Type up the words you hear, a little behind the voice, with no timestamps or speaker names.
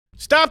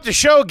Stop the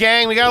show,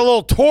 gang. We got a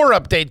little tour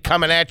update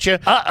coming at you.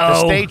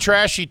 The Stay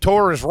Trashy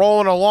tour is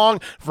rolling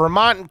along.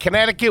 Vermont and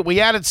Connecticut. We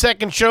added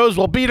second shows.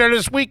 We'll be there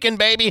this weekend,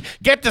 baby.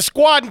 Get the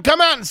squad and come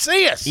out and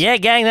see us. Yeah,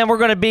 gang. Then we're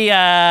going to be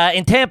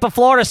in Tampa,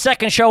 Florida.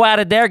 Second show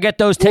added there. Get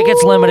those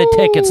tickets. Limited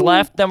tickets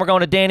left. Then we're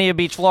going to Dania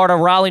Beach, Florida,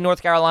 Raleigh,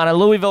 North Carolina,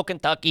 Louisville,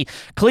 Kentucky,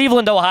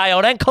 Cleveland, Ohio,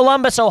 then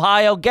Columbus,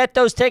 Ohio. Get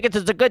those tickets.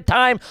 It's a good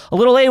time. A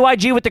little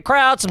AYG with the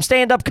crowd, some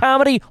stand-up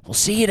comedy. We'll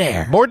see you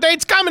there. More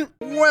dates coming.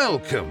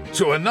 Welcome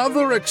to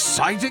another exciting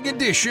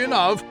edition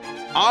of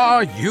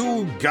Are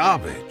You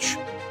Garbage?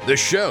 The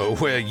show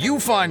where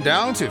you find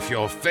out if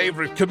your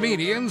favorite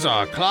comedians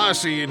are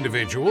classy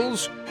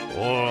individuals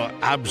or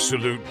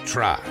absolute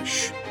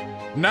trash.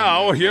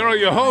 Now, here are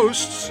your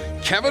hosts,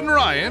 Kevin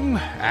Ryan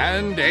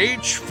and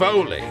H.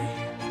 Foley.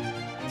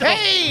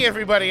 Hey,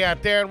 everybody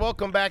out there, and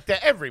welcome back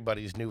to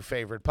everybody's new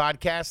favorite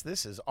podcast.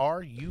 This is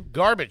Are You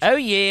Garbage? Oh,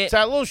 yeah. It's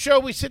that little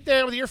show we sit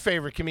down with your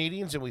favorite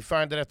comedians, and we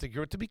find out if they're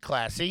good to be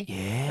classy,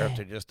 or if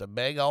they're just a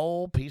big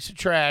old piece of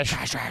trash.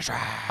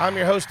 I'm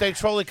your host, H.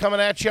 Foley,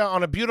 coming at you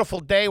on a beautiful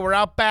day. We're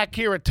out back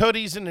here at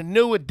Tootie's in the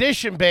new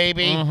edition,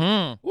 baby.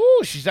 Mm-hmm.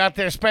 Woo, she's out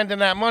there spending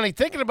that money,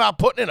 thinking about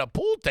putting in a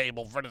pool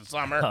table for the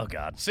summer. Oh,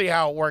 God. See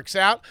how it works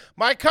out.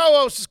 My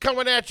co-host is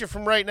coming at you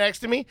from right next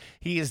to me.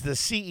 He is the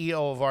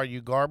CEO of Are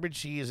You Garbage?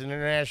 He is an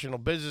international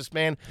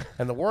businessman,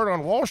 and the word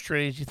on Wall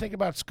Street is you think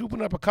about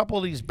scooping up a couple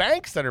of these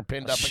banks that are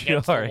pinned up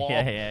against the wall.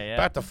 Yeah.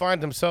 About to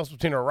find themselves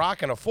between a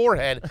rock and a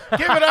forehead.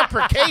 Give it up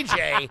for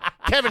KJ,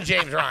 Kevin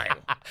James Ryan.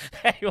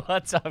 Hey,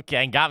 what's up,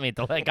 gang? Got me at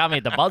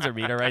the buzzer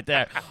beater right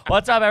there.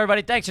 What's up,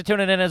 everybody? Thanks for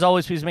tuning in. As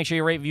always, please make sure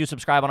you rate, review,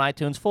 subscribe on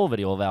iTunes. Full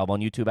video available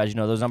on YouTube. As you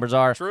know, those numbers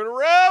are True to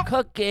rip.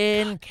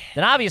 cooking.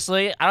 Then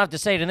obviously, I don't have to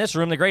say it in this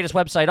room, the greatest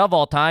website of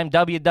all time,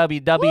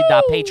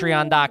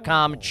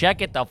 www.patreon.com.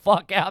 Check it the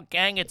fuck out,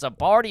 gang. It's a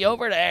party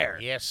over there.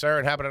 Yes, sir.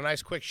 And how about a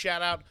nice quick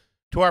shout out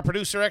to our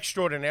producer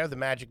extraordinaire, the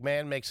Magic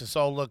Man, makes us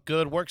all look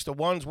good. Works the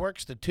ones,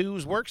 works the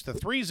twos, works the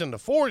threes and the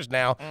fours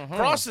now.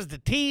 Crosses the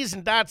T's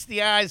and dots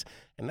the I's.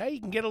 And now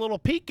you can get a little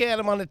peek at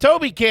him on the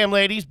Toby cam,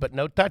 ladies, but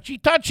no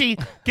touchy-touchy.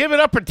 Give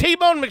it up for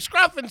T-Bone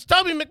McScruffins,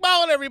 Toby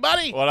McMullen,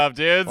 everybody. What up,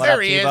 dudes? There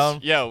he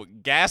is. Yo,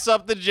 gas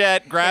up the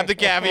jet, grab the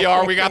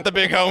caviar. We got the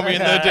big homie in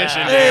the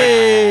addition.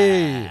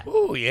 Hey.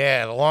 Ooh,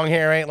 yeah, the long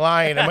hair ain't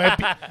lying.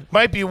 It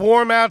might be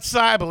warm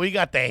outside, but we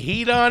got the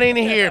heat on in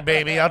here,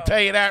 baby. I'll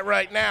tell you that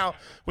right now.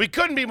 We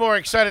couldn't be more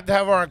excited to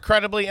have our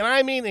incredibly, and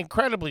I mean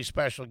incredibly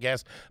special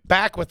guest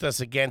back with us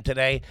again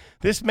today.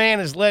 This man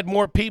has led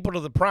more people to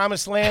the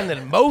promised land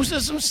than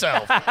Moses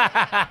himself.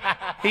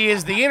 He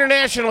is the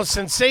international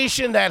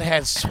sensation that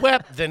has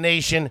swept the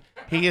nation.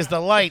 He is the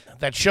light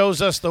that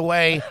shows us the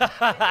way.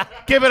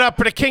 Give it up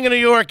for the King of New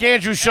York,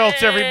 Andrew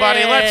Schulz,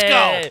 everybody. Let's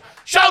go.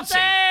 Schulz!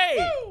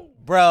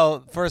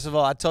 Bro, first of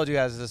all, I told you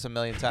guys this a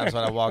million times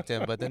when I walked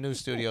in, but the new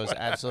studio is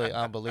absolutely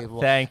unbelievable.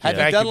 Thank you. Have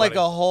you Thank done you, like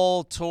buddy. a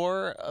whole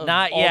tour of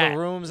Not all yet. the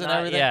rooms and Not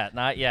everything?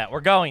 Not yet.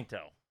 We're going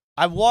to.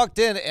 I walked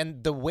in,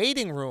 and the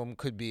waiting room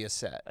could be a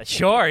set.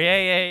 Sure,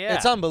 yeah.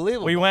 It's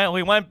unbelievable.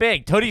 We went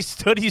big.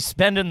 Tootie's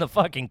spending the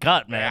fucking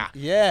cut, man.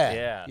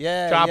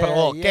 Yeah. Dropping a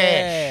little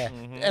yeah. cash.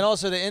 And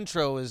also the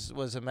intro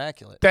was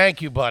immaculate.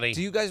 Thank you, buddy.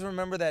 Do you guys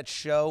remember that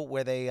show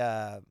where they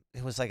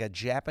it was like a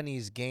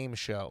Japanese game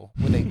show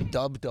where they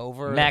dubbed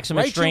over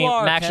Maximum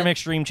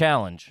Extreme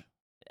Challenge.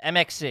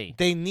 MXC.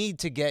 They need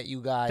to get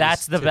you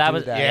guys.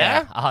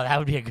 Yeah? Oh, that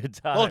would be a good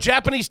time. A little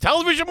Japanese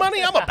television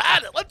money? I'm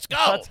about it. Let's go.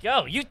 Let's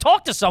go. You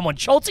talk to someone,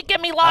 Schultz, and get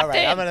me locked All right,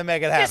 in. I'm gonna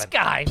make it happen. This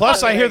guy.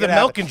 Plus, I hear the make it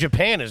milk in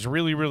Japan is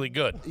really, really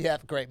good. Yeah,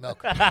 great milk.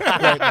 Great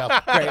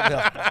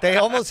milk. They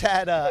almost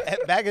had,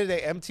 back in the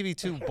day,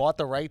 MTV2 bought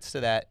the rights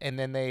to that, and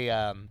then they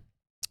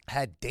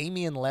had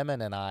Damian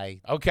Lemon and I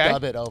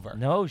dub it over.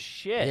 No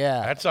shit.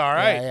 Yeah. That's all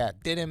right. Yeah.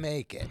 Didn't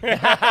make it.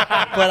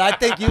 But I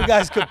think you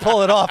guys could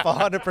pull it off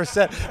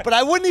 100%. But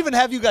I wouldn't even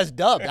have you guys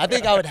dubbed. I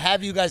think I would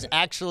have you guys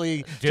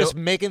actually just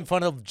making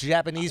fun of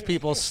Japanese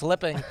people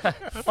slipping. Well,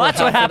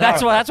 that's what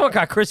happened. That's what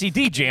got Chrissy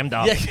D jammed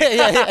up. Yeah.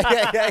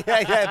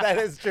 That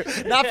is true.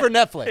 Not for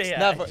Netflix. Yeah,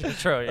 Not for,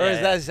 true. Or is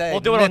that saying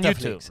we'll do it on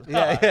Netflix? YouTube.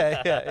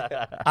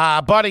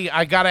 Yeah. Buddy,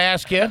 I got to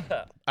ask you,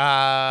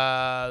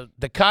 the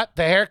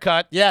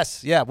haircut.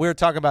 Yes. Yeah. We were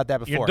talking about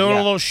that before. You're doing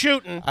yeah. a little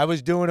shooting. I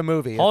was doing a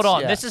movie. Hold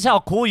on. Yeah. This is how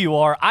cool you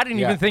are. I didn't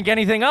even think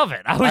anything of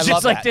it. I was I just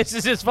love like, that. this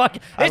is his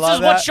fucking. I This is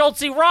love what that.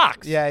 Schultz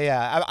rocks.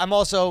 Yeah. I'm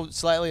also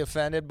slightly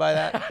offended by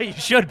that. You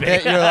should be.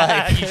 You're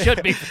like- you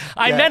should be.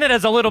 I Yeah. meant it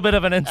as a little bit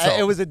of an insult.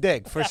 It was a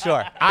dig, for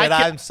sure.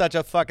 I'm such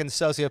a fucking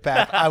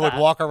sociopath. I would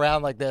walk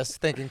around like this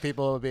thinking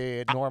people would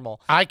be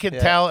normal. I can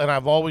tell, and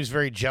I'm always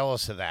very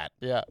jealous of that.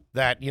 Yeah.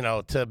 That,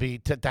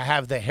 to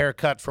have the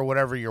haircut for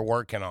whatever you're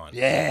working on.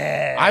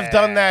 Yeah. I've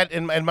done that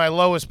in my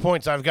lowest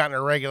points. I've gotten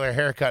a regular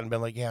haircut and been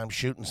like, yeah, I'm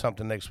shooting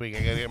something next week. I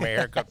got to get my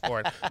haircut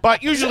for it.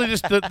 But usually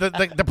just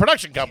the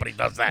production company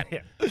does that.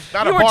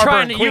 Not you a were barber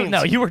trying in to,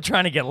 Queens. you were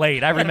trying to get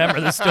laid. I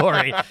remember the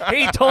story.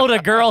 He told a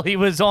girl he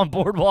was on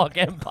Boardwalk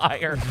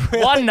Empire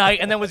one night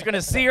and then was going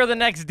to see her the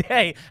next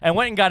day and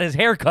went and got his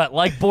hair cut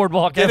like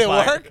Boardwalk Did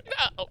Empire. it work?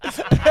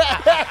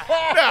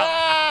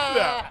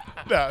 No.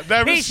 No,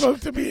 never He sh- spoke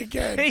to me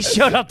again. He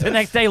showed up the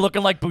next day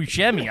looking like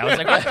Buscemi. I was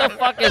like, what the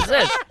fuck is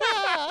this?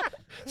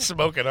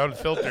 Smoking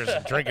unfilters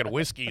and drinking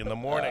whiskey in the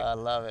morning. I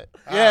love it.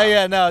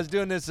 Yeah. No, I was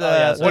doing this.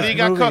 yeah. What do you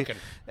got movie cooking?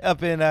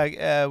 Up in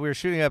we were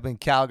shooting up in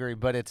Calgary,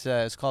 but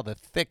it's called The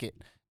Thicket,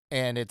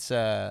 and it's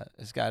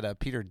got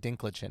Peter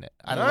Dinklage in it.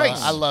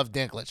 Nice. I love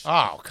Dinklage.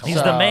 Oh, come He's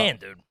on. the man,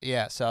 dude.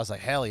 Yeah, so I was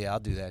like, hell yeah, I'll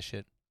do that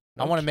shit.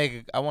 I want to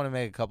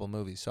make a couple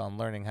movies, so I'm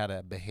learning how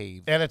to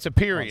behave. And it's a on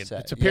period.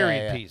 set. It's a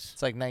period Yeah. piece.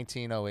 It's like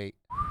 1908.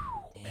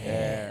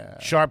 Yeah.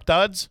 Sharp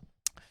duds,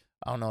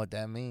 I don't know what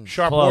that means.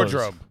 sharp Clothes.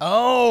 wardrobe.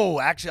 Oh,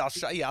 actually,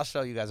 I'll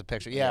show you guys a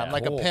picture. Yeah, Yeah. I'm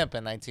like Cool. a pimp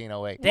in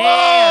 1908. Damn.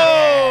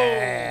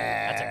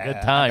 Yeah. That's a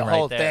good time the right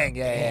whole there. thing.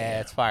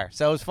 Yeah, it's fire.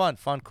 So it was fun,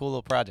 cool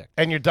little project.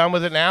 And you're done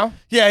with it now?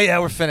 Yeah,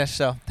 we're finished.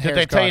 So Did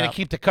they tell you to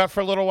keep the cut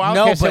for a little while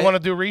No, in case they but- want to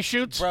do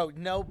reshoots? Bro,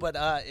 no, but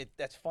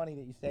that's funny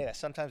that you say that.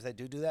 Sometimes they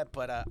do that,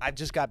 but I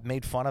just got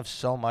made fun of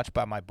so much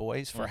by my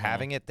boys for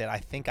having it that I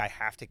think I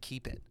have to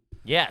keep it.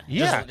 Yeah.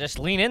 Just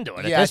lean into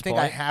it Yeah, at I this think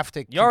point. I have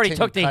to. You already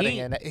continue took the cutting heat.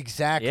 in.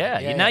 Exactly.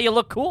 Yeah, now you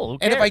look cool. Who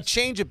And cares? if I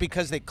change it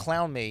because they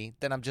clown me,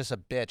 then I'm just a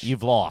bitch.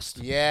 You've lost.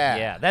 Yeah.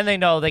 Yeah. Then they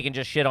know they can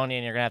just shit on you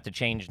and you're going to have to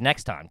change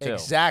next time, too.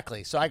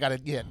 Exactly. So I got to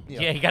Yeah,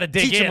 you got to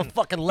dig teach in. them a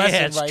fucking lesson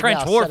Yeah, it's right trench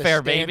now, set a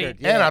warfare, baby. standard.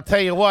 And Yeah. I'll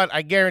tell you what,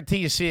 I guarantee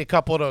you see a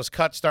couple of those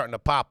cuts starting to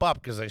pop up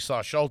because they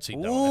saw Schultz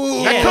doing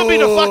Ooh. it. That could be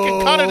the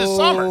fucking cut of the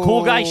summer.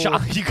 Cool guy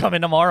shot. You come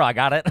in tomorrow. I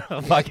got it.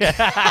 Fuck it.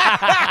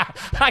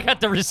 I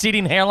got the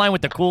receding hairline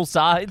with the cool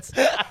sides.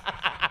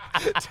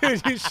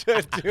 Dude, you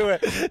should do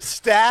it.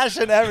 Stash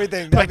and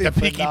everything. Like That'd the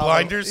be Peaky phenomenal.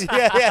 Blinders?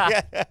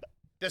 Yeah.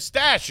 The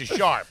stash is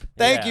sharp.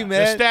 Thank Yeah. you,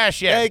 man. The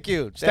stash, yeah. Thank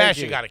you. Stash Thank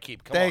you got to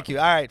keep. Come Thank on. you.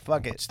 All right,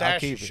 fuck it. I'll Stash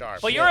keep is it.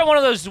 sharp. But you're in one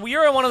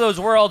of those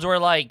worlds where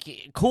like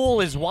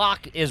cool is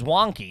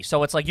wonky.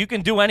 So it's like you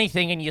can do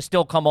anything and you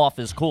still come off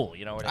as cool.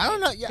 You know what I mean? I don't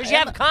know. Yeah, Because you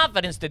have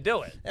confidence to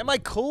do it. Am I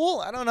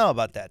cool? I don't know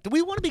about that. Do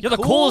we want to be You're the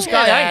cool? coolest Get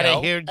guy I outta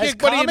know. here. As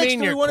Dick, what do you comics, mean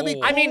do we you're wanna be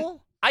cool? I mean,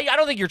 Cool? I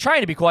don't think you're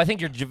trying to be cool. I think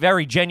you're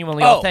very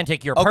genuinely Oh,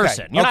 authentic. You're a okay,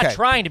 person. You're okay. not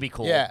trying to be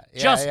cool. Yeah,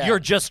 yeah. You're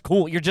just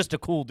cool. You're just a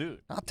cool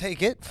dude. I'll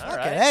take it. Fucking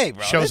right. hey,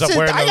 bro. Shows This up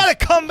wearing I those- gotta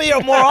come here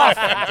more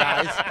often,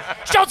 guys.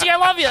 Schultz, I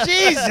love you.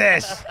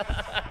 Jesus.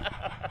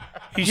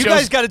 He You shows-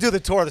 guys got to do the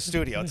tour of the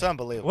studio. It's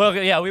unbelievable. Well,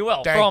 yeah, we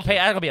will. Thank Throw on you.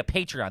 That's gonna be a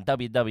Patreon.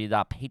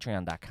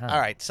 www.patreon.com. All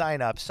right,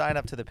 sign up. Sign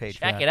up to the Patreon.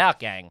 Check it out,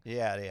 gang.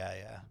 Yeah.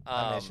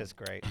 I mean, it's just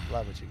great.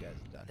 Love what you guys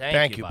have done.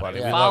 Thank you, buddy.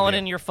 We're We Following love you.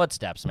 in your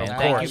footsteps, man. Of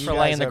Thank course. you for guys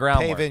laying the are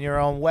groundwork. paving your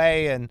own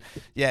way, and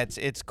yeah,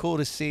 it's cool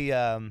to see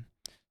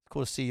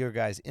your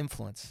guys'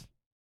 influence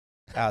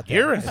out there.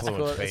 Your It's influence,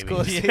 cool, It's baby.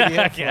 cool to see Yeah,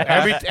 the yeah.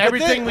 influence.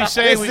 Everything we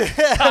say, we,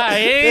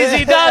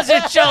 Easy does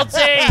it, Schultz.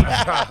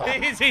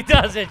 Easy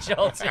does it,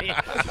 Schultz.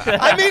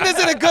 I mean this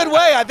in a good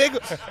way.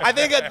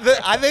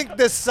 I think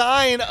the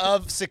sign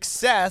of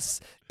success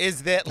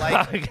is that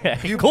like Okay.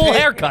 you Cool pay-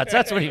 haircuts.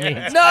 That's what he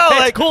means. No, That's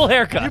like, cool You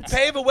haircuts.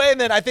 pave a way,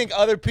 and then I think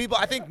other people.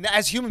 I think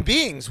as human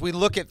beings, we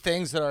look at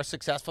things that are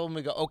successful, and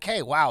we go,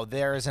 "Okay, wow,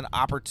 there is an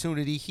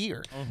opportunity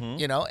here."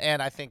 You know, and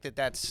I think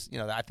that's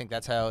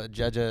how I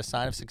judge a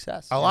sign of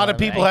success. a You lot know of what I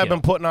mean? people Thank have you.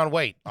 been putting on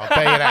weight. I'll tell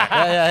you that.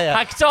 Yeah.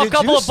 I saw a Did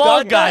couple you of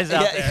bald start guys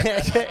that?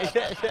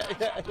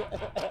 out there.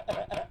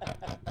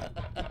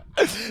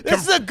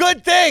 This is a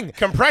good thing.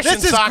 Compression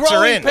this is socks are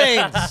growing in.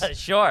 pains.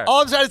 Sure.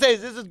 All I'm trying to say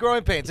is this is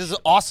growing pains. This is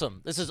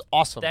awesome.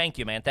 Thank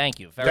you, man. Thank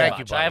you very Thank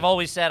you, much. buddy. I've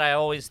always said I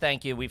always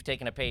thank you. We've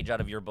taken a page out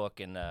of your book,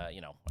 and I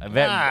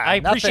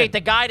nothing. appreciate the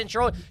guidance.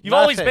 You've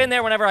always Nothing. been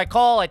there whenever I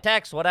call, I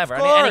text, whatever.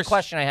 Of Any course.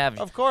 question I have,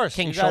 Of course,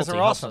 King you guys Schultz are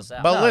helps awesome. us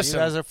out. But No, listen.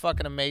 you guys are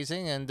fucking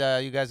amazing, and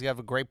you guys have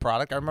a great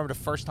product. I remember the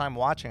first time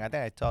watching. I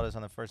think I told this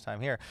on the first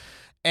time here,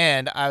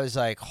 and I was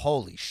like,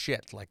 "Holy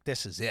shit! Like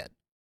this is it."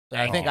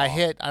 And I think I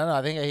hit. I don't know.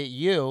 I think I hit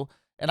you.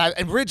 And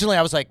originally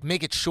I was like,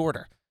 make it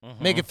shorter,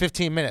 make it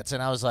 15 minutes,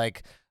 and I was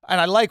like,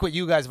 and I like what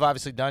you guys have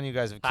obviously done. You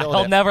guys have killed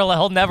He'll it. never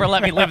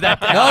let me live that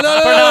down. No, no,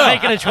 no, For no, not no.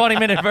 making a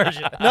 20-minute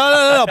version.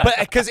 No. But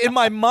because in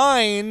my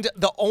mind,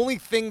 the only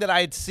thing that I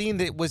had seen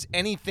that was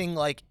anything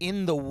like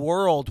in the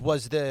world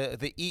was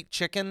the eat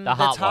chicken The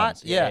that's hot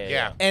ones. Yeah, yeah,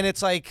 yeah. And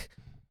it's like,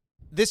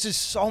 this is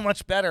so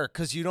much better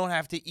because you don't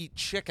have to eat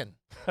chicken.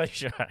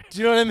 Sure. Do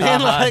you know what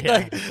I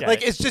mean? Yeah.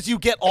 Like it's just you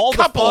get all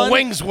Couple the fun. of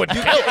wings would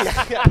kill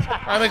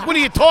it. I'm like, what are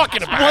you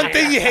talking about? One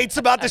thing he hates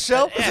about the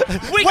show.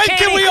 We When can't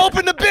can we eat-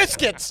 open the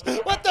biscuits?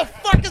 What the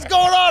fuck is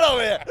going on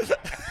over here?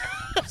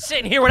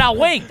 Sitting here without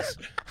wings.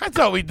 I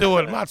thought we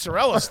doing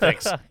mozzarella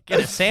sticks. Get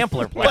a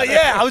sampler, please. But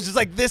yeah, I was just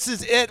like, this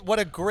is it. What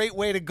a great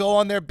way to go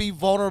on there, be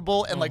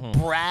vulnerable, and like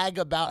brag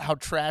about how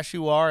trash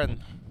you are. And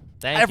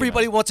Thank you,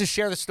 everybody man. wants to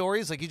share the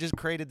stories. Like you just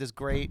created this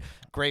great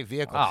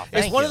vehicle. Oh,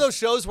 It's thank one you. of those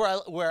shows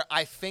where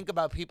I think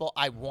about people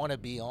I want to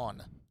be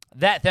on.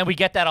 Then we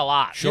get that a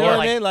lot. Sure. You know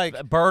what I mean?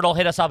 Like- Bird will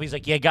hit us up. He's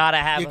like, you gotta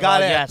have You him.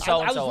 got it. Yeah, so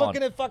I was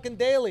looking at fucking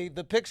Daly,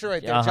 the picture right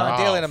there, John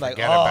Uh-huh. Daly, and I'm like,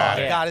 Forget oh, about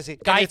it. God, is he?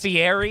 Guy and it's-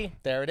 Fieri.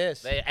 There it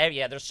is.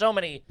 Yeah, there's so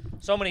many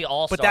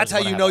all-stars. But that's how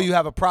wanna you have know on. you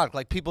have a product.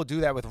 Like people do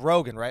that with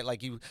Rogan, right?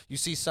 Like you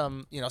see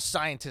some,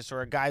 scientist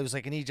or a guy who's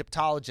like an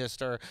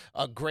Egyptologist or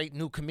a great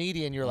new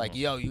comedian. You're like,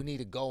 yo, you need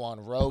to go on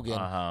Rogan,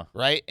 Uh-huh.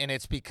 right? And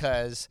it's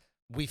because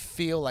we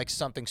feel like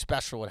something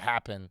special would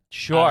happen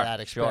Sure, out of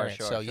that sure, experience.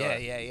 sure, So sure.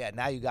 yeah.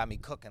 Now you got me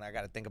cooking. I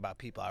got to think about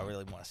people I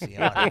really want to see.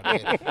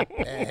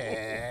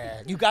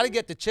 You got to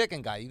get the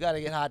chicken guy. You got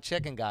to get hot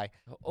chicken guy.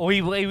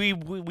 We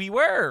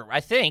were, I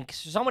think.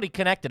 Somebody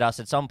connected us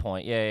at some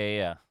point.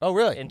 Yeah. Oh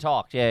really? And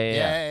talked. Yeah.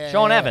 Yeah,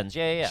 Sean yeah. Evans.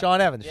 Yeah.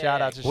 Sean Evans.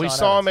 Shout out to Sean We Evans.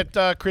 saw him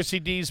at Chrissy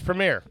D's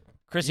premiere.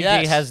 Chrissy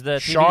Yes. D has the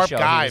TV Sharp show.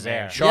 He guy, was man.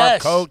 there. Sharp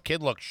Yes. coat.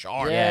 Kid looks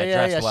sharp. Yeah,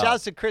 dressed well.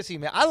 Shouts to Chrissy,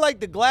 man. I like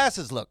the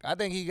glasses look. I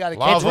think he got a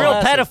Love It's them. real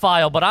glasses.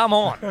 pedophile, but I'm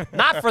on.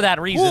 Not for that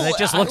reason. It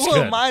just looks who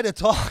good. am I to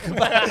talk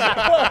about?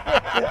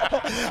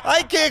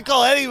 I can't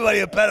call anybody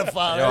a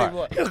pedophile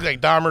anymore. You look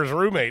like Dahmer's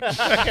roommate.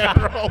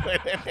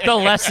 The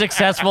less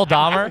successful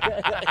Dahmer.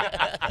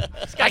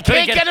 I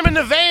can't get him in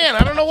the van. I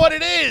don't know what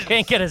it is.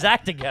 Can't get his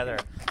act together.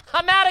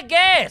 I'm out of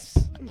gas.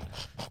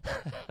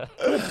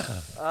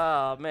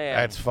 Oh man.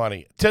 That's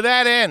funny. To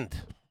that end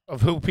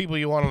of who people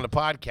you want on the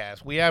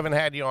podcast, we haven't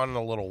had you on in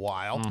a little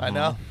while. Mm-hmm. I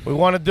know. We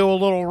want to do a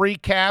little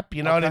recap.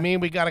 You know what I Okay. mean?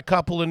 We got a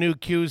couple of new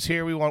cues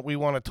here. We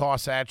want to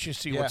toss at you,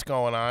 see what's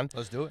going on.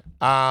 Let's do it.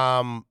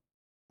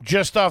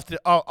 Just off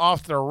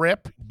the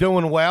rip,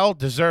 doing well.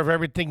 Deserve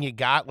everything you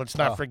got. Let's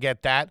not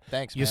forget that.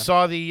 Thanks, You man.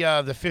 saw the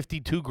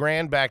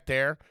 $52,000 back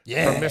there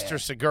Yeah. from Mr.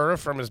 Segura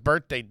from his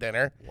birthday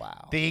dinner.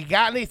 Wow. Do you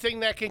got anything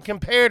that can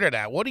compare to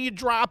that? What are you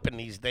dropping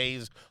these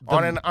days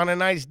on a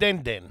nice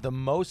din? The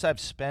most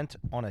I've spent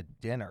on a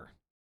dinner.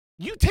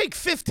 You take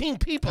 15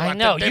 people I out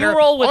know. to You dinner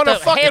roll with on a the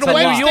fucking hands of New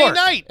Wednesday York.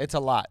 night. It's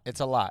a lot.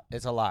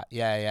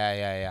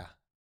 Yeah.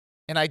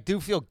 And I do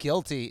feel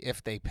guilty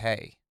if they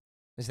pay.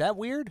 Is that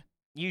weird?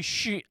 You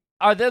should.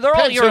 They're all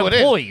Depends your who it is.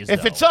 employees.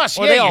 If though. it's us,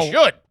 Or they yeah, all- you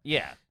should.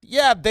 Yeah.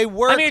 Yeah, they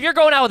work. I mean, if you're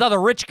going out with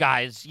other rich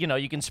guys, you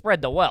can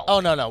spread the wealth.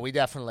 oh no, we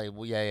definitely.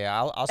 Yeah.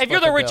 I'll if split you're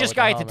the bill richest with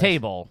guy at the homies.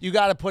 table, you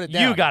got to put it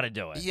down. you got to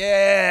do it.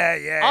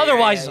 Yeah.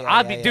 Otherwise, yeah,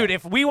 I'd be, yeah. dude.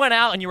 If we went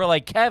out and you were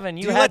like Kevin,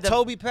 Do you you had let to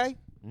Toby pay?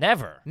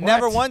 never,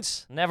 Never What?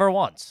 once. never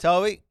once.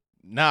 Toby,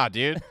 Nah,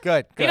 dude.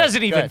 good. He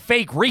doesn't even good.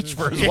 fake reach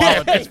for his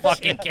wallet. This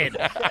fucking kid.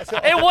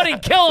 It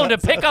wouldn't kill him to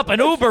pick up an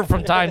Uber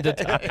from time to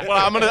time.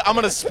 Well, I'm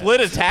gonna split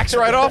a tax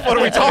write-off. What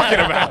are we talking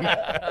about?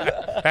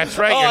 That's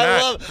right. Oh,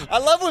 You're not. I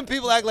love when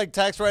people act like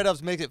tax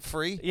write-offs make it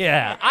free.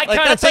 Yeah, I Like kind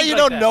of that's how think you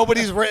like know that.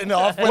 nobody's written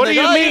off. When What they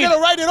do go, you "Oh, mean?" You're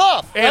gonna write it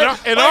off. In right? our-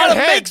 in I our gotta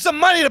head- make some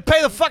money to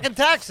pay the fucking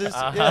taxes.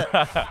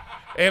 Yeah.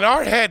 In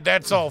our head,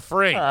 that's all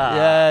free.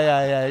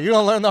 Yeah. You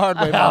don't learn the hard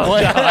way, my boy.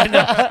 I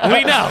know.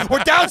 We know. We're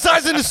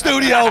downsizing the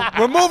studio.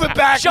 We're moving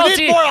back. Schultz,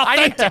 we need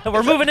more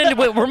we're moving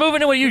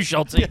into with you,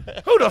 Schultz.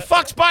 Who the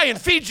fuck's buying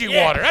Fiji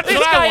water? That's This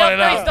what I guy want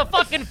to upgrades know. the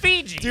fucking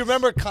Fiji. Do you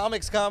remember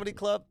Comics Comedy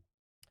Club?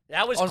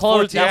 That was on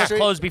closed. 14th That was Street?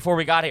 closed before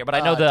we got here, but I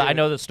know dude. I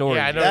know the story.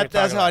 Yeah, I know what you're That's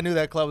talking how I about. knew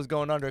that club was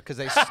going under because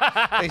they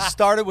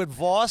started with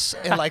Voss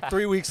and like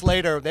 3 weeks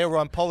later they were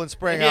on Poland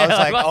Spring. Yeah, I was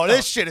like, like, oh, what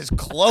this shit is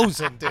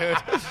closing, dude.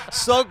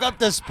 Soak up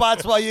the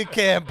spots while you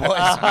can, boys.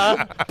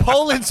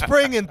 Poland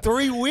Spring in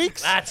 3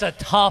 weeks. That's a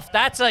tough.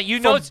 That's a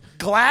From it's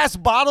glass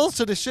bottles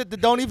to the shit that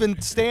don't even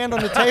stand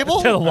on the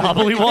table. to the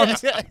wobbly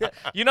ones. Yeah.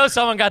 You know,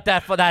 someone got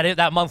that for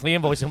that monthly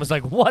invoice and was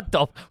like, "What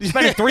the?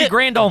 Spending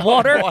 $3,000 on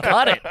water?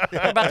 Cut it!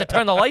 We're about to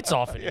turn the lights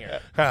off in here."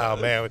 Oh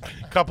man, with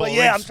a couple But of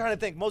yeah, I'm weeks. trying to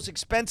think. Most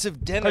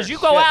expensive dinner. Because you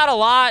go out a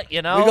lot,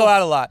 you know. We go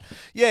out a lot.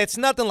 Yeah, it's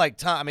nothing like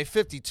time. I mean,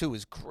 52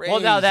 is crazy. Well,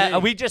 no,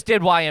 that we just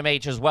did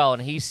YMH as well,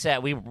 and he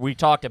said we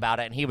talked about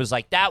it, and he was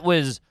like, "That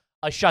was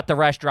a shut the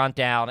restaurant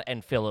down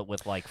and fill it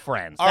with like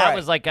friends." All that right.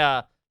 was like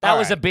that All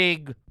was right.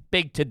 a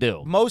big to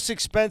do. Most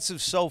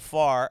expensive so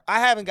far. I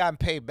haven't gotten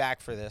paid back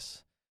for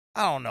this.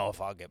 I don't know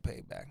if I'll get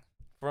paid back.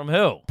 From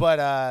who?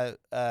 But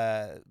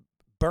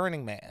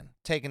Burning Man,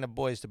 taking the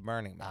boys to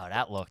Burning Man. Oh,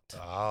 that looked.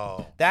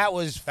 Oh, That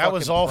was that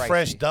was fucking all pricey.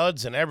 fresh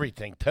duds and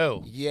everything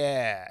too.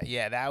 Yeah,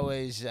 that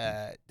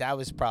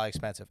was probably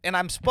expensive. And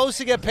I'm supposed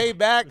to get paid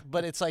back,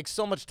 but it's like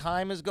so much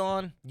time is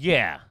gone.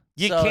 Yeah,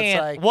 you So it's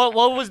can't. like- what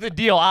was the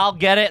deal? I'll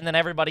get it, and then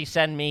everybody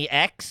send me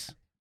X,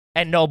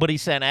 and nobody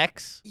sent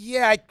X.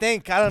 Yeah, I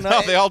think I don't know.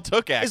 No, they all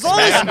took X. As long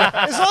as, man.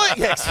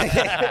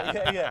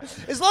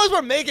 as long as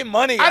we're making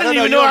money. I didn't don't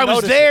even you know don't I was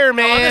notice there, it. I'm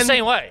the man.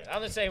 same way.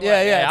 I'm the same Yeah,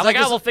 way. yeah, it's I'm like like,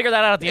 it's- we'll figure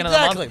that out at the end of the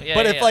month. Yeah,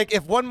 But yeah, if yeah. like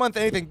if 1 month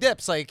anything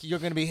dips, like you're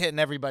gonna be hitting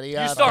everybody.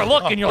 you start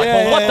looking, you're like, Yeah,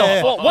 well, what yeah, the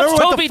yeah. fuck? What's Remember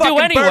with Toby the do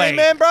fucking anyway? Burning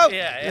Man, bro?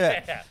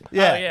 Yeah. Yeah. Oh,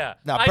 yeah.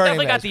 No, I Burning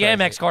definitely got Man's the crazy.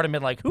 Amex card and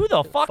been like, who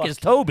the fuck is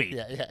Toby?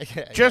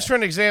 Yeah. Just for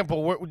an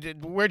example,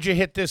 where'd you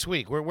hit this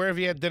week? Where have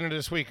you had dinner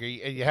this week? Or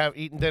you have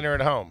eaten dinner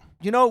at home?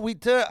 You know, we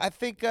did. I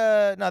think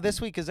no,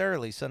 this week is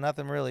early, so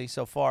nothing really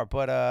so far.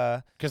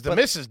 But Because the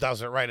missus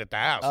does it right at the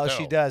house. oh, too.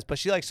 she does. But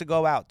she likes to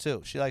go out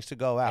too. She likes to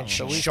go out. And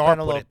So she's we sharp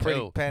spent a with little it, pretty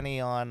too. penny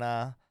on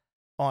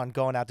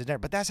going out to dinner.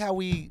 But that's how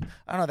we.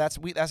 I don't know.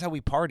 That's how we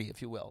party,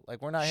 if you will.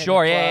 Like we're not hitting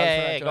Sure, the clubs, we're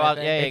yeah. not Go doing out,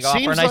 anything. It go out for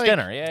a seems nice like-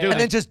 dinner. Yeah, dude, yeah. And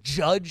then just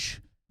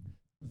judge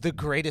the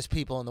greatest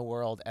people in the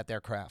world at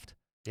their craft.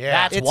 Yeah.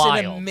 That's It's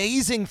wild. an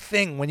amazing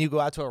thing when you go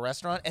out to a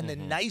restaurant, and the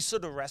nicer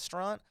the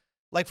restaurant,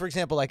 like for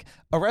example, like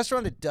a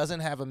restaurant that doesn't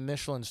have a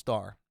Michelin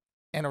star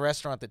and a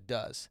restaurant that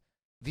does,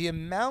 the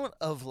amount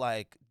of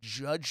like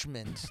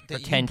judgment that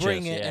you Pretentious,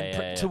 bring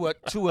in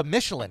to a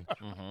Michelin,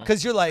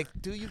 because you're like,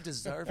 do you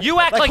deserve it? You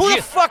act like who you-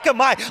 the fuck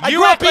am I? I you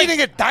grew up act like- eating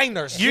at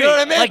diners. You know what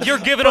I mean? Like you're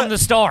giving them the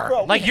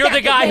star. Like you're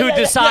the guy who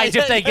decides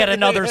if they get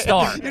another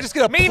star. You're just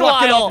gonna pluck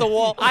Meanwhile, it off the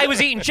wall. I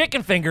was eating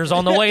chicken fingers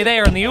on the way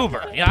there in the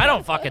Uber. You know, I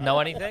don't fucking know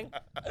anything.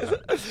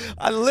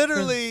 I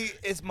literally,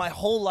 my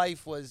whole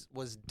life was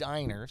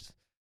diners,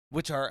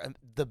 which are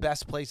the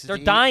best places. They're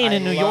to eat. dying I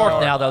in New love-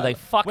 York now, though. They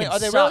fucking Wait, are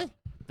they suck. really?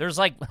 There's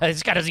like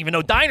this guy doesn't even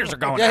know diners are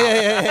going Yeah, out. yeah,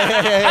 yeah, yeah,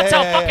 yeah. That's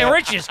how yeah, fucking yeah.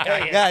 rich this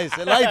guy is. Guys,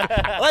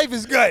 life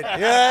is good.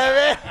 You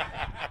know what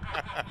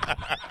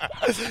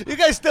I mean? You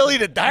guys still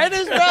eat at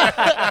diners, bro?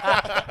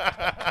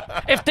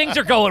 If things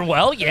are going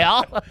well,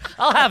 yeah,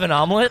 I'll have an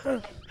omelet.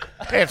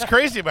 Hey, it's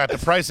crazy about the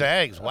price of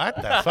eggs. What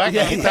the fuck are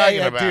you talking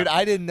about? dude,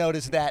 I didn't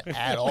notice that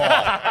at all.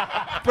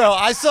 Bro,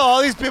 I saw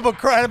all these people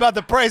crying about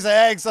the price of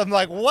eggs. I'm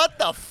like, what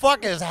the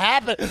fuck is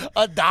happening?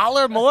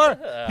 $1 more?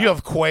 You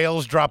have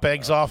quails drop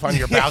eggs off on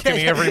your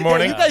balcony every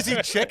morning. You guys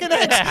eat chicken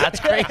eggs? Yeah, that's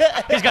great.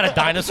 He's got a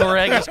dinosaur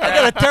egg. He's I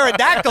got a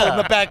pterodactyl in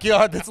the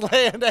backyard that's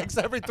laying eggs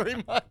every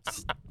 3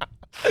 months.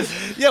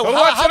 Yeah, well,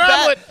 what's an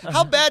omelet?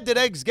 how bad did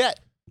eggs get?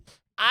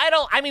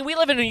 I mean, we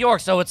live in New York,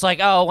 so it's like,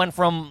 oh, it went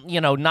from,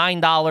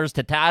 $9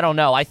 to I don't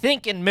know. I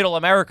think in Middle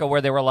America where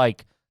they were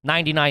like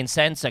 99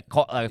 cents a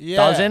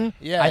dozen,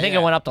 yeah, I think yeah.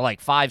 it went up to like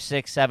 $5,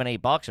 $6, $7,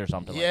 $8 or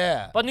something. Like Yeah.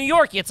 that. But New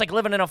York, it's like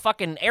living in a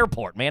fucking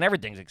airport, man.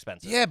 Everything's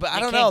expensive. Yeah, but I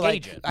You don't can't know.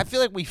 gauge Like, it. I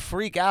feel like we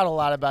freak out a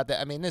lot about that.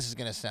 I mean, this is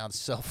gonna sound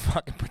so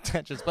fucking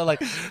pretentious, but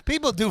like,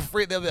 people do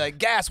freak. They'll be like,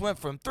 gas went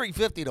from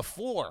 $3.50 to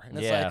 $4, and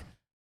it's Yeah. like,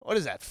 what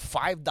is that?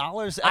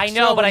 $5 extra? I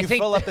know, but when I you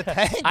think fill up the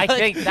tank. I Like,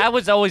 think that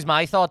was always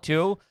my thought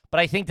too. But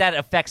I think that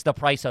affects the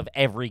price of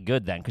every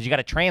good then, because you got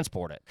to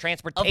transport it.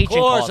 Transportation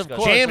course, costs of go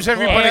course, up. Jams of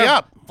course. everybody Air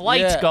up.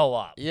 Flights Yeah. go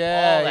up.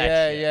 Yeah, all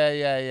that shit.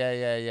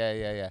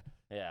 yeah.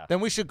 Yeah. Then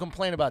we should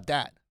complain about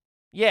that.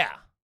 Yeah.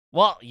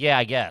 Well, yeah,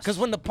 I guess. Because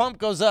when the pump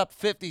goes up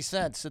 50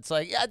 cents, it's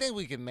like, yeah, I think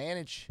we can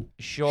manage.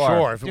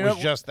 Sure, if it You was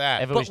know, just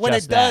that. if it But was when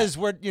just it that. does,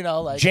 we're,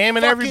 like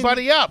Jamming fucking-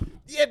 everybody up.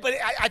 Yeah, but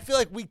I feel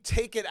like we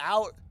take it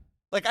out.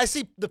 Like, I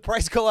see the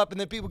price go up, and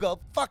then people go,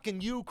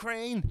 fucking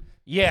Ukraine.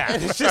 Yeah.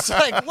 And it's just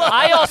like, what?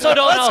 I also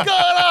don't know. What's going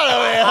on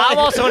over here? I'm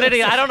also an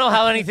idiot. I don't know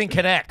how anything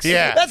connects.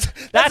 Yeah.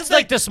 That's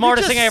like the thing.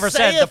 smartest You thing I ever just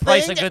said. say The a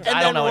price thing of goods. and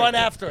I don't then know run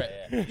anything. after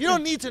it. You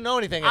don't need to know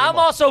anything anymore. I'm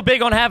also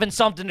big on having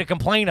something to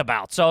complain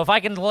about. So if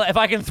I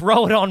can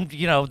throw it on,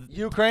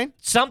 Ukraine?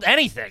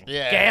 anything.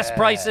 Yeah. Gas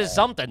prices,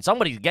 something.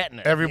 Somebody's getting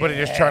it. Everybody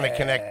just trying to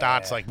connect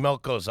dots like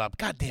milk goes up.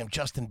 Goddamn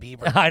Justin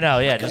Bieber. I know,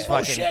 yeah. Just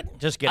fucking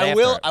just get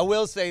after it. I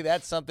will say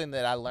that's something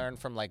that I learned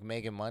from like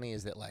making money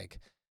is that like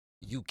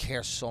you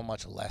care so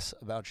much less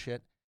about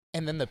shit.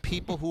 And then the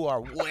people who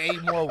are way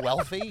more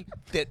wealthy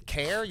that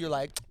care, you're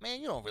like, man,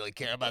 you don't really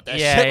care about that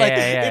Yeah, shit. Like,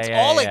 yeah, it's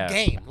yeah, all yeah. a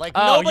game. Like,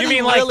 Oh, nobody you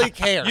mean really like,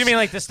 cares. You mean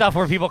like the stuff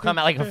where people come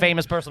out, like a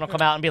famous person will come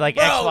out and be like,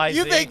 Bro, X, Y, Z.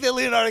 you think that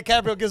Leonardo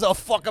DiCaprio gives a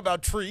fuck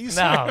about trees?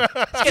 No.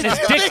 He's getting his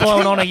dick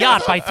blown on a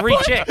yacht by 3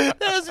 chicks.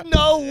 There's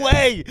no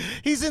way.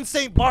 He's in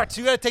St. Bart's.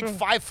 You got to take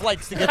 5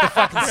 flights to get to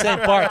fucking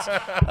St. Bart's.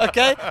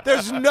 Okay?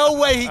 There's no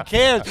way he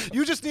cares.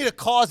 You just need a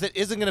cause that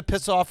isn't going to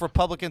piss off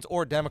Republicans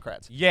or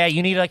Democrats. Yeah,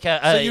 you need like a.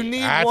 So you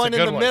need That's one a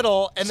in good the one. middle,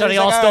 and So then they he's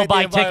all like, still all right, buy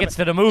the environment. tickets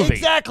to the movie.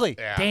 Exactly.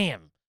 Yeah.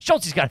 Damn.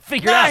 Schulz has got it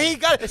figured Nah, out. he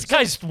got it. This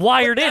guy's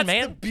wired in, That's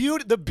man.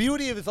 The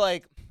beauty of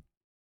like,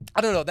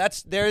 I don't know.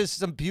 There is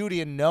some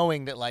beauty in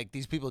knowing that like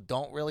these people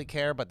don't really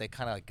care, but they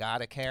kind of like,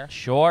 gotta care.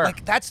 Sure.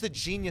 Like that's the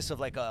genius of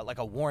like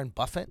a Warren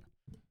Buffett,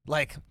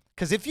 like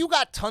because if you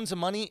got tons of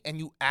money and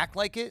you act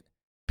like it,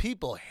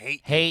 people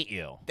hate you.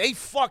 you. They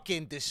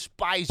fucking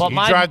despise But you.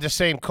 You drive the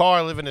same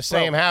car, live in the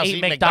same house, eat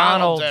eat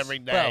McDonald's. every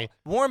Bro, day.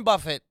 Warren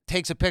Buffett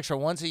takes a picture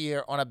once a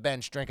year on a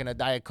bench drinking a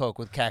Diet Coke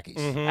with khakis.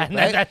 And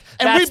Right?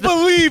 And we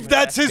believe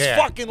that's his Yeah.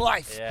 fucking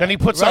life. Then he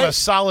puts on Right? a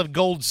solid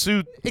gold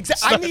suit.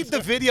 I need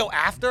the video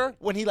after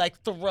when he like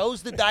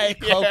throws the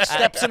Diet Coke,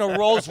 steps in a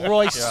Rolls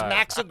Royce,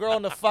 smacks a girl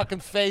in the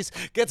fucking face,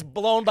 gets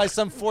blown by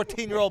some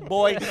 14-year-old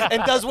boy,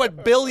 and does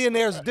what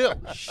billionaires do.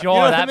 Sure, You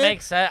know what that I mean?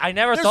 makes sense. I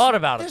never There's- thought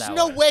about it There's that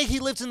no way. way he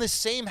lives in the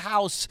same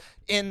house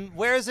in,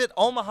 where is it?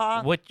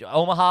 Omaha?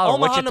 Omaha or Omaha,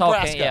 Wichita?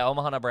 Nebraska. Yeah,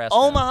 Omaha, Nebraska.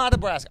 Omaha,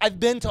 Nebraska. I've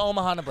been to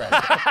Omaha,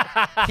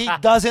 Nebraska. He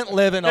doesn't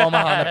live in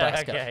Omaha,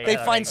 Nebraska. Okay, they yeah,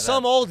 that find makes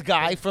some old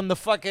guy from the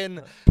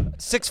fucking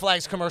Six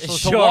Flags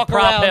commercials to Sure, walk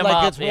prop around him like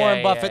up. it's Warren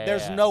Yeah, Buffett. yeah,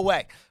 There's yeah. no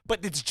way.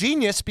 But it's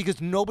genius because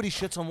nobody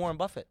shits on Warren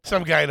Buffett.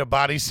 Some guy in a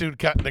bodysuit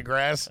cutting the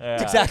grass.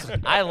 Exactly.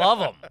 I love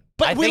him.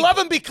 But we love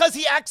him because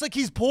he acts like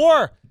he's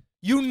poor.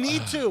 You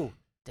need to.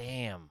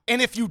 Damn.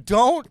 And if you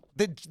don't,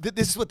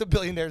 this is what the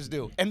billionaires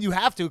do. And you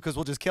have to because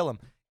we'll just kill him.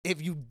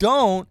 If you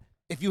don't,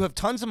 if you have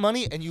tons of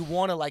money and you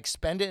want to like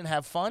spend it and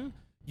have fun,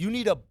 you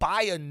need to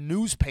buy a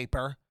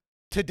newspaper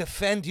to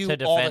defend you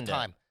all the it.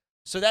 time.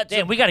 So that's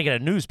Damn, we got to get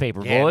a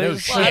newspaper, Yeah, boys. no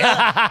shit.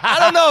 I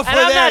don't know if And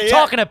we're I'm there not yet.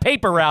 talking a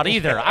paper route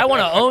either. I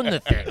want to own the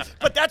thing.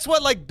 But that's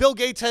what like Bill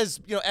Gates has,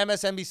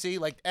 MSNBC,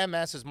 like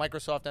MS is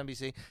Microsoft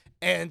NBC.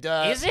 And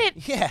Is it?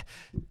 Yeah.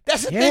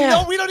 That's the Yeah. thing.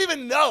 No, we don't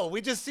even know. We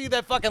just see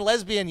that fucking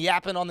lesbian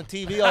yapping on the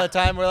TV all the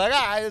time. We're like,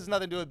 there's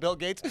nothing to do with Bill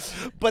Gates.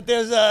 But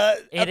there's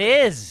It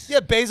is.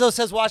 Yeah, Bezos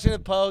says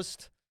Washington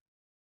Post.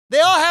 They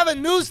all have a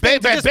news thing.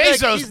 to just be like,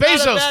 Bezos he's not a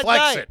Bezos bad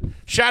flex guy. it.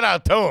 Shout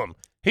out to him.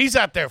 He's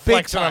out there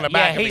flexing on the time.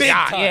 back Yeah, of the he's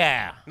yacht.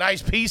 yeah.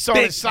 Nice piece on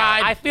Big his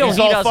side. I feel he's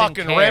he all doesn't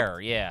fucking care.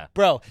 ripped. Yeah.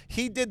 Bro,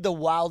 he did the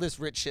wildest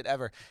rich shit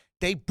ever.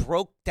 They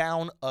broke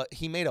down,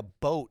 he made a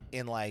boat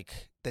in like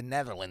the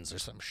Netherlands or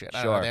some shit.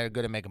 I don't know. Sure. They're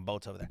good at making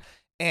boats over there.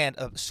 And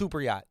a super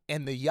yacht.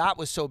 And the yacht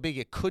was so big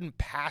it couldn't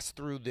pass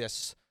through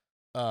this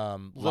Lock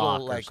little or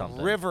like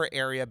something. river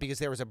area because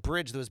there was a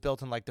bridge that was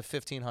built in like the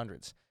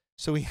 1500s.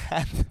 So he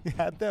had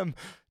them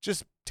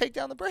just take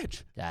down the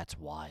bridge That's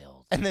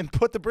wild. and then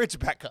put the bridge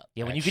back up.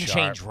 Yeah, when you That's can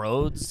change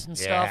roads and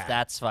Yeah. stuff,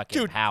 that's fucking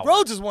Dude, power.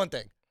 roads is one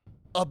thing.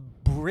 A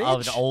bridge?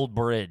 Of an old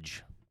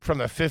bridge. From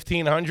the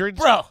 1500s?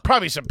 Bro.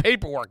 Probably some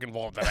paperwork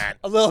involved in that.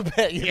 A little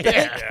bit. You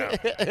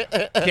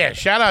Yeah. Yeah,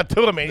 shout out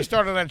to him, man. He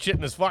started that shit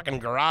in his fucking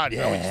garage.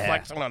 Now he's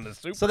flexing on the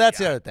super. So that's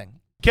the yacht. other thing.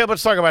 Kid,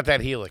 let's talk about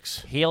that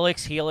Helix.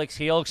 Helix, Helix,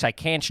 Helix. I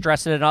can't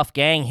stress it enough,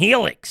 gang.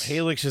 Helix.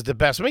 Helix is the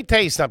best. Let me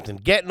tell you something.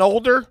 Getting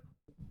older,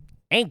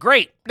 Ain't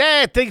great.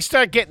 things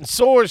start getting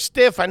sore,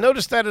 stiff. I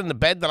noticed that in the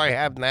bed that I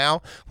have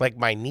now. Like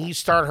my knees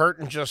start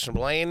hurting just from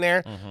laying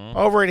there.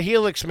 Over at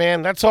Helix,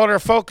 man, that's all they're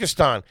focused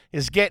on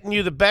is getting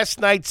you the best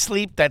night's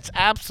sleep that's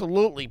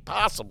absolutely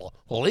possible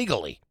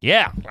legally.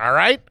 Yeah. All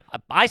right?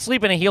 I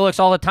sleep in a Helix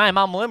all the time.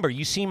 I'm limber.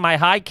 You seen my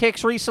high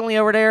kicks recently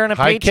over there in a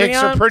High Patreon? kicks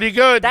are pretty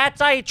good.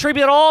 I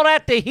attribute all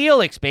that to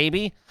Helix,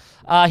 baby.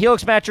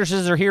 Helix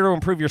mattresses are here to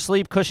improve your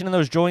sleep, cushioning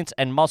those joints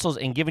and muscles,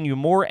 and giving you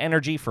more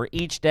energy for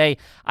each day.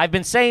 I've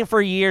been saying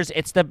for years,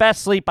 it's the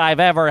best sleep I've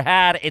ever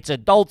had. It's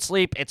adult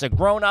sleep. It's a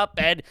grown-up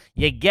bed.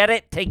 You get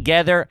it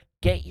together.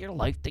 Get your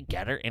life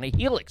together in a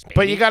Helix, baby.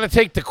 But you got to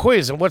take the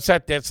quiz, and what's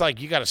that? That's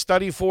like you got to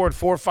study for it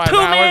 4 or 5 2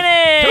 hours.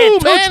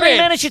 minutes. 2 3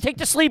 minutes. You take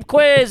the sleep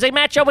quiz. They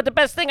match up with the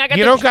best thing. I got.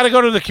 You don't got to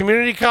go to the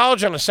community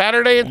college on a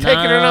Saturday and take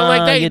it or nothing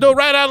like that. You do it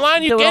right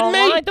online. You do it kidding me?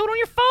 online. Do it on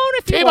your phone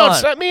if you T-Bone,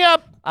 want. set me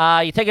up.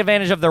 You take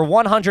advantage of their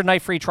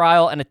 100-night free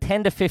trial and a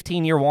 10 to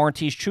 15-year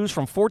warranties. Choose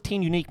from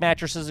 14 unique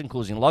mattresses,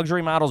 including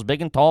luxury models,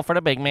 big and tall for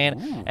the big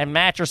man, and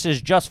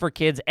mattresses just for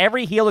kids.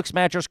 Every Helix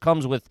mattress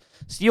comes with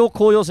steel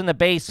coils in the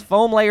base,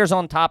 foam layers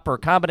on top for a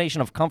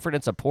combination of comfort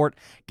and support.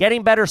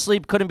 Getting better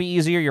sleep couldn't be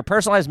easier. Your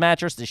personalized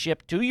mattress is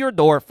shipped to your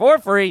door for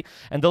free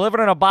and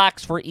delivered in a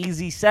box for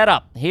easy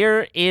setup.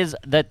 Here is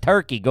the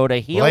turkey. Go to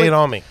Helix. Lay it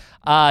on me.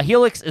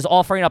 Helix is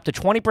offering up to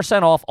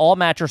 20% off all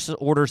mattress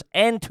orders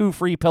and 2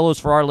 free pillows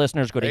for our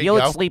listeners. Go to There you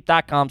go.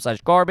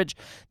 helixsleep.com/garbage.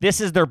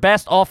 This is their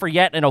best offer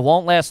yet, and it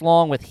won't last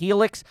long with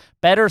Helix.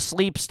 Better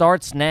sleep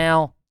starts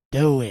now.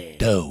 Do it.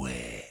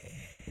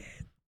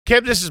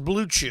 Kev, this is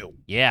Blue Chew.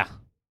 Yeah.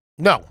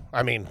 No,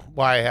 I mean,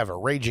 why I have a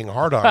raging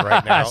heart on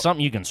right now.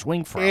 Something you can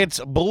swing from. It's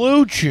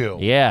Blue Chew.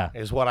 Yeah.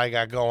 Is what I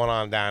got going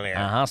on down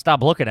there.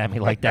 Stop looking at me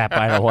like that,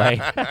 by the way.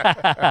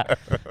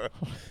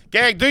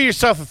 Gang, do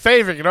yourself a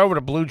favor. Get over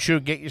to Blue Chew.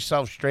 Get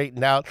yourself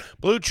straightened out.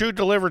 Blue Chew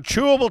delivers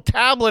chewable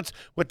tablets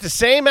with the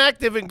same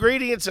active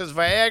ingredients as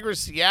Viagra,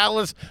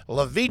 Cialis,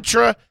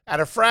 Levitra at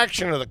a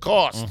fraction of the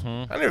cost.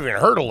 I never even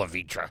heard of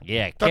Levitra.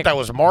 Yeah, Thought that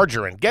was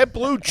margarine. Get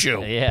Blue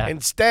Chew Yeah.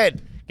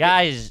 instead.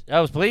 Guys,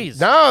 please.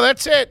 No,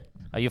 that's it.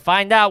 You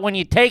find out when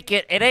you take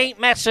it, it ain't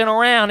messing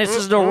around. This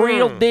is the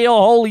real deal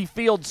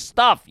Holyfield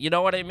stuff. You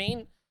know what I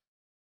mean?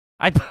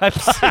 He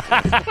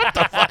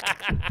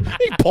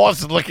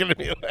paused and looking at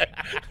me like,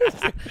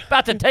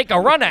 about to take a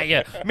run at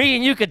you. Me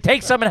and you could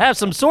take some and have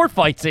some sword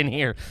fights in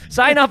here.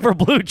 Sign up for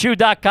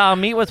BlueChew.com.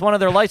 Meet with one of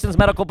their licensed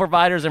medical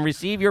providers and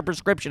receive your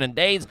prescription in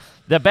days.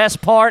 The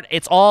best part,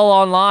 it's all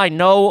online.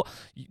 No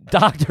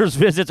doctor's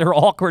visits or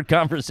awkward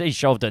conversation.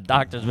 Show up to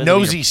doctor's visits.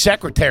 nosy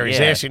secretaries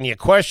Yeah. asking you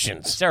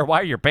questions. Sarah, why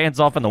are your pants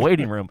off in the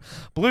waiting room?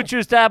 Blue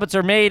Chew's tablets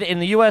are made in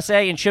the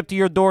USA and shipped to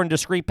your door in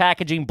discreet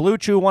packaging. Blue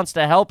Chew wants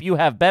to help you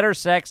have better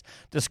sex.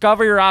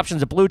 Discover your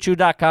options at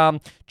BlueChew.com.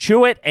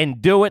 Chew it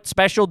and do it.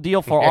 Special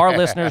deal for our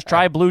listeners.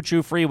 Try Blue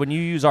Chew free when you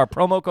use our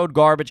promo code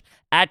GARBAGE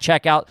at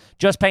checkout.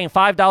 Just paying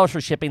 $5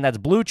 for shipping. That's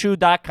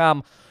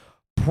BlueChew.com.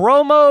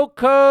 Promo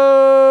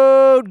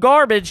code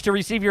GARBAGE to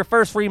receive your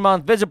first free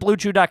month. Visit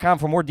BlueChew.com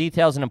for more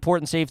details and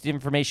important safety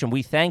information.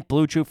 We thank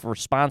Blue Chew for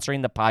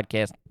sponsoring the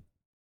podcast.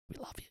 We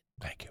love you.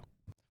 Thank you.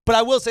 But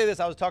I will say this.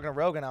 I was talking to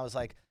Rogan. I was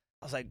like,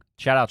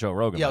 Shout out Joe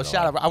Rogan. yo, by the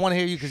shout way. out. I want to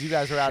hear you because you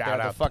guys are out Shout there,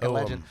 the out fucking to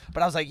legend. him.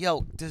 But I was like, yo,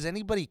 does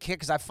anybody care?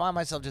 Because I find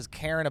myself just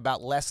caring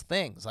about less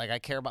things. Like I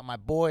care about my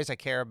boys. I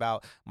care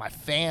about my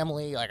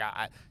family. Like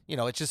I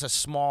it's just a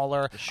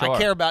smaller. Sure. I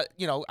care about,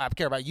 I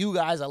care about you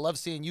guys. I love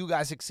seeing you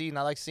guys succeed, and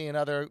I like seeing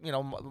other,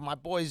 my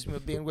boys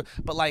being.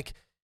 But like.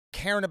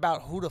 Caring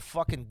about who the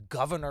fucking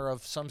governor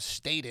of some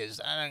state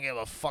is. I don't give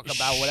a fuck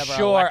about whatever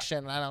Sure.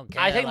 election. I don't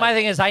care. I think like, my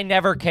thing is I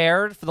never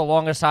cared. For the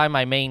longest time,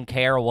 my main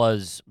care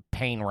was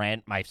paying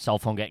rent, my cell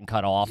phone getting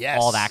cut off, Yes.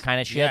 all that kind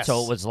of shit. Yes.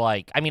 So it was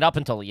like, I mean, up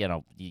until,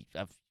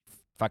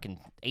 fucking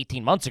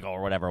 18 months ago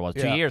or whatever it was,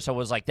 2 Yeah. years. So it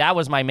was like, that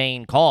was my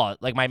main call,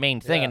 like my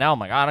main thing. Yeah. And now I'm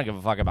like, I don't give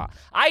a fuck about.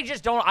 I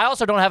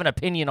also don't have an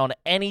opinion on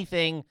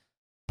anything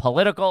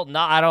political. No,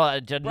 I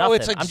don't. Bro, Nothing.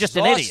 it's I'm just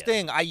an idiot.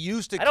 exhausting. I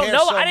used to I don't care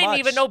know. so I didn't much.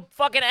 even know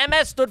fucking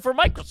MS stood for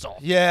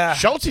Microsoft. Yeah.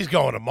 Schultz,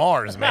 going to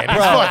Mars, man. He's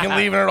Bro. fucking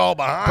leaving it all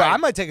behind. Bro, I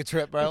might take a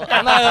trip, bro.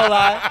 I'm not gonna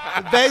lie.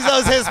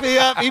 Bezos hits me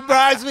up. He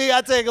bribes me. I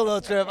take a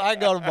little trip. I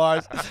go to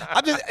Mars.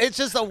 It's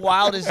just the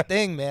wildest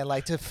thing, man.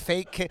 Like to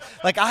fake,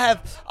 like I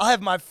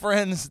have my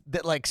friends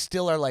that like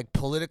still are like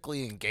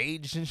politically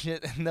engaged and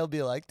shit, and they'll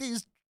be like,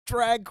 these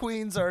drag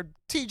queens are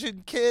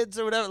teaching kids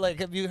or whatever. Like,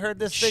 have you heard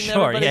this thing? That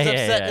Sure, everybody's yeah,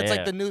 upset. yeah, It's yeah.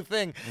 like the new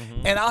thing,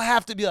 and I'll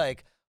have to be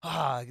like,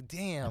 ah,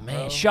 damn, Man,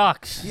 bro.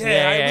 shucks.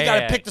 Yeah, we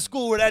gotta pick the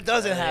school where that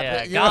doesn't happen.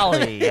 Yeah, You know what I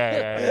golly. mean?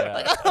 Yeah.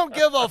 Like, I don't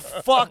give a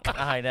fuck.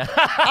 I know.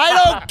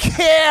 I don't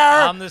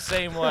care. I'm the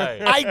same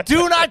way. I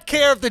do not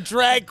care if the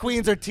drag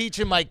queens are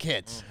teaching my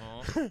kids.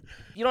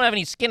 You don't have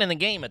any skin in the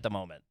game at the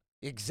moment.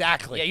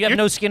 Exactly. Yeah, you have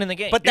no skin in the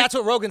game. But that's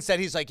what Rogan said.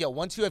 He's like, yo,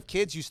 once you have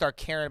kids, you start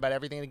caring about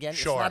everything again.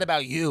 Sure. It's not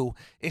about you.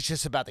 It's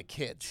just about the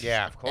kids.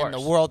 Yeah, of course. And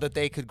the world that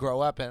they could grow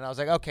up in. And I was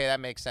like, okay, that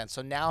makes sense.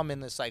 So now I'm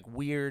in this like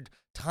weird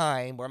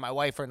time where my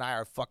wife and I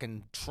are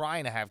fucking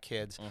trying to have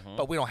kids,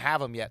 but we don't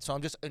have them yet. So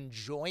I'm just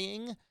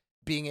enjoying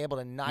being able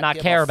to not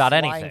give care a about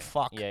flying anything.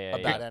 fuck Yeah,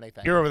 about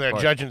anything. You're over there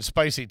course. judging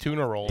spicy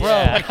tuna rolls. Bro,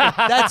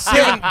 that's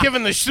it.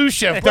 Giving the sous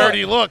chef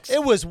dirty looks.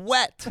 It was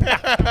wet.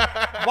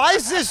 Why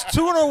is this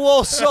tuna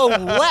roll so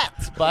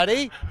wet,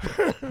 buddy?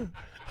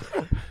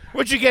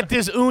 Where'd you get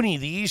this uni?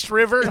 The East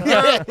River?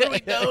 What are we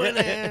doing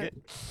here?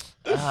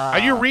 Are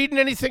you reading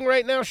anything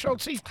right now,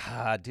 Schultz? Dude,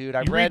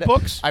 I You read read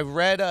books? I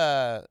read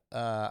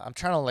I'm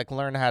trying to like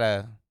learn how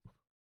to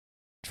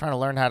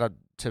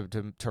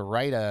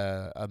write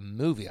a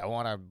movie. I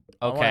want to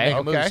Okay. make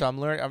a movie, Okay. so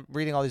I'm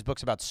reading all these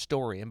books about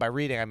story, and by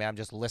reading I mean I'm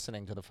just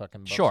listening to the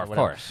fucking books. Sure, or of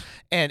whatever. course.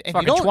 And you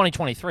Fucking don't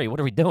 2023. What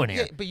are we doing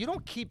here? yeah, but you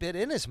don't keep it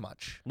in as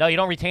much. No, you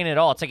don't retain it at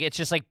all.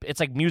 It's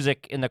like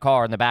music in the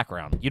car in the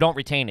background. You don't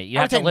retain it. You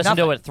I have to retain listen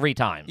to nothing. it 3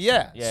 times.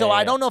 Yeah. So yeah, I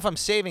yeah. don't know if I'm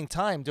saving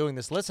time doing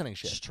this listening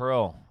shit. It's true.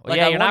 Well, Like,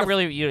 yeah, I you're not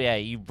wonder really.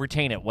 You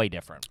retain it way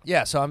different.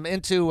 Yeah, so I'm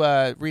into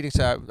reading.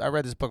 So I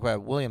read this book by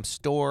William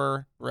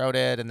Storr, wrote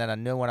it, and then a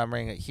new one I'm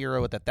reading, A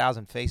Hero with a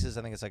Thousand Faces.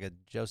 I think it's like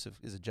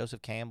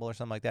Joseph Campbell or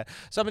something like that.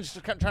 So I'm just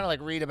trying to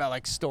like read about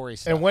like story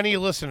stuff. And when are you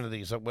listening to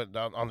these?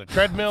 On the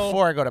treadmill?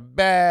 Before I go to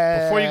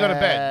bed. Before you go to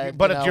bed.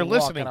 But if you're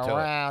listening walking to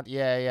it. around.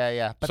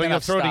 Yeah. But So then you'll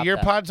I've throw the stopped ear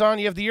that. pods on?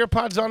 You have the ear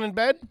pods on in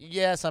bed?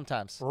 Yeah,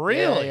 sometimes.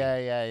 Really?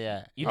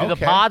 Yeah. You do the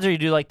Okay. pods or you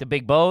do like the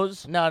big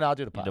bows? No, I'll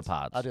do the pods. do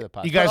pods. I'll do the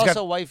pods. You guys but got-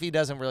 also, wifey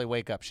doesn't really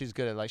wake up. She's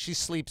good at like she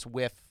sleeps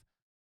with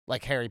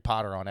like Harry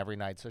Potter on every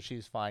night, so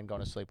she's fine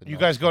going to sleep with You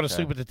me. guys go to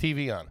sleep with the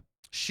TV on?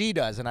 She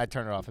does, and I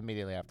turn it off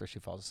immediately after she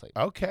falls asleep.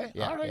 Okay.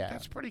 Yeah, All right. yeah.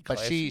 That's pretty But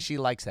classy. she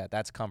likes that.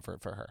 That's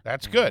comfort for her.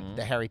 That's good.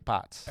 The Harry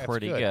Potts. That's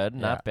Pretty good. good.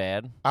 Not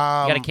bad. You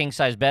Um, got a king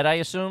size bed, I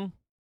assume.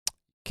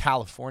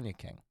 California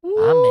King.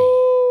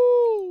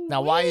 I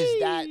Now, why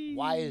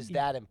is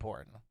that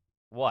important?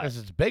 What? Because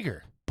it's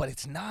bigger. But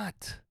it's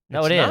not. No,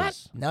 It's it is.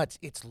 not? No,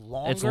 it's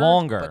longer. It's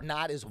longer. but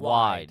not as Wide.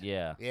 wide.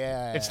 Yeah.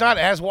 Yeah. It's not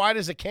as wide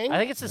as a king? I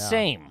think it's the No.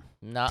 same.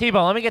 No,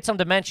 T-Bone, let me get some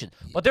dimensions.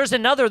 But there's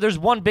another. There's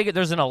one bigger.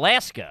 There's an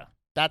Alaska.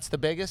 that's the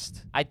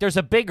biggest. There's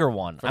a bigger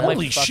one. I'm Holy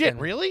like, shit, fucking-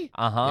 really?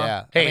 uh-huh.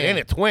 Yeah. Hey, I mean, it ain't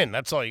a twin.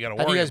 That's all you got to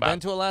have worry you guys about. been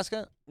to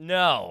Alaska?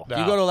 No. No. If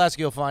you go to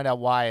Alaska, you'll find out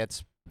why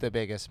it's the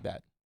biggest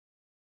bet.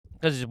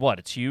 Because what?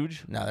 It's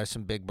huge. No, there's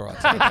some big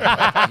broads. You're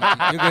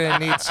gonna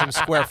need some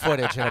square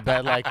footage in a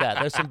bed like that.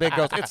 There's some big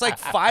girls. It's like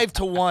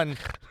 5-to-1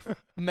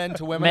 men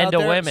to women. Men out to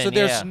there. women, So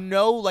there's yeah.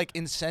 no like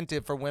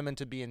incentive for women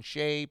to be in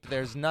shape.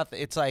 There's nothing.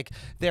 It's like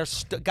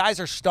guys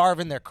are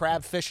starving. They're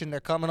crab fishing. They're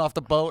coming off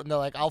the boat and they're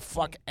like, I'll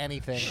fuck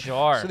anything.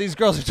 Sure. So these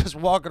girls are just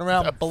walking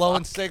around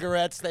blowing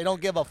cigarettes. They don't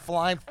give a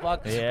flying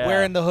fuck. Yeah.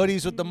 Wearing the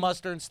hoodies with the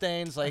mustard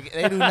stains. Like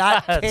they do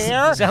not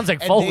care. Sounds like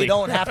and Foley. They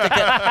don't have to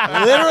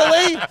get.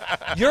 Literally,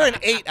 you're an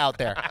 8 out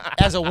there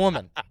as a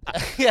woman.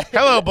 Yeah.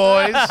 Hello,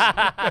 boys.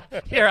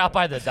 You're out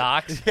by the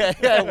docks.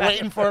 Yeah,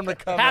 waiting for him to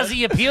come. How's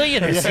the appeal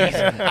this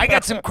season? I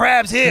got some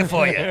crabs here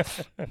for you.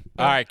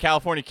 All right,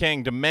 California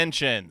King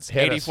dimensions: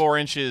 Hit us. 84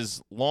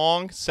 inches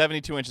long,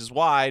 72 inches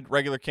wide.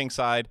 Regular king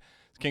size,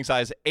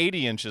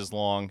 80 inches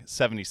long,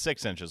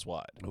 76 inches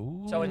wide.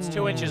 So it's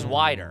 2 inches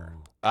wider.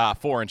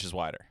 4 inches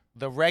wider.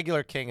 The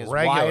regular king is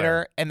Regular.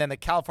 wider, and then the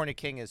California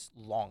king is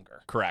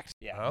longer. Correct.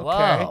 Yeah. Okay.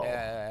 Whoa.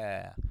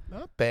 Yeah.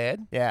 Not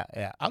bad. Yeah.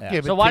 I'll yeah. give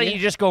it So to why don't you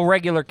just go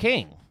regular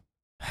king?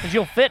 Because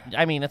you'll fit.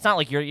 I mean, it's not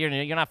like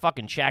you're not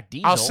fucking Shaq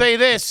Diesel. I'll say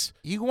this.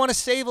 You want to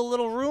save a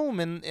little room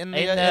in in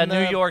the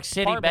New York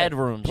City apartment.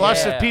 bedrooms.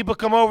 Plus, yeah. if people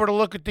come over to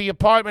look at the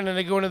apartment and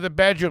they go into the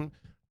bedroom,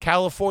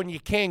 California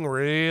King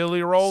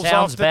really rolls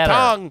Sounds off the better.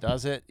 tongue.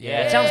 Does it?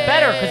 Yeah, it sounds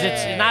better because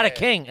it's not a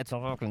king. It's a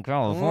fucking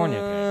California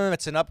king.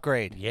 It's an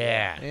upgrade.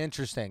 Yeah.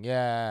 Interesting.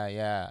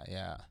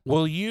 Yeah.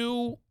 Will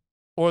you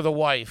or the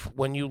wife,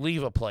 when you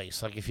leave a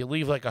place, like if you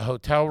leave like a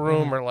hotel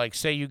room or like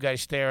say you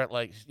guys stare at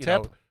like, you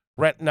Tip? know,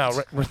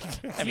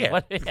 I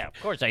mean, yeah,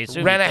 of course. I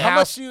assume. Rent a How much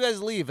house. do you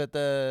guys leave at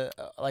the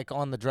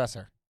on the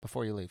dresser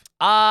before you leave?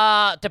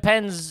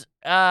 Depends.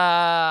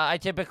 I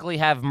typically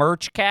have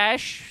merch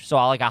cash, so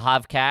I'll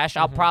have cash.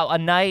 I'll probably a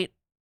night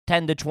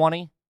 10 to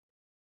 20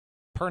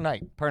 Per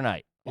night. per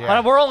night.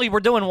 Yeah. But we're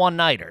doing one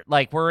nighter.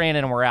 Like we're in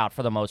and we're out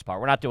for the most part.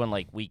 We're not doing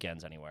like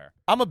weekends anywhere.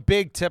 I'm a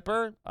big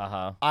tipper.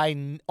 Uh-huh.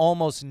 I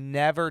almost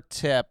never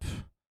tip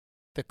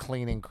the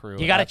cleaning crew.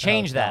 You got to at the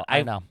change hotel. that.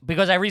 I know.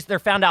 Because they're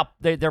found out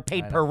they're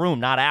paid I per know. room,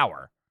 not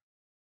hour.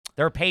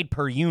 They're paid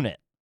per unit.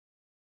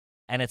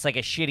 And it's like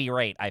a shitty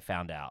rate, I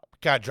found out.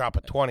 Gotta drop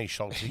a 20,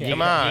 Schultz. You-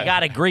 Come on. You got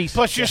to grease.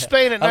 Plus, you're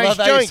staying at I nice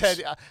love how you joints.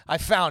 said, I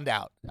found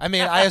out. I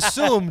mean, I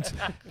assumed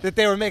that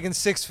they were making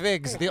 6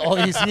 figs all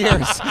these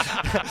years.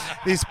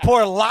 These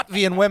poor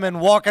Latvian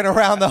women walking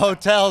around the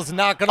hotels,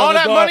 knocking All on the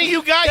that door. money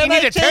you got, you Can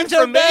need I a 10 change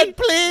your from me? bed,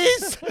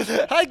 please?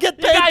 I get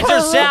You paid guys per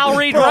are room.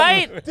 salaried, Bro,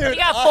 right? dude, You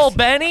got full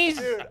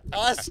bennies.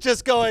 us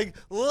just going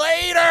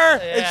later,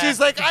 and Yeah. she's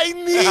like, "I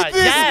need this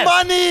Yes.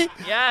 money.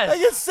 Yes. I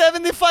get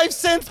 75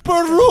 cents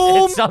per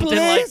room, It's something please."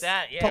 like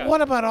that, yeah. But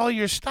what about all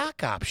your stock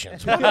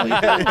options? What are we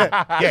doing?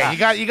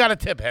 Yeah, you got to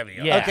tip heavy.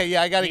 on Yeah. that. Okay,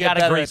 yeah, I got to You get gotta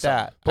better at grease 'em.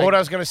 that. But what I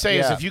was gonna say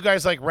is, yeah. if you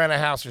guys like rent a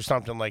house or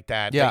something like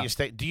that, Yeah. that you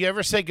stay. Do you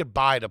ever say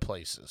goodbye to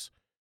places,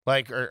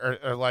 like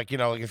or like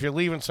like if you're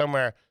leaving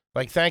somewhere,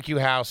 like thank you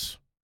house?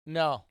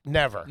 No,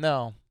 Never.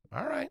 no.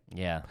 All right.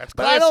 Yeah. That's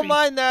But I don't classy.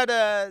 mind that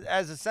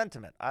as a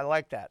sentiment. I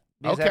like that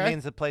because that Okay.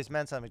 means the place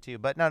meant something to you.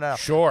 But no.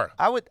 Sure.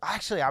 I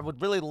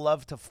would really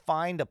love to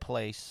find a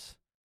place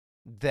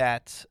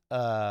that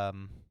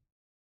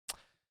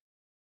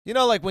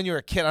like when you were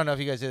a kid. I don't know if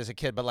you guys did as a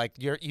kid, but like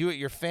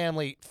your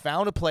family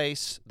found a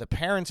place, the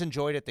parents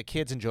enjoyed it, the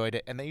kids enjoyed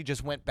it, and then you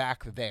just went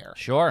back there,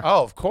 Sure.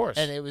 Oh, of course.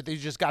 and you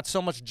just got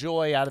so much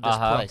joy out of this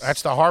place.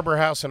 That's the Harbor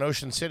House in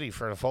Ocean City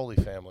for the Foley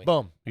family.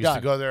 Boom. We used to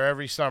Done. go there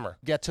every summer.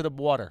 Get to the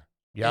water.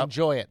 Yep.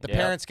 Enjoy it. The Yep.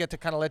 parents get to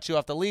kind of let you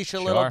off the leash a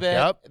little Sure. bit.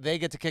 Yep. They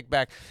get to kick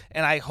back.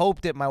 And I hope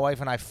that my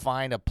wife and I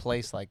find a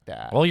place like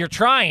that. Well, you're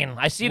trying.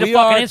 I see the We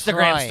fucking are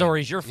Instagram trying.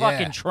 stories. You're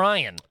fucking Yeah.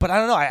 trying. But I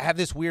don't know. I have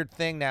this weird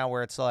thing now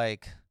where it's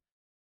like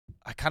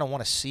I kind of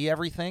want to see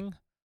everything,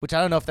 which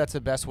I don't know if that's the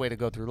best way to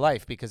go through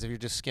life, because if you're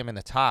just skimming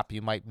the top, you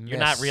might miss. You're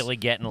not really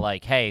getting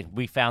like, hey,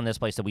 we found this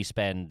place that we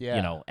spend,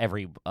 Yeah.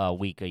 every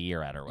week, a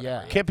year at or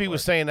whatever. Yeah. Kippy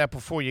was saying that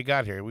before you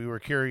got here. We were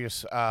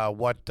curious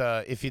what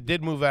if you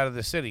did move out of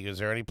the city, is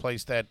there any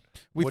place that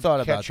We would thought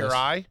catch about your this.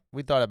 eye?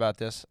 We thought about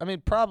this. I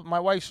mean,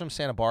 my wife's from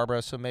Santa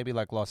Barbara, so maybe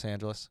like Los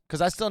Angeles,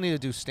 because I still need to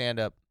do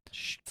stand-up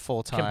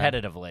full time.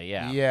 Competitively,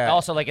 yeah. Yeah.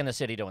 Also, like in the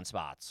city doing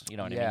spots. You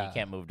know what I mean? Yeah. You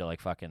can't move to like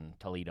fucking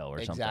Toledo or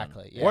something.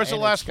 Exactly. Yeah. Where's the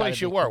and last it's gotta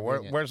place you be were?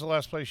 convenient. Where's the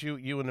last place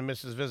you and the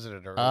missus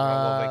visited or on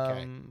a little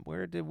vacay?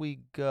 Where did we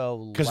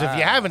go? Because if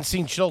you last? haven't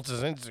seen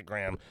Schultz's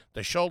Instagram,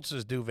 the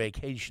Schultzes do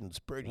vacations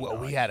pretty Well,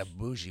 we nice. had a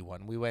bougie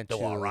one. We went Oh,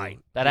 to all right.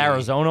 That the-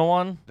 Arizona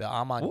one? the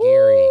Amangiri.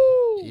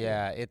 Woo!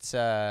 Yeah, it's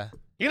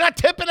You're not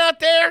tipping out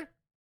there?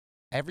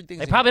 everything's.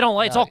 They probably don't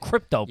like. It's all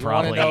crypto, you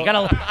wanna probably.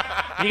 know-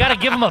 You gotta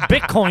give them a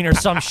Bitcoin or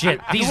some shit.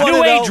 These wanna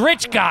new age know-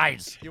 rich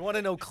guys. You want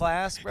to know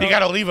class, bro? You got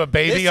to leave a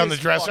baby This on the is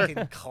dresser?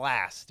 fucking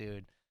class,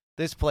 dude.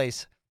 This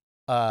place,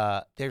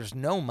 there's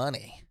no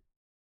money,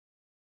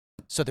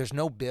 so there's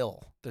no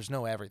bill, there's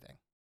no everything,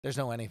 there's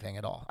no anything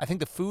at all. I think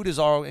the food is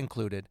all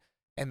included,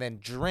 and then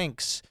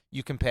drinks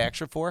you can pay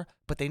extra for,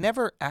 but they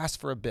never ask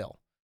for a bill,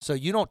 so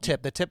you don't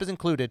tip. The tip is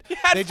included.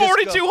 At They just go-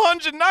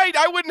 4,200 a night,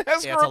 I wouldn't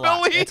ask Yeah, for it's a bill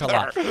lot. either. It's a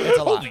lot. It's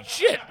a lot. Holy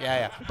shit.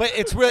 Yeah. But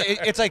it's really,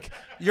 it's like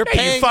you're Hey, you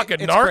paying.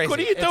 fucking it's narc, crazy. what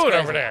are you It's doing crazy.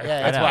 over there?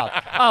 Yeah, I it's know. wild.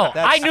 Oh,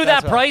 That's- I knew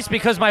that's that wild. price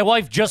because my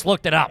wife just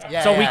looked it up,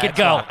 Yeah, so we yeah, could it's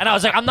go. wild. And I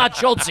was like, I'm not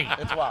Schultz.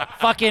 It's wild.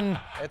 Fucking,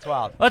 It's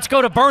wild. let's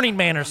go to Burning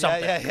Man or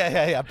something.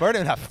 Yeah.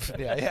 Burning up.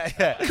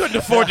 Yeah. Couldn't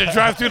afford to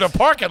drive through the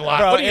parking lot.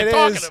 Bro, what are you it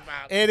talking is-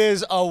 about? It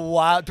is a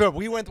wild. Bro,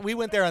 we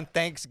went there on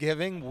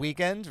Thanksgiving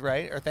weekend,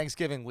 right, or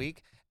Thanksgiving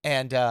week,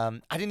 and I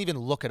didn't even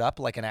look it up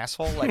like an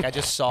asshole. Like I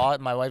just saw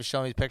it. My wife's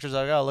showing me pictures.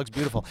 Like, oh, it looks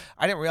beautiful.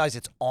 I didn't realize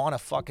it's on a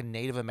fucking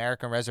Native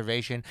American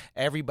reservation.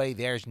 Everybody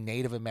there is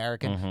Native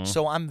American, Mm-hmm.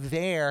 so I'm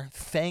there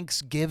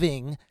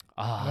Thanksgiving.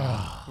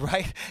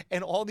 Right,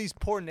 and all these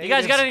poor You natives.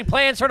 guys got any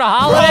plans for the Bro,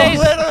 holidays?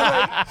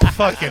 literally.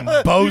 Fucking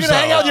You gonna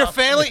hang out with your bozo.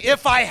 family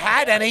if I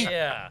had any.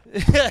 Yeah.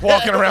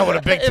 Walking around with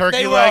a big if turkey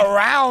they leg. were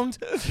around.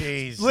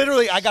 Jeez.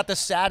 Literally, I got the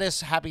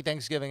saddest happy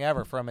Thanksgiving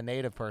ever from a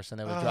native person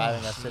that was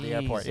driving us to the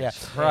airport. Yeah,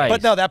 Jesus Christ.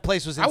 but no, that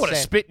place was I insane. would have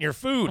spit in your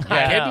food. You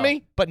I kidding know.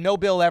 me? But no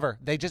bill ever.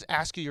 They just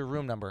ask you your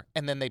room number,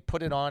 and then they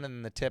put it on,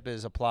 and the tip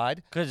is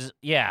applied. Because,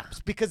 yeah.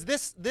 Because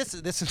this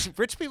is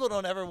rich people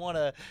don't ever want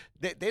to.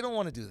 They don't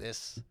want to do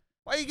this.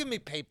 Why you give me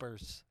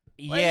papers?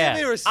 Why you give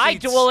me Yeah. receipts? I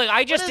just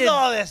what did. is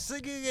all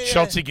this?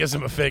 Schultz gives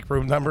him a fake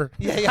room number.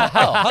 Yeah.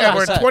 Oh, Yeah,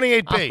 we're at 100%.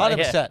 28B.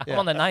 100%. I'm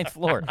on the 9th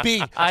floor.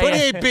 B. I-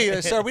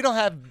 28B. Sir, we don't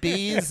have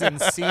B's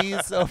and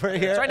C's over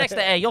here. It's right next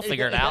to A. You'll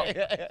figure it out.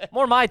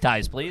 More Mai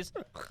Tais, please.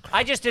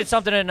 I just did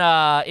something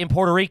in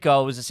Puerto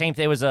Rico. It was the same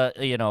thing. It was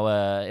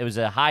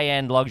a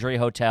high-end luxury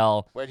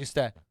hotel. Where'd you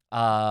stay?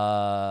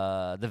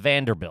 the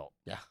Vanderbilt.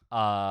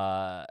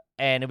 Yeah.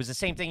 And it was the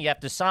same thing. You have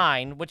to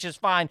sign, which is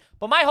fine.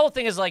 But my whole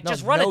thing is like, No,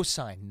 just run no it.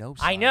 sign.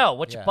 I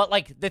know, Yeah. but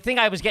like the thing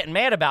I was getting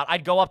mad about,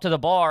 I'd go up to the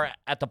bar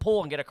at the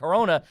pool and get a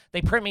Corona.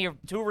 They print me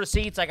 2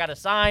 receipts. I got to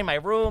sign my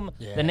room,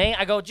 Yeah. the name.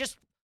 I go, just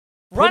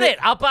run it.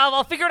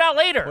 I'll figure it out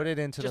later. Put it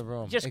into Just- the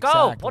room. just go.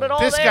 Exactly. Put it all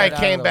This there. guy Get out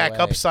came of the back way.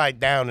 upside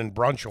down in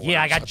brunch orders.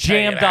 Yeah, I got I'll tell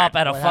you jammed that. up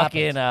at a What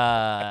fucking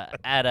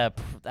at a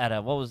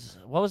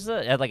what was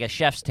the at like a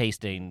chef's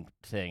tasting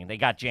thing. They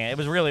got jammed. It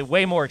was really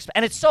way more expensive,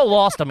 and it's so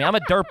lost on me. I'm a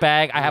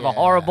dirtbag. I have a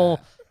horrible.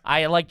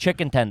 I like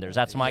chicken tenders.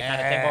 That's my kind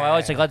of thing. But I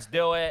always say, let's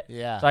do it.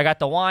 Yeah. So I got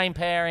the wine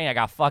pairing. I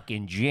got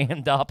fucking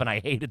jammed up, and I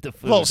hated the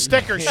food. Little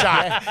sticker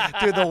shock.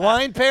 Dude, the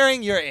wine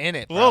pairing, you're in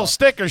it. Bro. Little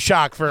sticker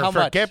shock for How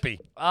much? Kippy.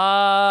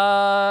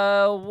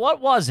 What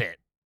was it?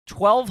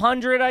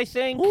 1,200, I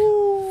think,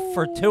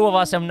 for 2 of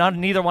us, and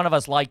neither one of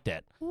us liked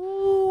it.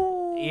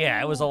 Yeah,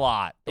 it was a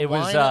lot. The it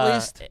was wine, at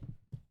least?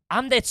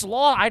 It's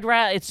lost.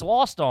 It's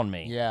lost on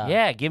me. Yeah.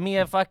 Yeah. Give me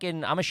a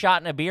fucking. I'm a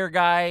shot and a beer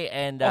guy,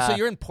 and Also,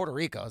 you're in Puerto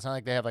Rico. It's not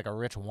like they have like a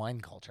rich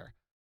wine culture.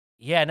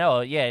 yeah, no,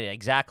 yeah,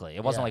 exactly.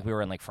 It wasn't Yeah. like we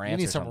were in like France. You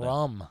need or some something.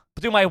 rum.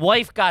 But dude, my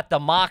wife got the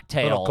Little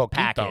mocktail coquito.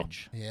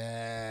 package.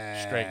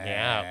 Yeah. Straighten you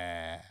out.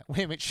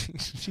 Wait a minute.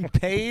 She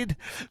paid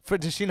for?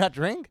 Does she not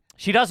drink?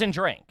 She doesn't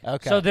drink.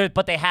 Okay. So,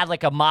 but they had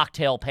like a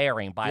mocktail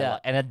pairing Yeah.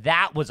 and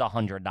that was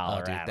 $100. Oh,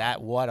 dude,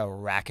 add-on. what a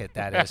racket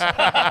that is. The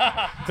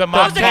That was like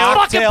mocktail.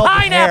 fucking mocktail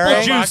pineapple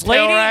pairing. juice, Mocktail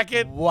lady.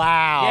 racket.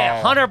 Wow.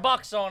 Yeah,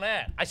 $100 on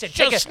that. I said,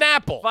 take Just a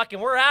Snapple. fucking.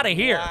 We're out of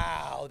here.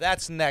 Wow,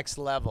 that's next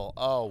level.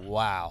 Oh,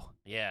 wow.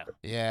 Yeah,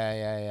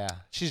 Yeah.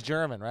 She's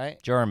German,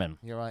 right? German.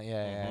 You're right.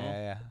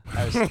 Yeah.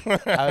 I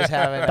was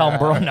having Dumb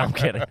bro. No, I'm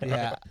kidding.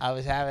 yeah, I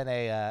was having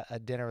a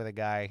dinner with a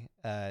guy,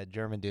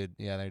 German dude,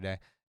 the other day,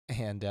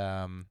 and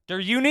They're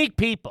unique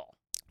people.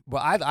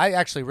 well, I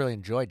actually really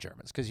enjoy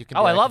Germans because you can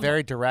Oh, be I like, love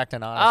very direct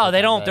and honest. Oh, with they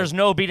them, don't. right? There's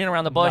no beating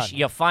around the bush. None.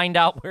 You find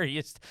out where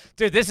you.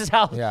 Dude, this is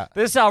how. Yeah.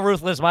 This is how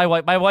ruthless my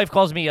wife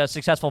calls me a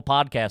successful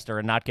podcaster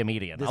and not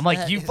comedian. I'm Isn't like,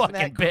 that- you isn't fucking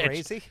that bitch.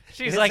 crazy?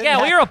 She's Isn't like, yeah,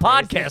 well, that you're a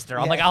crazy? podcaster.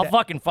 I'm Yeah, like, I'll yeah.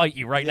 fucking fight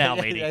you right now,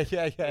 lady.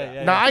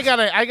 Yeah. Now I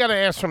gotta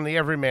ask from the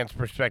everyman's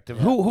perspective.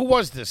 Who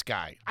was this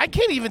guy? I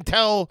can't even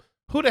tell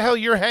who the hell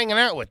you're hanging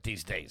out with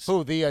these days.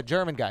 Who, the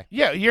German guy?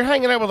 Yeah, you're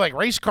hanging out with like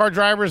race car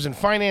drivers and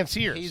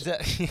financiers. He's a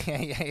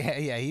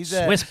yeah. He's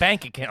a Swiss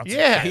bank accounts.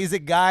 yeah, He's a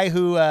guy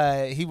who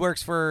he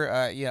works for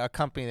a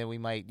company that we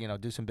might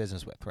do some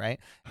business with, right?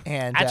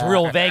 And That's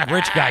real vague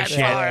rich guy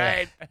shit. all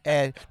right.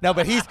 And no,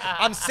 but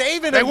I'm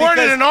saving They him weren't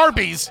at because an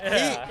Arby's.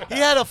 he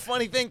had a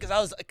funny thing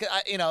because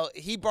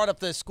he brought up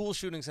the school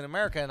shootings in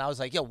America, and I was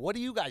like, yo, what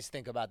do you guys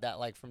think about that?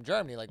 Like from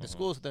Germany, like the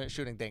school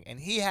shooting thing. And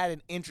he had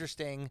an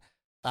interesting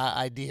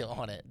idea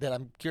on it that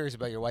I'm curious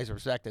about your wife's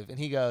perspective. And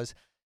he goes,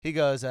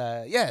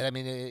 yeah, I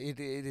mean, it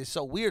is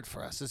so weird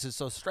for us. This is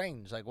so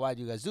strange. Like, why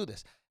do you guys do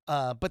this?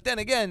 But then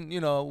again,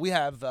 we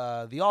have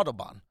the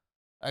Autobahn.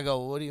 I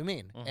go, what do you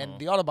mean? And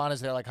the Autobahn is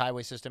their like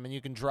highway system, and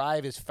you can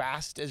drive as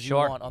fast as you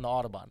Sure. want on the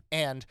Autobahn.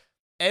 And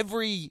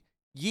every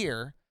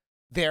year,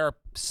 there are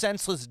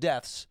senseless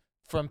deaths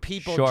from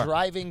people Sure.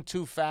 driving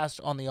too fast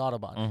on the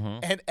Autobahn. Mhm.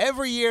 And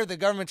every year, the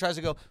government tries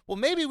to go, well,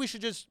 maybe we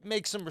should just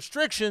make some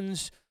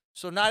restrictions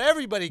so not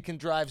everybody can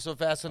drive so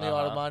fast on the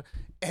Autobahn.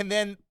 And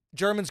then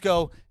Germans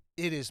go,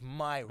 it is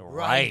my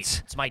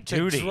right. It's my to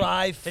duty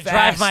drive to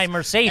fast drive my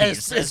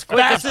Mercedes as quick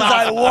fast as as I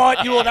possible.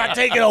 want. You will not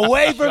take it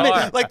away from me.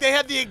 Sure. Like they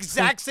have the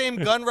exact same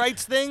gun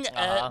rights thing,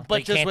 but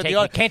You just can't with take,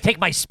 the you can't take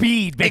my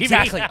speed, baby.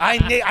 exactly.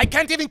 I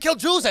can't even kill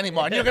Jews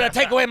anymore. And you're gonna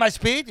take away my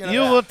speed.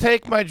 You will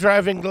take my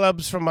driving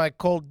gloves from my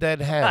cold dead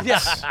hands.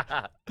 Yes.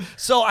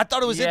 So I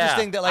thought it was Yeah.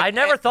 interesting that like I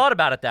never thought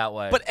about it that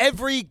way. But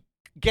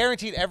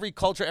guaranteed every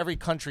culture, every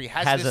country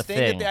has a this thing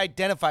that thing. they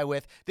identify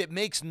with that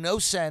makes no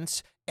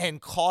sense and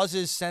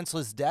causes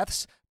senseless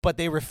deaths, but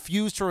they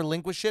refuse to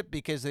relinquish it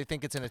because they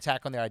think it's an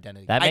attack on their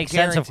identity. that I makes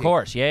sense, of guarantee.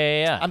 course.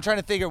 Yeah. I'm trying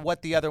to figure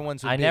what the other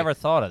ones would I be. never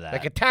thought of that.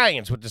 Like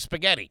Italians with the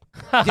spaghetti.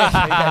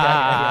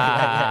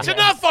 Yeah. It's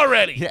enough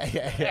already.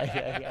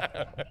 Yeah.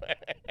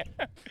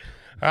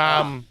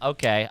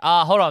 Okay.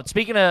 Hold on.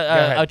 Speaking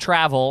ahead. of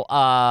travel,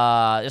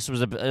 this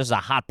is a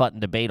hot button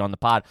debate on the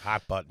pod.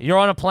 Hot button. You're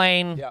on a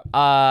plane.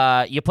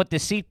 Yep. You put the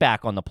seat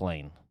back on the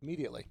plane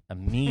Immediately.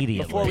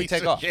 immediately. Before we Piece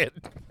take of off. shit.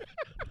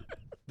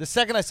 The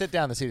second I sit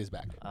down, the seat is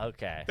back.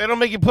 Okay. They don't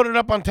make you put it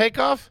up on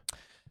takeoff?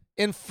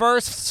 In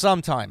first,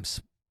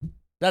 sometimes.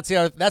 That's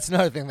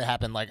another thing that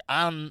happened. Like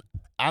I'm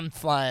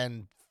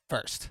flying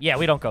first. Yeah,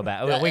 we don't go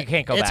back. We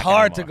can't go back. It's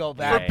hard to anymore. go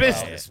back. For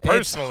business. Bro.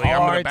 Personally, it's I'm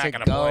gonna hard back to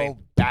on a go plane.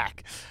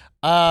 back.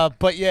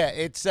 But yeah,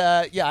 it's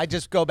I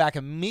just go back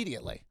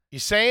immediately You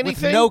say with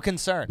anything? no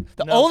concern.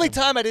 The No only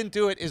concern. time I didn't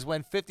do it is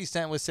when 50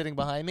 Cent was sitting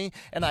behind me,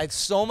 and I had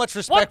so much What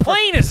respect.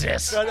 plane is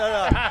this? No.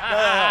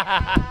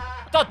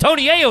 Thought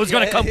Tony Ayo was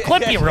going to come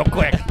clip you real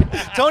quick.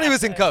 Tony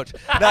was in coach.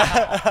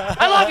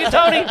 I love you,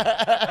 Tony.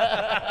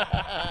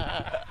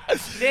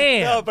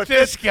 Damn. No, but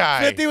This guy.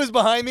 50 was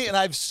behind me, and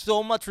I have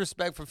so much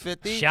respect for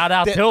 50. Shout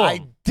out that to him. I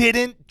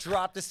didn't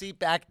drop the seat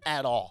back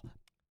at all.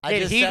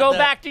 Did just he said go that.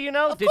 back? Do you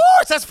know? Of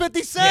course, that's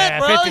 50 Cent, Yeah,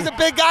 bro. 50 He's a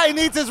big guy. He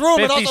needs his room.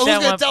 And 50 also, who's Cent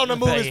going to went- tell him to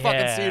move his fucking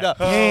yeah. seat up?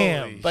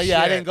 Holy But yeah,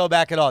 I shit. didn't go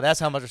back at all. That's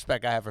how much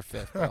respect I have for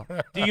Fifth, bro.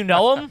 Do you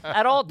know him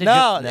at all? Did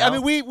No, you, I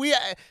mean, we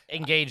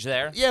engage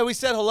there. yeah, we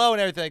said hello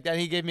and everything like that.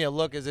 He gave me a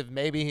look as if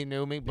maybe he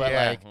knew me, but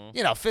Yeah. like,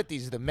 you know,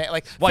 50's the man.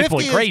 Like, White boy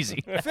 50 is-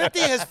 crazy. 50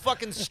 has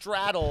fucking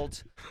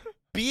straddled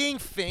being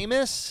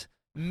famous,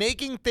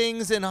 making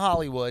things in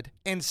Hollywood,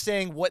 and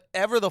saying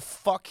whatever the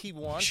fuck he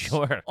wants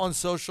Sure. on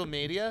social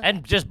media.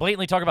 And just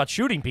blatantly talk about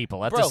shooting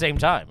people at the Bro, same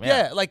time.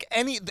 yeah, like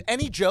any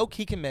joke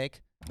he can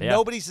make. Yeah.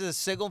 Nobody says a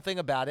single thing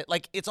about it.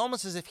 Like, it's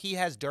almost as if he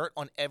has dirt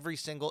on every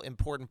single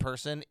important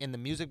person in the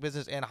music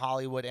business and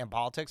Hollywood and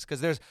politics,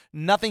 because there's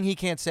nothing he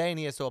can't say and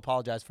he has to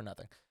apologize for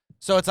nothing.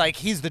 So it's like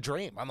he's the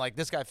dream. I'm like,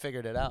 this guy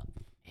figured it out.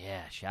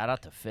 Yeah, shout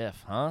out to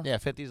Fifth, huh? Yeah,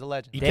 50's a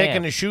legend. You Damn.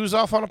 taking the shoes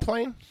off on a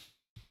plane?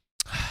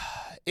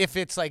 If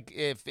it's like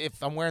if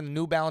I'm wearing the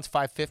New Balance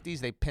 550s,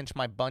 they pinch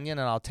my bunion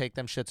and I'll take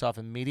them shits off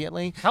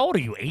immediately. How old are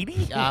you,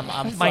 80? I'm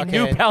My fucking,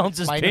 New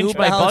Balances my pinch New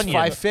my Balance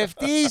bunion.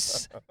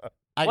 550s.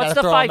 I What's gotta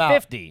the throw 'em out.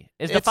 550?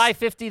 Is the It's-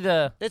 550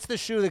 the... It's the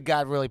shoe that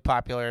got really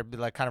popular,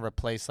 like kind of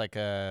replaced like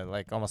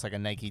almost like a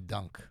Nike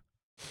Dunk.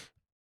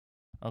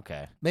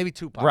 Okay. Maybe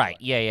too popular. Right.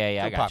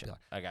 Yeah. I Too got popular.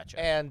 you. I got you.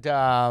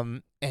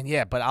 And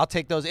yeah, but I'll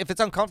take those. If it's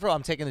uncomfortable,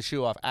 I'm taking the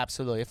shoe off.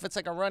 Absolutely. If it's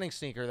like a running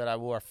sneaker that I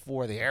wore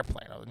for the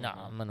airplane,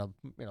 I'm gonna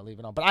leave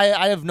it on. But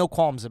I have no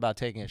qualms about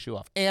taking a shoe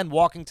off and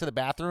walking to the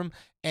bathroom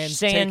and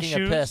Sans taking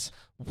shoes? a piss.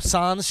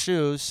 Sans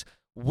shoes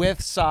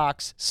with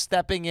socks,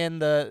 stepping in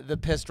the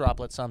piss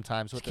droplet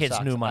sometimes with the Kids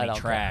socks. new I money don't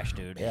care. trash,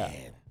 dude. Yeah.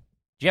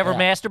 Do you ever Yeah.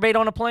 masturbate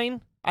on a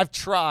plane? I've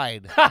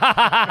tried.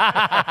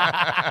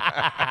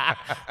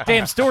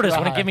 Damn stewardess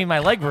wouldn't Right. give me my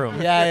leg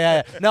room.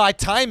 Yeah. No, I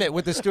time it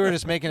with the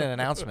stewardess making an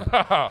announcement.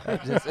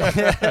 Just-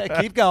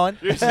 keep going.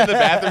 You're just in the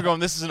bathroom going,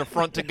 this is an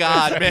affront to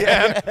God,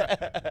 man.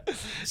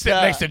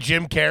 Sitting next to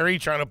Jim Carrey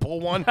trying to pull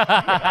one. No,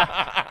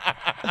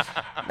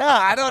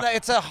 I don't know.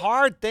 It's a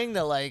hard thing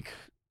to like.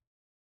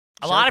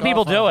 A lot of jerk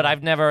people off do on.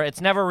 it.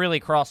 It's never really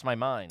crossed my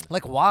mind.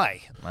 Like,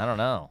 why? I don't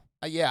know.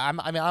 Yeah, I'm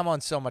on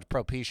so much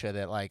Propecia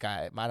that like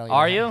I don't. Even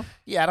Are have- you?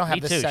 Yeah, I don't have Me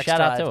the too. sex Shout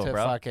out drive to it,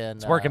 bro. fucking.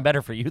 It's working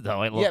better for you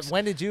though. It Yeah, looks.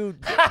 when did you?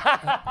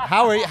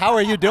 How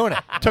are you doing it?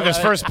 Took his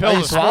first pill Are you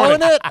this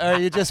swallowing morning. it, or are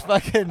you just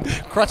fucking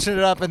crunching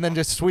it up and then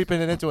just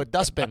sweeping it into a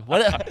dustbin?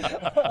 What?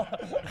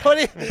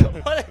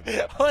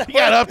 What? He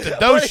got up to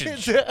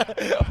dosage.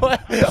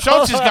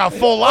 Schulz has got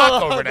full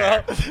lock over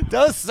there.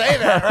 Don't say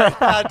that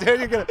right now, dude.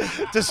 You're gonna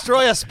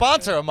destroy a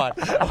sponsor of mine.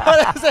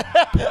 What is it?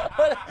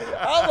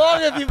 How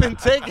long have you been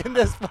taking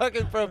this fucking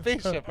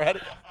Propecia,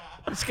 Freddie?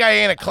 This guy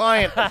ain't a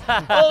client.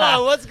 Hold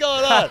on, what's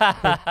going on?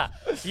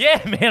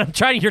 Yeah, man.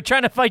 You're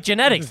trying to fight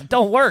genetics. It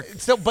don't work.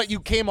 So, but you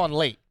came on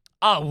late.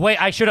 Oh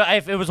wait, I should have.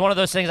 If it was one of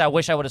those things, I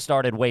wish I would have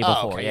started way before.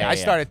 Oh, okay. Yeah, I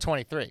yeah. started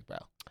 23, bro.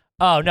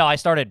 Oh no, I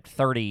started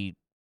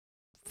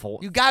 34.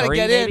 You got to 30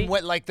 get maybe? in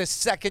when, like the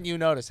second you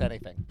notice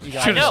anything. You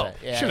gotta I know. do it.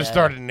 Yeah, Should have yeah,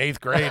 started in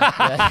 8th grade.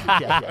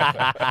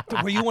 yeah.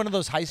 Were you one of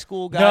those high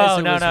school guys? No,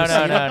 who no, was no, no,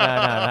 receiving- no, no,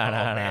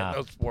 Man, no.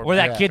 those poor Or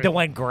that bastards. kid that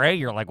went gray.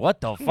 You're like, what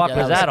the fuck Yeah,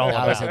 was that all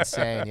that was about?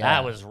 insane. Yeah.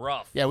 That was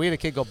rough. Yeah, we had a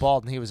kid go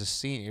bald, and he was a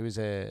senior. He was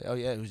he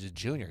was a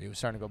junior. He was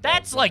starting to go bald.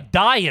 That's like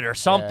diet or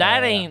something.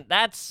 Yeah.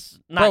 That's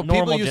Bro, not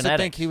normal people used genetics.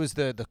 to think he was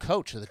the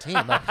coach of the team.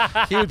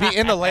 Like, he would be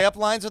in the layup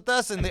lines with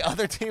us, and the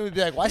other team would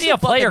be like, "Why Is he a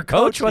player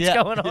coach? What's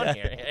Yeah. going on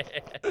here?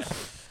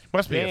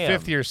 Must be Damn. a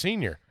 5th-year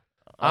senior.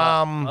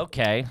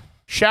 Okay.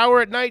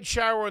 Shower at night,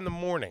 shower in the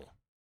morning.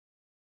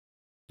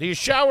 Do you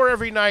shower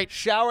every night?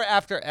 Shower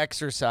after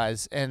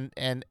exercise, and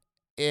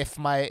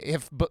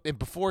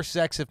before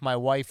sex, if my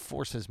wife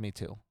forces me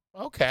to.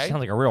 Okay. Sounds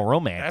like a real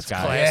romance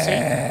That's guy. classy.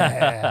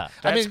 I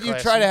That's mean, you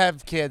try classy. to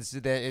have kids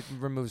that it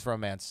removes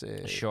romance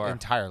Sure.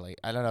 entirely.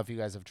 I don't know if you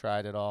guys have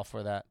tried it all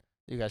for that.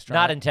 You guys tried?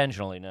 Not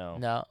intentionally, no.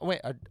 No.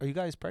 Wait, are you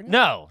guys pregnant?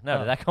 No, Oh.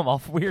 did that come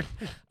off weird?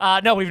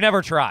 No, we've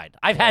never tried.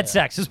 I've had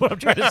sex, is what I'm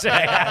trying to say.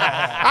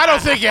 I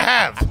don't think you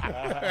have.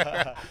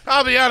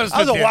 I'll be honest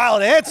That was with a you.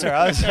 wild answer.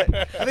 I think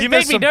You there's made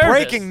me some nervous.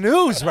 breaking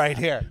news right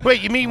here.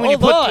 Wait, you mean when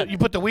Hold on. you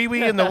put the wee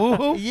wee in the woo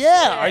hoo?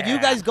 Yeah. Are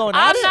you guys going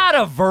at I'm it? not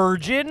a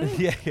virgin.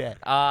 Yeah.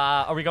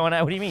 Are we going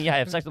out? What do you mean? Yeah, I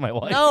have sex with my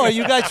wife. No. Are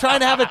you guys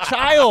trying to have a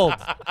child?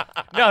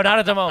 No, not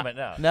at the moment,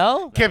 no.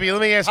 No. Kippy, let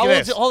me ask How you old?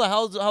 this. Hold on.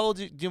 How old?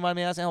 Do you mind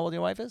me asking how old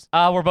your wife is?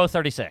 We're both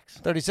 36.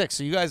 36.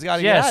 So you guys got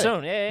to Yeah, get at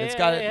soon. it. Yeah, yeah, It's yeah,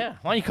 gotta- yeah.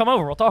 Why don't you come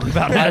over? We'll talk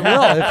about it. I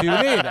will if you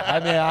need. I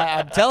mean,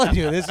 I'm telling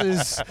you, this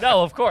is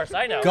No, of course.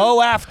 I know.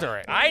 go after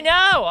it I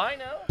know.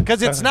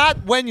 because it's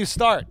not when you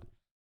start;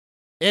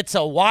 it's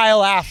a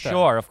while after.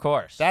 Sure, of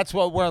course. That's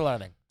what we're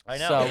learning. I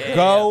know. So Yeah,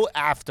 go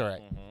after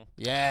it.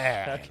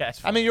 Yeah. Okay.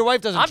 I mean, your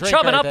wife doesn't. I'm drink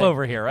chubbing or up anything.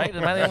 over here, right?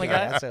 Am I the only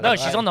Yeah, guy? that's it. No,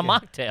 she's on the Yeah.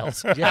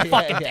 mocktails. Yeah,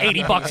 Fucking yeah.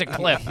 $80 a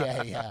clip.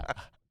 Yeah.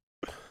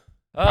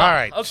 Oh, All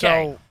right. Okay.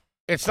 So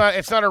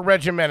it's not a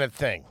regimented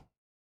thing.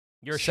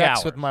 Your sex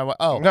shower. with my wife.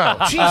 Oh No,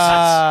 Jesus.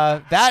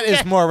 that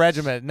is more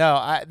regimented.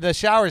 No, the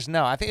showers.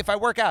 No, I think if I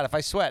work out, if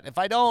I sweat, if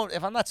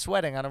I'm not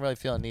sweating, I don't really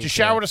feel a need. Did you to.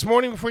 shower this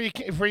morning before you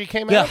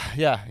came Yeah, out?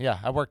 yeah.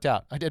 I worked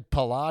out. I did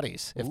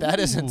Pilates. If that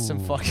isn't some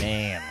fucking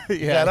Man. You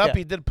yeah, got up, yeah.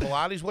 you did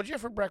Pilates. What'd you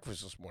have for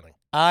breakfast this morning?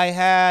 I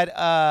had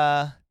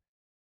a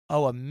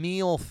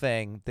meal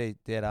thing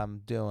that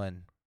I'm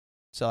doing.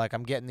 So like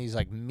I'm getting these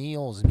like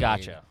meals. made.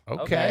 Gotcha.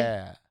 Okay.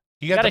 Yeah.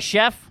 You got a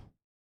chef?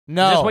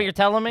 No. Is this what you're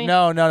telling me?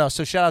 No.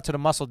 So shout out to the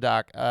muscle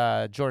doc,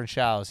 Jordan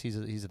Schulz.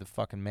 He's the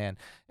fucking man.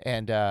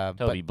 And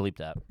Toby, bleep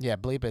that. yeah,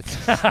 bleep it.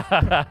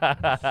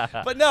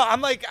 But no,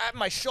 I'm like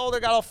my shoulder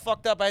got all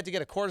fucked up. I had to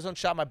get a cortisone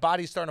shot. My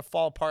body's starting to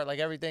fall apart. Like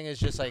everything is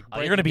just like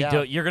You're gonna be breaking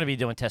down. you're gonna be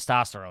doing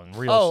testosterone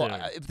real soon.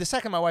 If the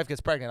second my wife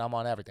gets pregnant, I'm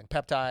on everything: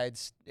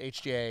 peptides,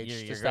 HGH,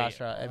 You're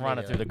testosterone.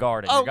 running through the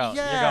garden. Oh, you're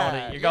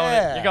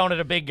yeah. going to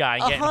the big guy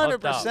and getting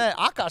hooked up. 100%.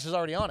 Akash is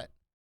already on it.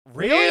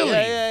 Really?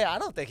 Yeah. I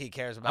don't think he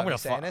cares about I'm me gonna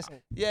saying fu- this.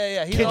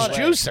 Yeah. He's Kids on it.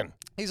 juicing.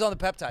 He's on the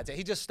peptides. Yeah,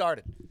 he just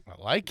started. I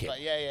like it.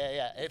 But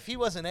yeah. If he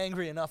wasn't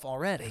angry enough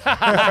already.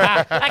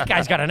 That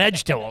guy's got an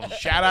edge to him.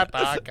 Shout out to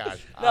Akash.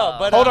 No,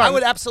 but hold on. I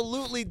would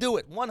absolutely do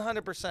it.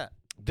 100%.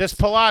 This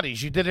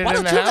Pilates, you did it Why in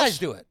don't the you house? guys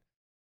do it?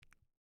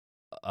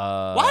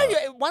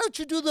 Why don't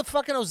you do the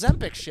fucking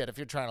Ozempic shit if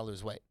you're trying to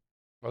lose weight?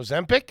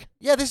 Ozempic?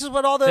 Yeah, this is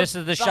what all the This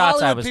is the shots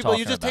Hollywood I was people.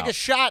 You talking just take a about.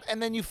 shot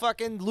and then you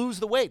fucking lose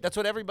the weight. That's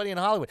what everybody in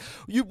Hollywood.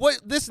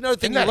 This is another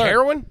thing Isn't you that learn.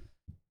 heroin?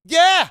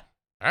 Yeah,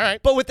 All right.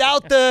 but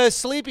without the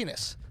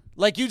sleepiness.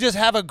 Like you just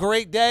have a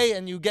great day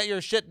and you get your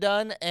shit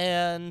done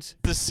and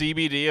The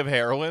CBD of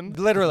heroin.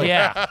 literally.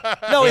 Yeah.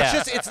 No, Yeah.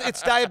 it's just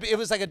it's it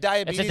was like a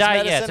diabetes It's a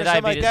diet. medicine Yeah, it's a or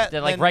something diabetes like that.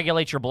 that like and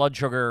regulates your blood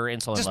sugar,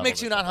 insulin. just levels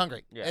makes you or not something.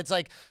 hungry. Yeah. It's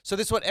like so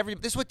this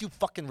is what you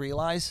fucking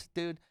realize,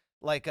 dude.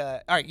 Like all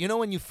right, you know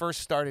when you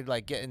first started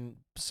like getting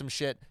some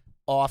shit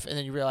off and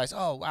then you realize,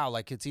 oh wow,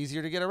 like it's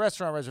easier to get a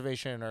restaurant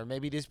reservation or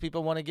maybe these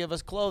people want to give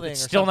us clothing.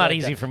 It's or still something not like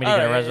easy that. for me to All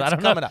get a right, restaurant. it's I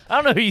don't coming know. up. I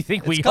don't know who you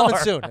think we It's coming are.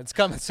 soon. It's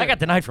coming soon. I got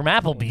denied from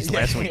Applebee's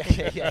last week.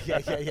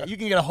 Yeah. You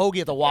can get a hoagie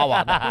at the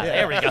Wawa. now.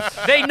 There we go.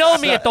 They know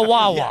me at the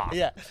Wawa.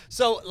 Yeah.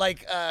 So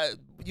like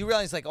you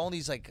realize like all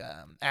these like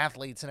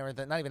athletes and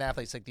everything, not even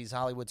athletes, like these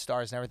Hollywood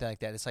stars and everything like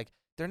that. It's like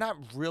they're not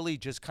really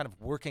just kind of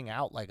working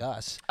out like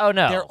us. Oh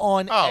no. They're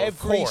on Oh, of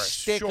every course,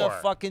 stick sure.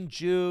 of fucking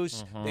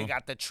juice. Mhm. They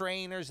got the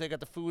trainers, they got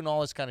the food and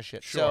all this kind of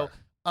shit. Sure.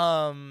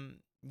 So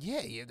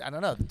yeah, I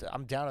don't know.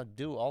 I'm down to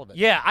do all of it.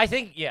 Yeah, I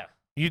think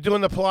You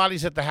doing the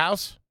Pilates at the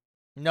house?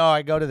 No,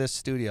 I go to this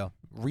studio.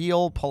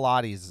 Real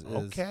Pilates is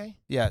Okay.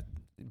 yeah.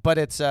 But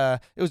it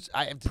was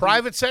I have to do-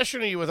 Private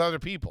session or are you with other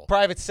people?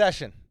 private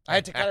session. I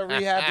had to kind of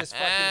rehab this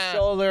fucking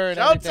shoulder and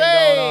Schultz!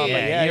 everything going on. Yeah,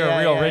 but yeah, you're yeah, a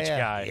real yeah, rich yeah.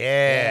 guy.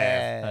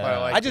 Yeah. That's what I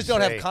like just to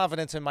don't have say.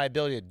 confidence in my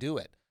ability to do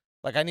it.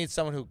 Like I need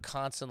someone who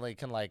constantly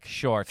can like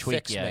Sure, tweak.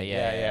 fix Yeah, me.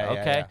 yeah, Yeah,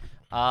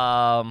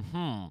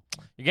 Okay.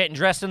 You're getting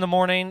dressed in the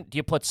morning. Do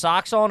you put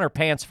socks on or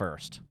pants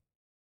first?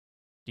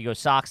 Do you go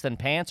socks then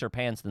pants or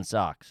pants then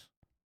socks?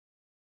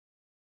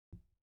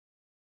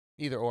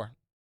 either or.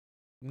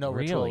 No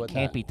ritual Really? with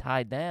Can't that. be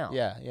tied down.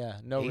 Yeah.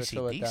 No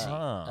ritual with AC/DC. that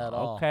Huh, at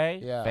all.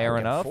 okay. Yeah. Fair Back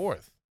and enough.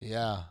 forth.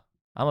 Yeah.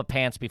 I'm a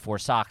pants before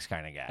socks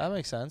kind of guy. That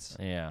makes sense.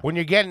 Yeah. When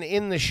you're getting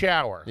in the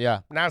shower. Yeah.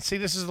 Now, see,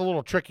 this is a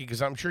little tricky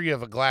because I'm sure you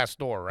have a glass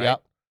door, right?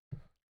 Yep.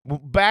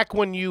 Back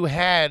when you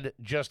had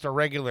just a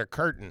regular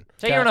curtain.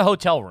 Say you're in a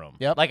hotel room.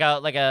 Yep. Like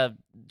a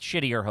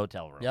shittier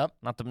hotel room. Yep.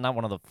 Not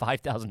one of the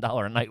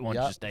 $5,000 a night ones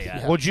Yep. you stay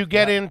at. Yeah. Would you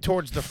get in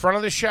towards the front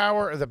of the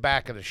shower or the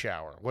back of the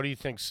shower? What do you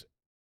think's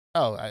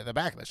Oh, the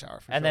back of the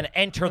shower. For And sure. then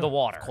enter the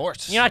water. Of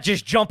course. You're not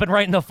just jumping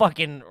right in the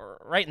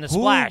Who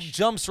splash.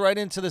 jumps right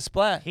into the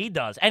splash? He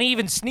does. And he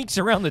even sneaks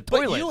around the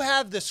But toilet. you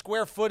have the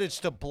square footage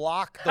to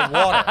block the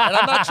water, and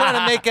I'm not trying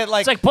to make it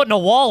like it's like putting a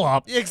wall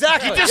up.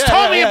 exactly. You just Yeah,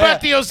 told yeah, me yeah,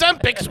 about yeah. the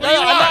Ozempics. What No, do you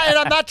I'm want? not, and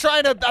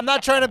I'm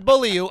not trying to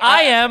bully you.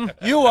 I am.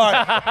 You are.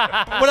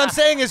 What I'm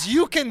saying is,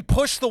 you can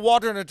push the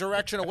water in a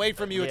direction away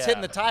from you. It's Yeah.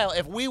 hitting the tile.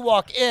 If we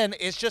walk in,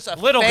 it's just a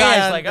Little fan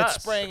guys like that's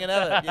us. spraying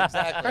another.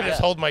 Exactly. I just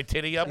hold my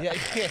titty up. Yeah.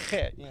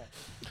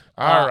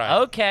 All right.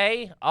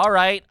 Okay. All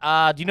right.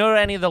 Do you know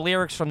any of the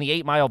lyrics from the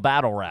 8 Mile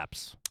battle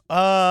raps?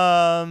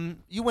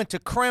 You went to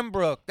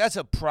Cranbrook. That's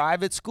a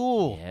private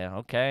school. Yeah.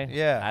 Okay.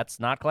 Yeah. That's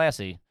not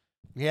classy.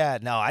 Yeah.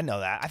 No, I know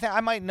that. I think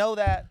I might know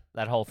that.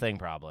 That whole thing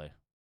probably.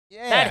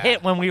 Yeah. That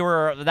hit when we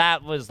were.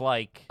 That was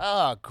like.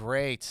 Oh,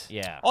 great.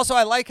 Yeah. Also,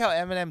 I like how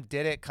Eminem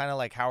did it, kind of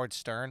like Howard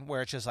Stern,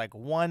 where it's just like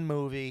one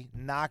movie,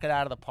 knock it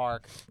out of the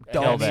park.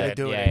 Don't Killed need to it.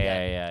 do yeah, it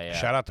again. Yeah.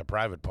 Shout out to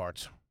Private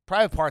Parts.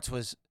 Private Parts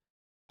was,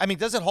 I mean,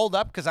 does it hold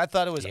up? Because I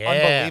thought it was Yeah.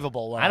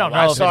 unbelievable. When I don't know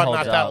I if it saw it holds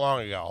not up. that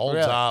long ago. Holds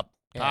Really? up.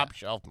 Yeah. Top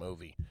shelf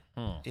movie.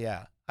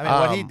 Yeah. I mean,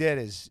 what he Um, did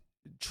is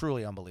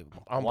truly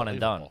unbelievable. One and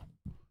done.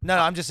 No,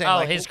 I'm just saying. Oh,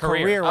 like, his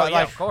career. Oh, like,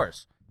 yeah, of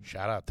course.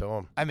 Shout out to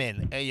him. I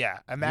mean, yeah.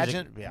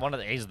 Imagine. He's Yeah. one of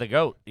the. He's the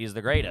goat. He's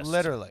the greatest.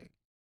 Literally.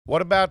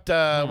 What about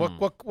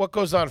what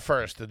goes on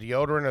first, the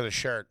deodorant or the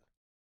shirt?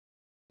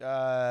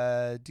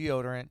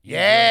 Deodorant.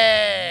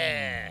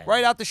 Yeah.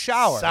 Right out the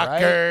shower. Right?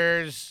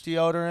 Suckers.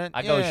 Deodorant.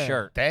 I go yeah.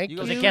 shirt. Thank You you.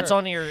 go Because it shirt. gets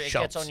on your. It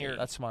Schultz. gets on your.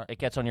 That's smart. It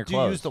gets on your Do you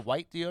clothes. use the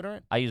white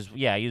deodorant? I use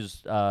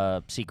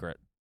Secret.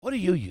 What are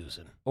you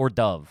using? or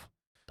Dove.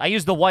 I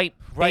use the white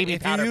baby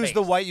If powder you use base.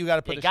 the white, you got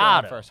to put You the shit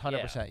on gotta, first. yeah.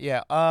 100%.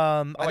 Yeah. I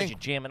Otherwise think. you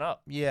jam it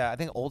up. Yeah, I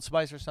think Old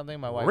Spice or something.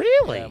 My wife.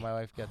 Really? Yeah, my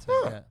wife gets it.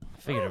 Yeah. I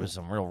figured it was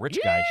some real rich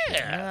guy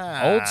shit.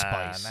 Nah, Old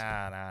Spice.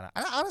 Nah.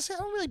 Honestly, I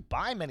don't really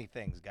buy many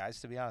things, guys.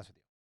 To be honest with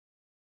you,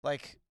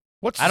 like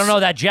What's I don't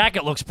know. That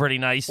jacket looks pretty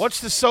nice.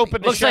 What's the soap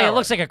in the looks shower? like it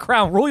looks like a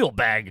Crown Royal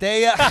bag.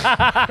 they. This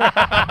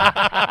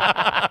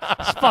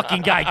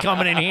fucking guy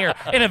coming in here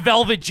in a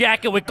velvet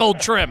jacket with gold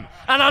trim,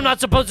 and I'm not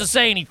supposed to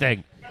say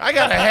anything. I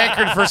got a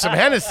hankering for some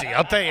Hennessy.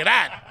 I'll tell you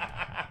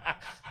that.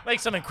 Make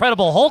some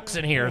Incredible Hulks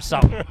in here or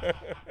something.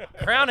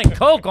 Crown and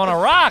Coke on a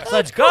rocks.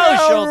 Let's go, Crown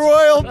Schulz.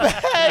 Royal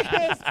bag.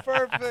 That's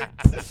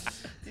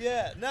perfect.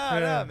 Yeah.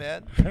 No,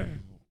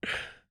 man.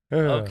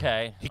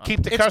 Okay. You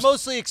keep the It's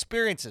mostly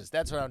experiences.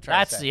 That's what I'm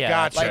trying to say. Yeah.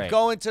 Gotcha. That's Like right.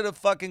 going to the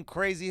fucking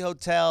crazy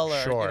hotel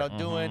or Sure.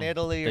 doing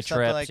Italy or The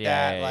something trips, like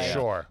yeah, that. yeah, like, yeah.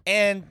 Sure.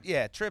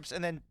 And trips,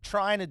 and then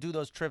trying to do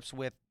those trips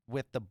with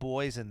the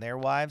boys and their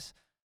wives.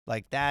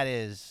 Like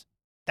that's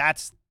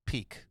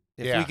peak.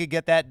 If Yeah. we could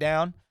get that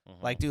down,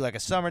 like do like a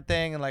summer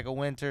thing and like a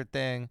winter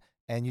thing,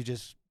 and you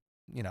just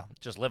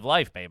Just live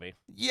life, baby.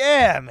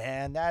 yeah,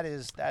 man, that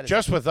is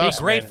Just with Be us,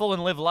 man. grateful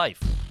and live life.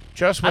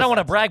 Just with I don't want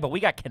to brag, but we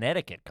got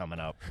Connecticut coming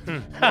up.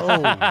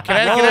 Connecticut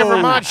and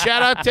Vermont.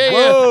 Shout out to you.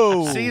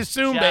 Whoa. See you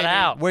soon, Shout baby.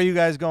 out. Where you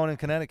guys going in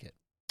Connecticut?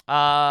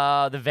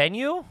 The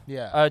venue?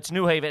 Yeah. It's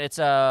New Haven. It's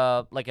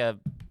like a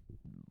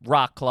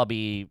rock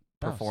clubby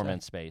Oh,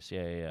 performance space.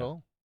 Yeah.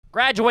 Cool.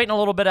 Graduating a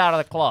little bit out of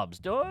the clubs,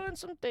 doing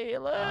some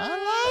dealers.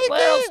 I like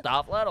little it.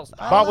 stuff, little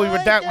stuff. But we were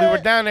like down. We were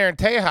it. down there in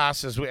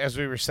Tejas, as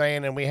we were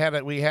saying, and we had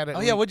it. Oh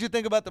yeah, what'd you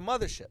think about the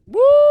mothership? Woo!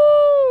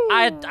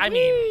 I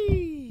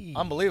mean,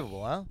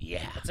 Unbelievable, huh?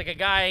 yeah, it's like a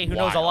guy who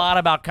knows a Wild. lot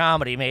about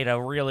comedy made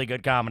a really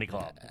good comedy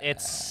club.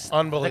 It's the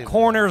unbelievable.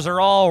 corners are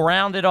all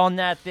rounded on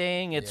that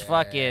thing. It's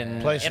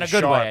fucking Place in a is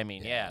good way. sharp. I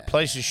mean, yeah.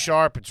 Place is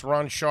sharp. It's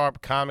run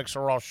sharp. Comics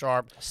are all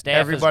sharp. Staff is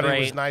Everybody great.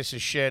 was nice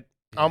as shit.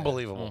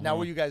 Unbelievable. Now,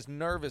 were you guys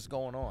nervous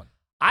going on?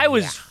 I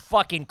was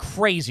fucking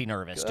crazy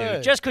nervous, dude.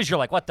 Good. Just because you're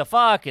like, what the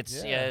fuck?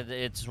 It's Yeah.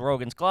 it's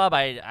Rogan's club.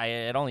 I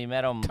had only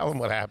met him. Tell them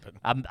what happened.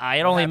 I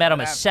had only met him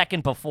a happened?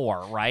 second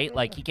before, right?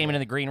 Like he came into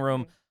the green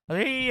room.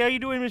 Hey, how you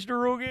doing,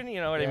 Mr. Rogan?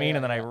 You know what I mean?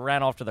 And then I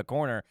ran off to the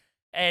corner.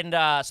 And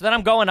so then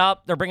I'm going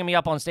up. They're bringing me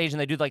up on stage, and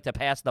they do like the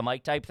pass the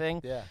mic type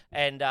thing. Yeah.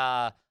 And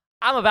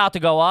I'm about to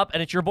go up,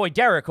 and it's your boy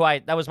Derek, who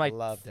that was my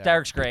Love Derek.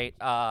 Derek's great.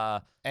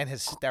 And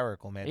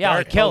hysterical, man. Yeah,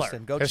 Derek killer.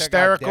 Poston. Go check out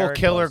Hysterical, Derek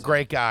killer, Poston.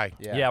 great guy.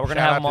 Yeah, we're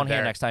gonna Shout have out him to on here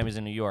Derek. next time he's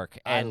in New York.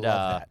 I And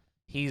love that.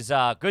 he's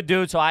a good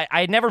dude. So I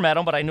had never met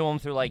him, but I knew him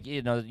through like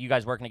you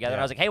guys working together.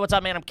 And I was like, hey, what's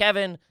up, man? I'm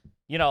Kevin.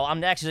 I'm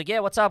next. He's like, yeah,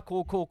 what's up?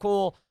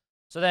 Cool.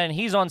 So then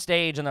he's on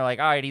stage, and they're like,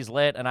 all right, he's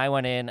lit. And I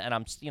went in, and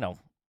I'm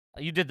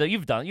you've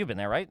been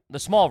there, right? The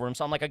small room.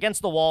 So I'm like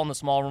against the wall in the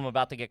small room,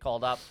 about to get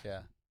called up. Yeah.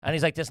 And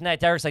he's like,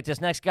 Derek's like,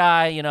 this next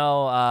guy,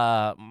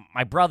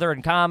 my brother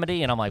in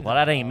comedy. And I'm like, well,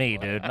 that ain't me,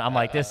 dude. And I'm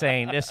like, this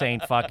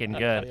ain't fucking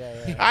good.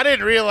 I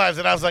didn't realize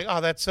it. I was like,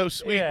 oh, that's so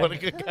sweet. Yeah. What a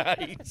good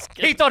guy.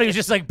 He thought he was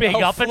just like big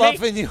up at me.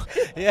 fluffing you.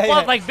 Yeah,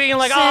 Well, like being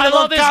like, Seeing oh, I him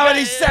love on this Comedy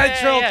guy.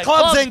 Central,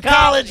 clubs and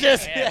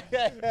colleges. Yeah.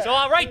 So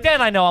right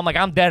then I know, I'm like,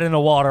 I'm dead in the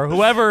water.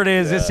 Whoever it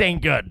is, this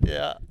ain't good.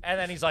 Yeah. And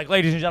then he's like,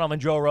 ladies and gentlemen,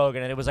 Joe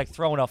Rogan. And it was like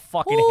throwing a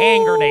fucking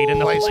hand grenade in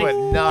the Place place.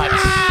 went nuts.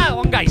 Ah!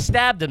 One guy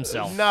stabbed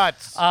himself.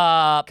 Nuts.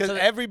 Because So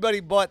everybody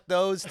bought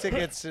those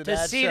tickets to to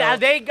that see show. that,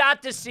 they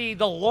got to see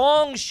the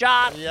long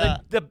shot, Yeah.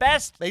 the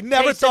best. They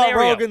never case thought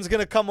scenario. Rogan's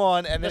gonna come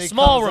on, and The then he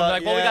small comes room. up,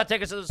 Like, well, we yeah. got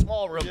tickets to the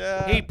small room.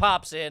 Yeah. He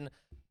pops in.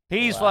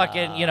 He's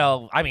fucking,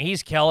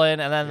 he's killing.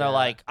 And then they're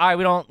like, all right,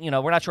 we don't,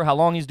 we're not sure how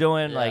long he's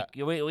doing. Yeah. Like,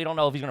 we don't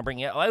know if he's going to bring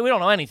you up. We don't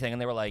know anything.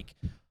 And they were like,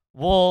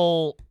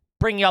 we'll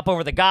bring you up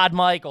over the God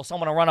mic, or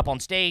someone will run up on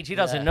stage. He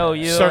doesn't know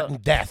you. Certain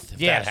death.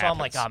 if Yeah, that so I'm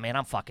like, happens. oh man,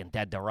 I'm fucking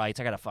dead to rights.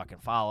 I gotta fucking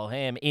follow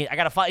him.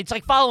 It's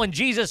like following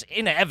Jesus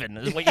in heaven.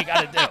 Is what you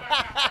gotta do.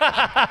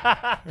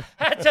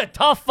 That's a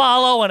tough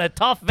follow and a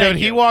tough venue.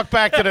 Dude, he walked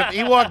back to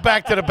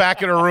the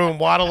back of the room,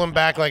 waddling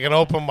back like an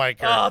open micer.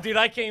 Oh, dude,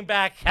 I came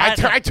back.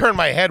 I turned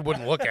my head,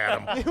 wouldn't look at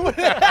him.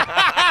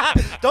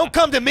 Don't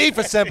come to me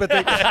for sympathy.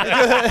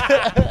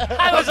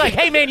 I was like,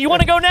 hey man, you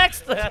want to go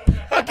next?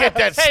 I'll get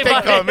that Hey, stick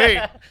buddy. on me.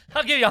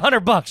 I'll give you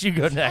 $100. You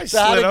go next. So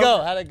how'd it Slid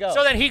go? How'd it go?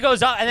 So then he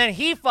goes up, and then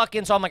he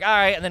fucking. So I'm like, all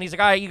right. And then he's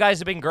like, all right, you guys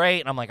have been great.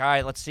 And I'm like, all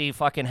right, let's see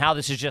fucking how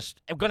this is just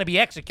going to be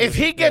executed. If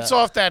he gets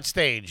off that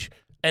stage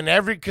and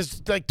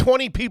because like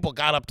 20 people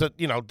got up to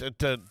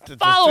to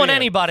following see him.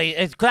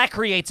 anybody, that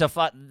creates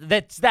a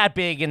that's that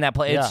big in that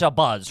place. It's Yeah. a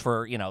buzz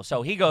for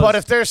So he goes. But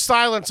if there's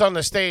silence on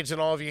the stage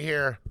and all of you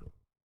hear,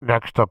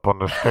 next up on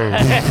the stage,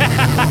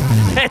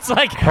 it's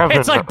like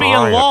Kevin being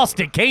Ryan. lost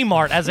at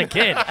Kmart as a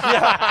kid.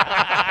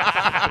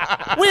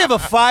 we have a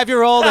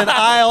 5-year-old in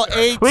aisle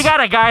 8. We got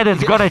a guy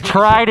that's gonna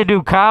try to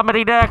do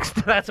comedy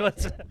next. That's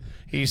what's.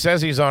 he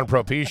says he's on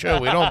Propecia.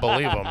 We don't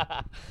believe him.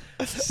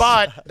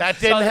 But that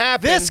didn't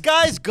happen. This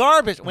guy's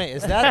garbage. Wait,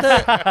 is that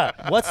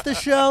the? What's the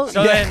show?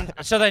 So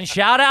then,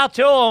 shout out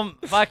to him,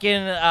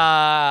 fucking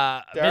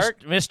Derek?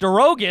 Mr.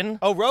 Rogan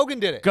Oh, Rogan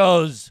did it.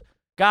 goes.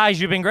 guys,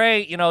 you've been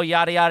great. You know,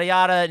 yada, yada,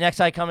 yada. Next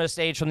I come to the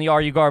stage from the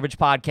Are You Garbage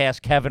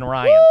podcast, Kevin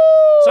Ryan.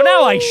 So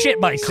now I shit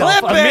myself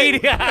Clip it.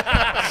 immediately.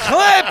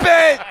 Clip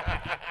it.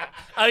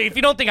 If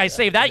you don't think I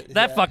saved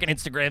that fucking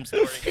Instagram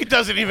story. He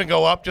doesn't even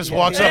go up, just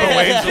walks up and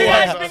waves. Yeah,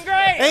 Yeah, it's been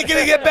great. Ain't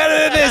gonna get better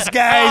than this,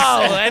 guys.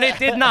 Oh, and it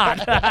did not.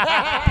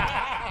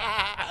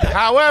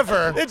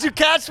 However, Did you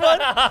catch one?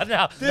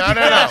 No. no.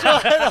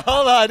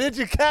 Hold on. Did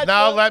you catch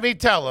No, one? let me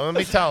tell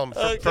him.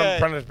 Okay.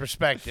 From his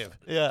perspective.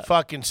 Yeah.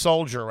 Fucking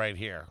soldier right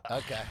here.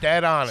 Okay.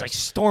 Dead honest. Like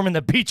storming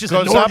the beaches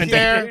of goes up Normandy,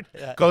 there,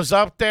 dude. goes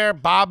up there,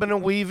 bobbing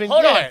and weaving.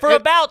 Hold Yeah, on. For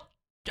it- about,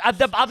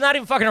 I'm not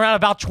even fucking around,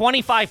 about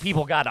 25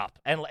 people got up.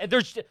 And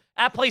there's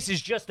that place is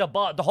just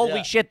above. The holy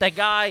Yeah. shit, that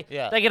guy,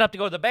 Yeah. they get up to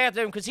go to the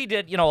bathroom because he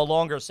did, a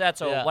longer set.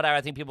 So Yeah. whatever,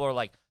 I think people are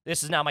like,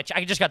 this is now my,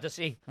 I just got to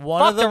see. One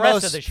Fuck of the the rest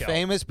of most the show.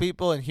 famous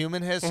people in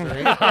human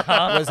history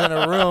was in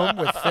a room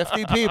with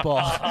 50 people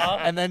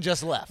and then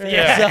just left.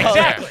 Yeah, So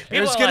exactly. People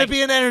There's are going like, to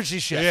be an energy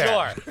shift.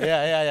 Yeah. Sure.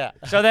 Yeah.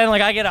 So then,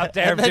 I get up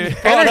there, And then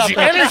dude. brought up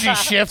energy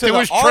shift. to It the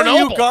was Are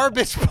You Chernobyl.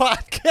 Garbage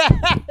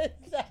podcast.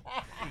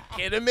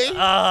 Kidding me?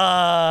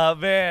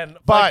 Man.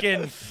 But-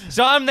 Fucking.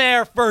 So I'm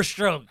there, first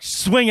stroke,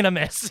 swing and a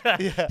miss.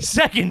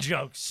 Second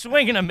joke,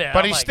 swing and a miss. But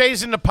I'm he like,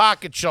 stays in the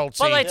pocket, Schultz.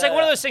 But it's like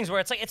one of those things where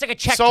it's like a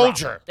check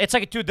Soldier. drop. It's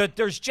like, dude,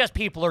 there's just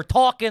people are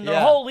talking. They're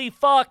Yeah. holy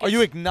fuck. Are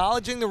you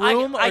acknowledging the I,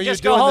 room? or I are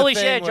just you go, doing the holy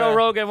thing shit, Joe where-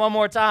 Rogan, one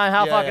more time.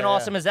 How Yeah, fucking yeah,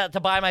 awesome yeah. is that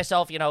to buy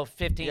myself,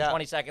 15, Yeah.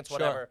 20 seconds, Sure.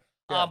 whatever.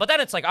 Yeah. But then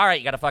it's like, all right,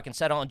 you got to fucking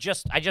settle. And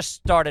I just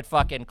started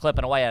fucking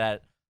clipping away at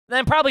it.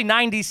 Then probably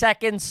 90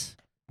 seconds,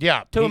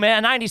 Yeah.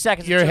 90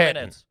 seconds You're to 2 hitting.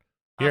 minutes.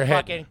 You're I'm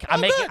hitting.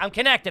 fucking, I'm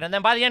connected. And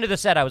then by the end of the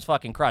set, I was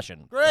fucking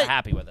crushing. Great.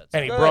 Happy with it.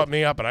 And he Good. brought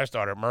me up, and I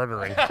started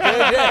murdering.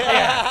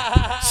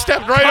 Yeah.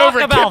 Stepped right Talk over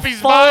about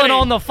Kippy's falling body.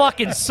 on the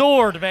fucking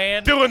sword,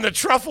 man. Doing the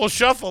truffle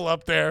shuffle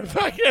up there.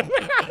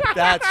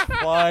 That's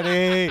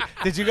funny.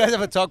 Did you guys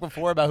have a talk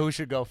before about who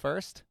should go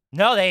first?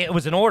 No, it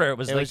was an order. It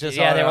was It like, was just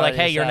yeah, they were like, already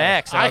hey, you're decided.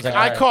 next. And I was like,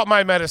 I all right. caught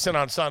my medicine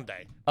on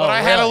Sunday, but Oh,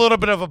 I had a really? little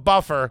bit of a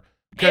buffer.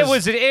 It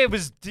was,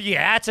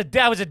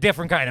 that was a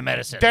different kind of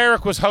medicine.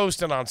 Derek was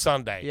hosting on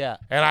Sunday. Yeah.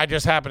 And I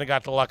just happened to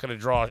got the luck of the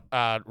draw.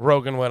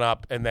 Rogan went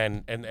up, and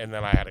then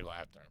I had to go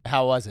after him.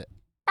 How was it?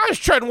 I was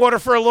treading water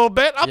for a little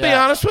bit. I'll be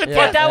Yeah. honest with you.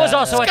 Yeah. But that was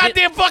also It's at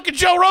the- goddamn fucking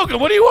Joe Rogan.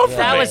 What do you want from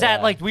that me? was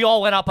at we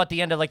all went up at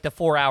the end of the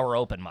 4-hour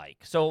open mic.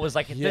 So it was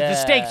like the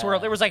stakes were,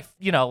 there was it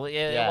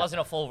Yeah.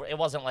 wasn't it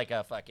wasn't like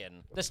a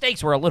fucking, the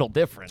stakes were a little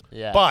different.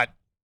 Yeah. But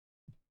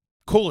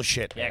cool as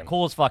shit, man. Yeah,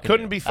 cool as fucking.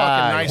 Couldn't dude. be fucking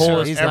nicer. Cool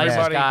as He's the the nicest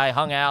Everybody. guy,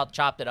 hung out,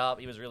 chopped it up.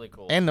 He was really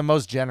cool. And the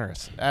most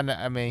generous. And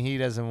I mean, he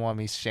doesn't want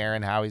me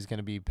sharing how he's going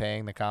to be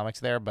paying the comics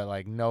there, but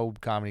no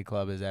comedy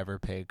club has ever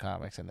paid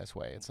comics in this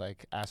way. It's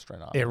like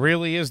astronomical. It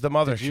really is the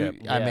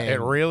mothership. I mean, it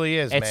really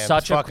is, it's man.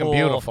 such it's a fucking cool,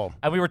 beautiful.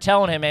 And we were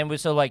telling him, man,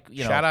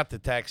 Shout out to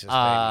Texas,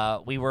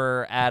 we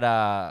were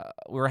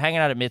hanging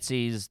out at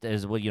Mitzi's.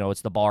 There's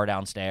it's the bar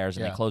downstairs,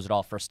 and Yeah. they close it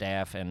off for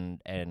staff and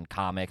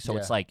comics. So Yeah.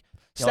 it's like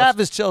Staff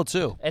is chill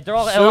too. they're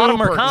all, a lot of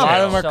them are Super comics. chill. A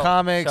lot of them are so-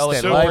 comics. so They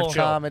it's super like cool.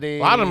 chill. comedy.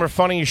 A lot of them are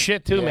funny as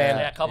shit too, Yeah. man.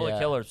 Yeah, a couple Yeah. of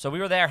killers. So we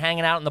were there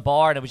hanging out in the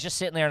bar, and it was just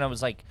sitting there, and I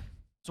was like,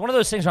 it's one of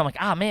those things where I'm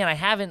like,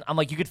 man, I'm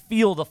like, you could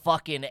feel the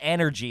fucking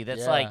energy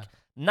that's Yeah. like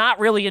not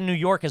really in New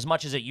York as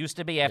much as it used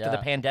to be after the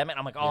Yeah. pandemic.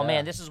 I'm like, oh Yeah.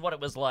 man, this is what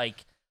it was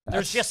like. There's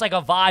That's- just like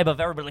a vibe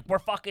of everybody like, we're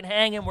fucking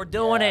hanging, we're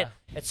doing Yeah. it.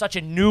 It's such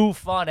a new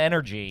fun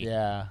energy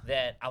Yeah.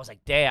 that I was like,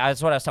 damn,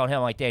 that's what I was telling him.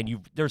 I'm like,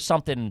 Dan, there's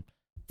something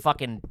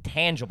fucking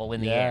tangible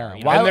in the air.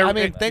 You know? Why? And there- I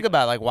mean, think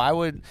about it. Like, why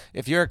would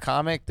if you're a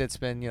comic that's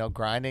been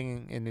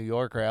grinding in New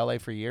York or LA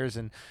for years,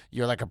 and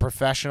you're like a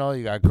professional,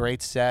 you got a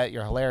great set,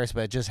 you're hilarious,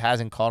 but it just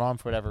hasn't caught on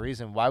for whatever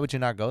reason. Why would you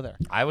not go there?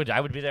 I would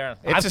be there.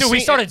 It's a Dude, we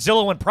scene- started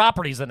Zillow and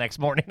Properties the next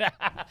morning.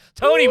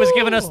 Tony was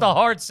giving us the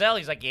hard sell.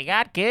 He's like, you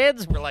got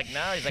kids? We're like, no.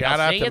 He's like, Shout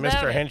I'll out see to you down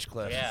Mr. there.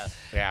 Hinchcliffe. Yeah.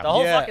 Yeah. The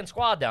whole Yeah. fucking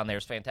squad down there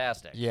is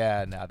fantastic.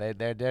 Yeah, no,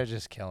 they're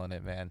just killing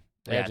it, man.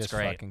 They're Yeah, it's just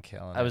great. fucking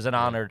killing it. It was an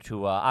honor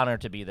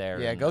to be there.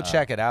 Yeah, and, go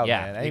check it out, yeah,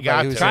 man. you Anybody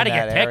got who's to. Try in to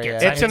get that area,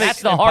 tickets. It's I mean, an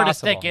that's the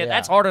hardest impossible. ticket. Yeah.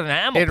 That's harder than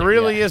Hamilton. It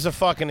really is a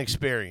fucking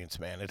experience,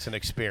 man. It's an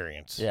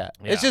experience. Yeah.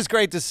 Yeah. It's just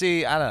great to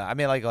see. I don't know. I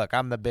mean, like, look,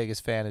 I'm the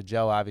biggest fan of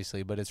Joe,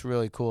 obviously, but it's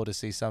really cool to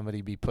see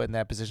somebody be put in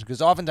that position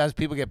because oftentimes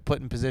people get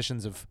put in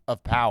positions of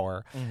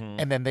power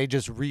and then they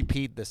just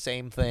repeat the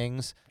same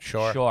things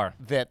Sure.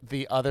 that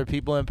the other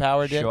people in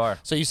power did. Sure.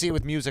 So you see it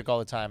with music all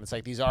the time. It's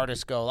like these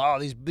artists go, oh,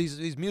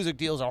 these music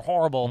deals are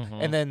horrible,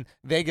 and then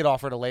they get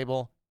offered a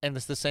label. And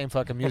it's the same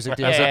fucking music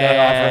deals that they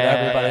offered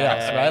everybody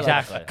else, right?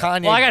 Exactly. Like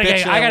Kanye. Well, I gotta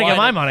bitching get and my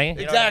whining. money. You know what I mean?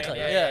 Exactly.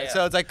 Yeah. Yeah.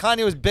 So it's like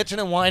Kanye was bitching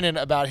and whining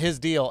about his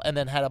deal, and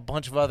then had a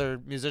bunch of other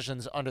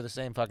musicians under the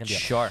same fucking deal.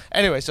 Sure.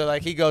 Anyway, so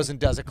like he goes and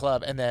does a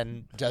club, and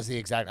then does the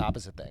exact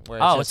opposite thing. Where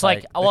Oh, just it's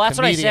like, the well, that's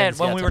what I said comedians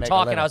when get we to were make a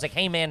talking. living. I was like,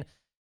 hey, man,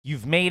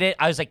 You've made it.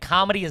 I was like,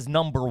 comedy is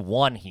number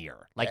one here.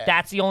 Like,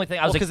 that's the only thing.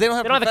 I was like, because they don't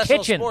have a professional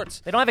kitchen.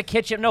 sports. They don't have a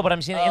kitchen. No, but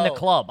I'm saying in the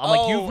club. I'm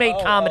like, you've made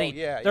comedy.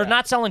 Yeah, They're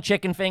not selling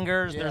chicken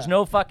fingers. Yeah. There's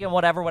no fucking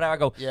whatever. I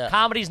go, Yeah.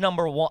 comedy's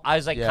number one. I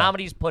was like, Yeah.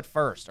 comedy's put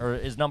first or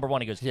is number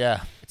one. He goes,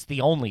 Yeah. it's the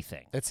only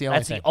thing. It's the only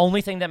That's thing. the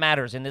only thing that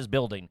matters in this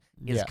building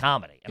is Yeah.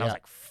 comedy. And I was Yeah.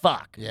 like,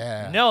 fuck.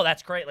 Yeah. No,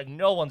 that's great. Like,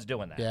 no one's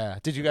doing that. Yeah.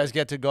 Did you guys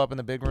get to go up in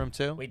the big room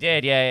too? We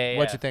did. Yeah.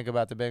 What'd you think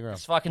about the big room?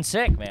 It's fucking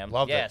sick, man.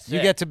 Loved yeah, it. You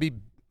sick. get to be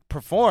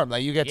perform.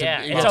 Like you get to,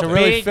 Yeah, you it's get a to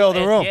really big- fill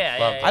the room.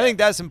 Yeah. I think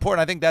that's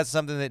important. I think that's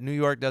something that New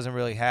York doesn't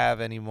really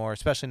have anymore,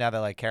 especially now that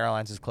like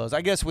Caroline's is closed.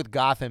 I guess with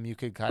Gotham, you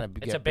could kind of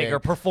it's get a bigger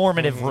big.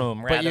 performative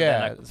room. But rather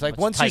yeah, than it's like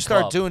a once you tight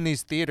start club. doing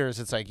these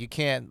theaters, it's like you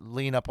can't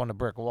lean up on the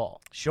brick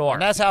wall. Sure.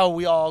 And that's how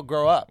we all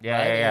grow up. Yeah,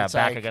 right? yeah, It's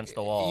back like, against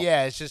the wall.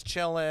 Yeah, it's just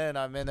chilling.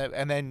 I'm in it,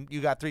 and then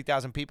you got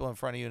 3,000 people in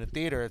front of you in a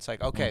theater. It's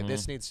like, okay,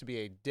 this needs to be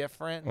a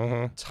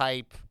different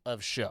type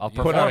of show. A You Put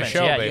on a performance.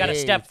 show, yeah, baby. you got to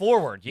step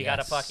forward. You got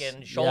to Yes.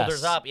 fucking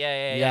shoulders Yes. up.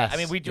 Yeah. Yes. I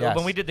mean, Yes.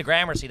 when we did the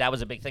Gramercy, that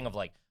was a big thing of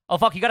like, oh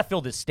fuck, you got to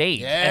fill this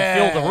stage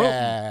and fill the room.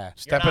 Yeah.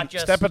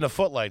 Step in the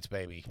footlights,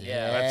 baby.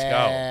 Yeah. Let's go.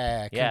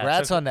 Yeah, Yeah,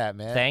 congrats so- on that,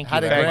 man. thank How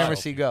you did very much.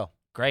 Gramercy go?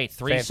 Great,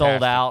 3 Fantastic.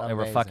 sold out. They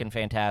were Amazing. fucking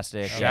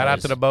fantastic. Shout out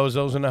to the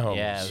bozos and the homies.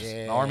 Yeah, it was-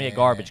 Yeah. Army of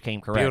Garbage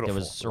came correct. Beautiful. It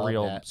was Love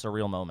surreal, that.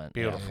 surreal moment.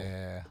 Beautiful.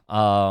 Yeah.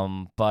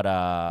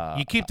 But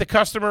You keep the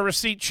customer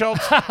receipt,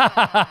 Schultz?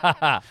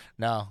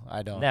 No,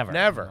 I don't. never,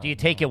 Never. Do you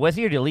take it with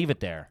you or do you leave it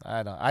there?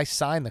 I don't. I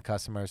sign the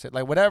customers.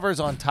 Like whatever's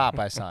on top,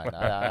 I sign.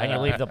 And you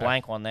leave the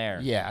blank one there.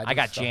 Yeah, I I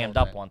got just the whole jammed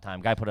up thing. one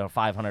time. Guy put a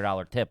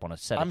 $500 tip on a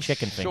set I'm of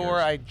chicken sure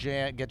fingers.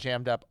 I get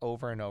jammed up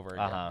over and over again.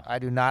 Uh-huh. I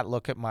do not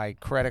look at my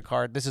credit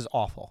card. This is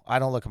awful. I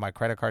don't look at my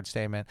credit card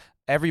statement.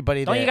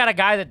 Everybody Don't that, you got a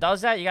guy that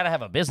does that? You got to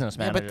have a business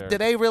yeah, manager. but do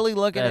they really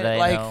look at Do it? they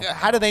Like, know?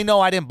 how do they know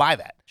I didn't buy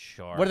that?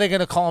 Sure. What are they going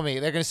to call me?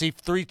 They're going to see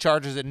 3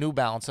 charges at New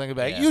Balance. They're going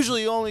to be like, Yeah.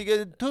 usually you only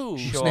get 2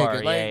 Sure,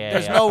 sneakers. Like, yeah,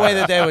 there's yeah. no way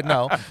that they would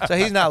know. So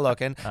he's not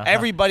looking. Uh-huh.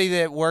 Everybody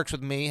that works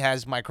with me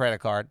has my credit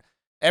card.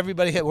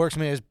 Everybody that works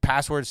with me has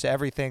passwords to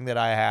everything that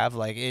I have.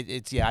 Like,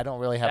 it's, I don't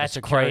really have That's a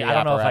security great. I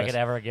don't know if I apparatus. could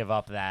ever give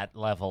up that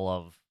level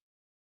of.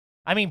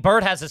 I mean,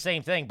 Bert has the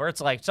same thing.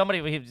 Bert's like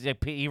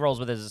he rolls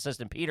with his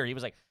assistant Peter. He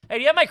was like, "Hey,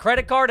 do you have my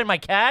credit card and my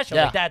cash?" I'm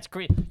Yeah. like, "That's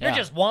creepy. You're Yeah.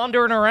 just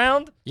wandering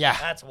around. Yeah.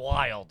 That's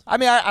wild." I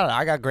mean, I don't know.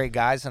 I got great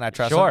guys and I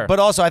trust Sure. them. But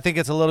also, I think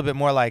it's a little bit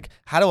more like,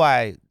 how do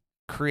I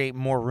create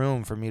more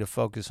room for me to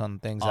focus on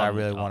things that I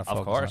really want to focus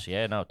Of course,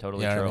 yeah, no,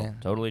 totally You know what I true, mean?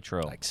 totally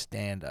true. on. Like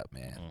stand up,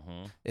 man.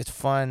 hmm It's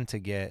fun to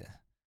get.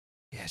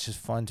 Yeah, it's just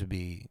fun to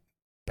be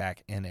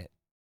back in it.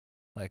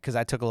 Like, because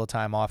I took a little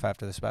time off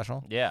after the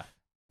special, Yeah,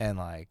 and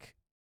like,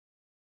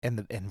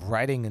 and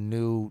writing a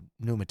new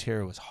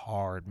material was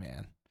hard,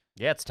 man.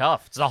 yeah, it's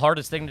tough. It's the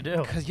hardest thing to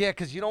do.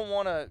 Because you don't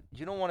want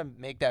to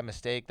make that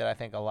mistake that I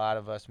think a lot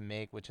of us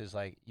make, which is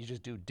like you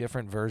just do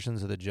different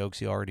versions of the jokes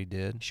you already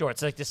did. Sure,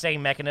 it's like the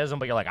same mechanism,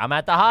 but you're like, I'm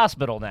at the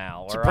hospital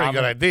now. It's a or pretty I'm-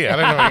 good idea. I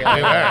didn't know you could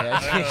do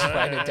that. Just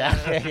write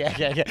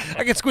it down. Yeah.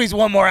 I can squeeze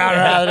one more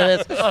out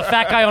of this. A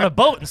fat guy on a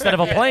boat instead of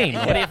a plane.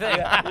 What do you think?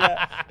 Hey,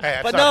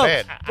 that's But not no,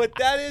 bad. but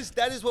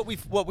that is what we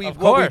Of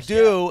course,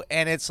 do,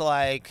 and it's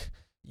like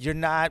you're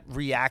not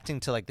reacting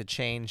to like the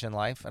change in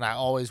life. And I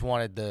always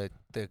wanted the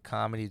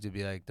comedy to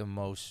be like the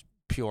most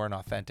pure and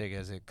authentic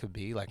as it could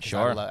be. Like 'cause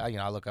Sure.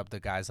 I look up the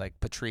guys like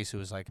Patrice, who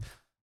was like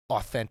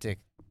authentic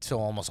to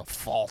almost a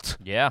fault.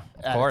 Yeah,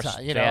 At of a course.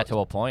 time, you Yeah, know, to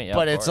a point. Yeah,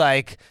 but of it's course.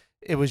 like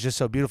it was just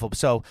so beautiful.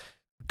 So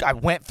I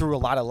went through a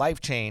lot of life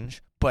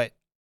change, but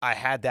I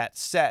had that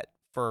set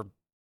for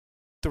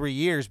 3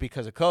 years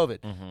because of COVID.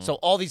 Mhm. So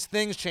all these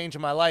things changed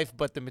in my life,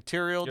 but the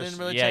material You're didn't s-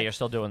 really yeah, change. you're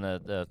still doing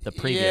the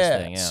previous yeah.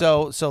 thing.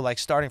 Yeah. So like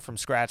starting from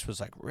scratch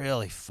was like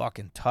really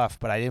fucking tough,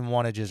 but I didn't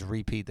want to just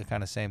repeat the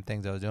kind of same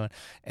things I was doing.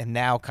 And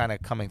now kind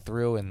of coming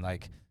through and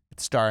like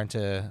it's starting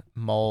to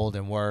mold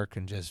and work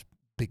and just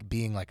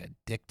being like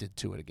addicted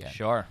to it again.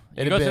 Sure.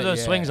 You It'd go be- through those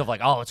yeah. swings of like,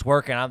 oh, it's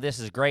working. This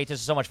is great. This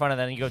is so much fun. And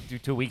then you go through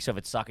 2 weeks of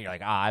it sucking. You're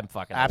like, I'm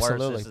fucking the worst.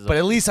 Absolutely. This is But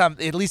at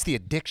least the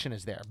addiction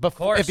is there. But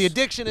course. if the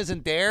addiction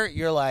isn't there,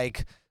 you're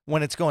like,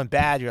 when it's going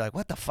bad, you're like,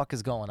 what the fuck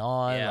is going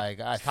on? Yeah, Like,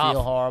 I it's feel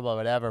tough. horrible,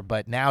 whatever.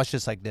 But now it's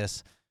just like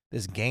this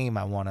game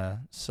I want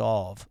to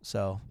solve.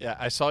 So Yeah,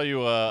 I saw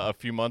you a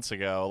few months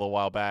ago, a little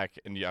while back,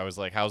 and I was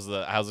like, "How's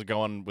it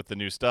going with the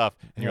new stuff?"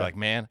 And you're Yeah. like,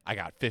 "Man, I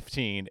got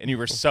 15," and you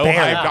were so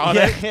Damn. hyped on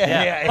Yeah, it.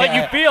 yeah. But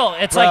you feel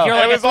it's Bro, like you're it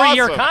like a was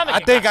 3-year awesome. comic. I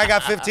think I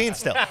got 15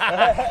 still.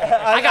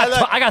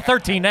 I got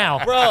 13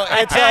 now. Bro,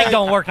 that it's tag like-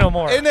 don't work no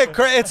more. Isn't it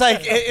it's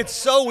like it's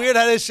so weird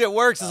how this shit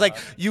works. It's like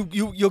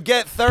you'll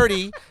get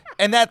 30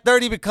 and that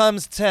 30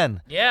 becomes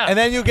 10. Yeah. And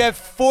then you get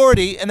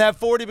 40 and that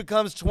 40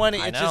 becomes 20.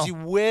 I It's know. just you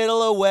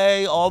whittle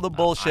away all the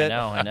bullshit.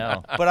 I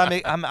know. But I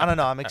don't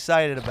know. I'm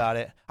excited about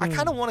it. I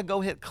kind of want to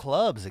go hit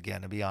clubs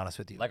again, to be honest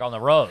with you. Like on the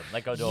road.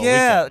 Like go to a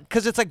yeah, weekend.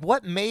 because it's like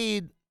what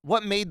made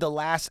the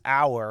last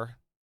hour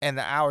and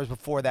the hours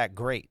before that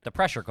great. The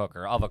pressure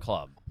cooker of a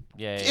club.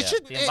 Yeah. It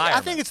should. The I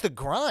environment. think it's the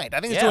grind. I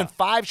think it's Yeah. doing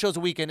 5 shows a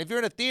weekend. If you're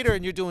in a theater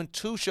and you're doing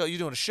 2 shows, you're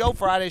doing a show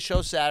Friday,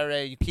 show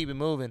Saturday. You keep it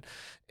moving.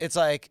 It's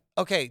like,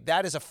 okay,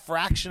 that is a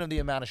fraction of the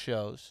amount of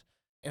shows.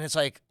 And it's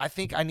like I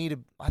think I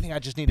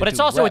just need to. But it's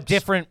do also reps. a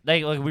different.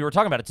 Like we were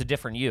talking about, it's a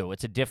different you.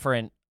 It's a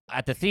different.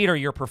 At the theater,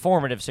 you're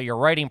performative, so your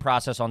writing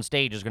process on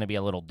stage is going to be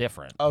a little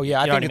different. Oh yeah,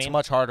 You I know think what it's mean?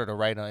 much harder to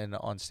write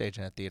on stage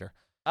in a theater.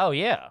 Oh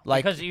yeah,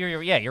 Like- because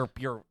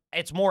you're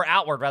it's more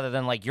outward rather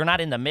than like you're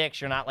not in the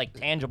mix. You're not like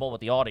tangible with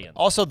the audience.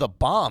 Also, the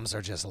bombs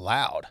are just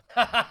loud.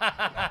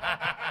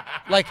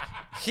 Like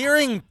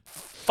hearing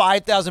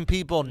 5,000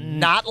 people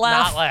not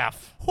laugh. Not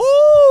laugh. Woo!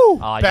 Oh,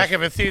 I Back just-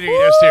 of a theater, you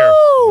just hear,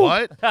 Woo!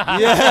 what?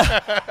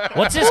 Yeah.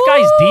 what's this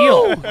guy's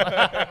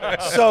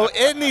deal? So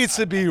it needs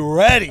to be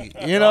ready.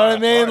 You know what I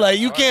mean? Like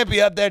you can't be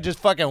up there just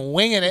fucking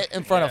winging it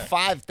in front of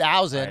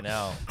 5,000. I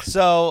know.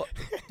 So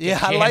yeah,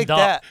 I jammed like up.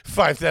 that.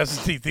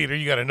 5,000 seat theater,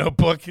 you got a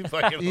notebook? You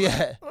fucking,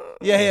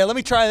 Yeah. Let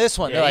me try this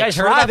one. Yeah, They're you like, guys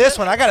heard try about this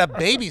one. I got a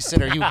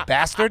babysitter, you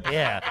bastard.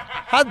 Yeah.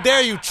 How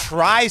dare you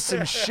try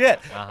some shit?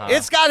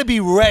 It's got to be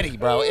ready,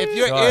 bro. If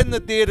you're Sure. in the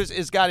theaters,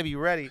 it's got to be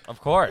ready. Of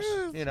course.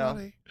 You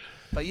know.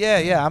 But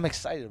yeah, I'm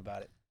excited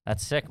about it.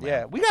 That's sick, man.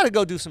 Yeah, we got to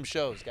go do some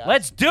shows, guys.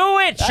 Let's do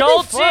it, That'd be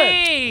Schultz. fun. Love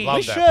We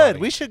that, should. buddy.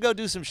 We should go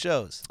do some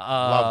shows.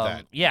 Love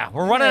that. Yeah,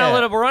 we're running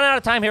we're running out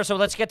of time here, so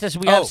let's get this.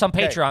 We Oh, have some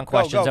okay. Patreon Go,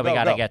 questions go, that we go,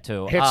 got to go. get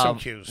to. Hit some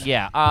cues.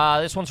 Yeah,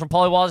 this one's from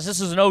Paulie Wallace. This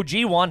is an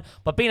OG one,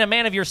 but being a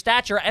man of your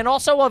stature and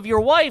also of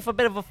your wife, a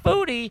bit of a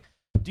foodie,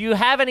 do you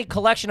have any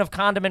collection of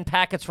condiment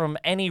packets from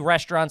any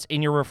restaurants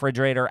in your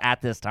refrigerator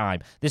at this time?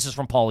 This is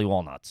from Paulie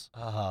Walnuts.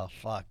 Oh,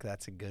 fuck.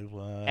 That's a good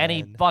one.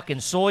 Any fucking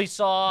soy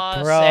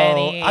sauce? Bro,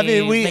 Any I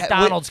mean,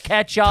 McDonald's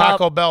ketchup?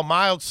 Taco Bell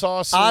mild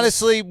sauces.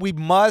 Honestly, we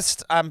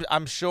must.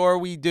 I'm sure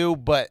we do,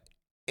 but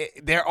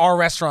there are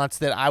restaurants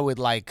that I would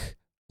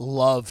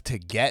love to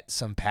get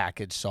some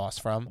packaged sauce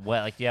from.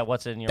 Well, like, yeah,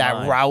 what's in your That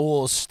mind?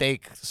 Raoul's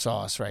steak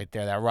sauce right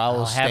there. That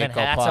Raoul's I steak haven't had.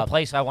 That's a pop.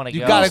 place I want to go.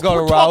 You gotta go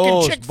We're to talking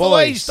Raoul's,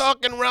 Chick-fil-A, boys.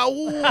 talking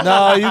Raoul.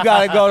 No, you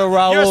gotta go to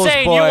Raoul's, You're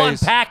saying boys. you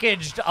want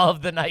packaged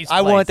of the nice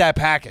I place. want that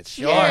package.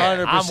 Sure,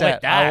 100%. I'm with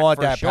that, I want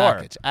for that sure.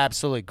 package.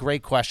 Absolutely.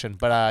 Great question.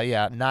 But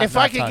yeah, not If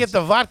not I could tons. get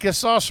the vodka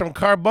sauce from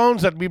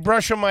Carbone's, I'd be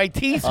brushing my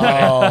teeth. Oh.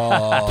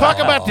 Talk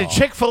about the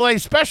Chick-fil-A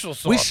special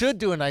sauce. We should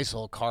do a nice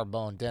little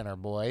Carbone dinner,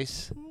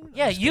 boys.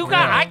 Yeah, you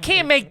got. I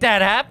can't make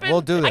that happen. We'll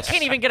do I this.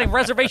 can't even get a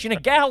reservation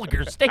at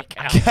Gallagher's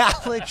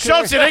Steakhouse.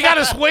 Schultz, they got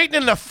us waiting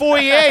in the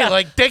foyer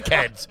like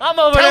dickheads. I'm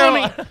over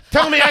there.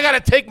 Telling me I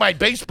got to take my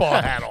baseball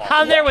hat off.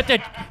 I'm there with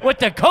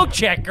the coat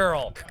check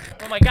girl.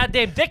 With my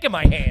goddamn dick in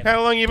my hand.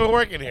 How long you been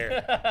working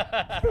here?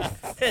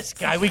 This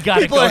guy, we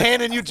gotta People go. are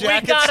handing you We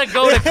jackets. gotta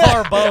go to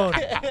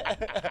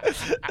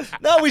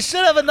Carbone. No, we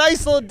should have a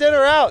nice little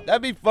dinner out.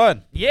 That'd be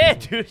fun. Yeah,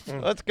 dude.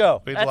 Let's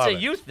go. We'd That's love a it.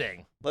 you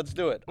thing. Let's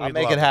do it. I'll We'd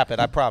make love it it. happen.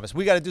 I promise.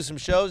 We got to do some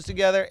shows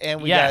together,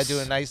 and we Yes. got to do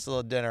a nice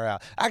little dinner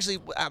out. Actually,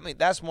 I mean,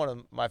 that's one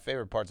of my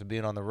favorite parts of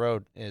being on the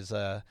road is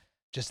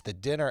just the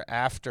dinner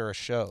after a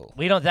show.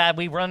 We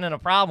run into a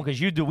problem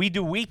because we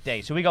do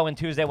weekdays, so we go in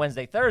Tuesday,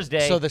 Wednesday,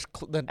 Thursday. So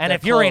and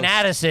if you're in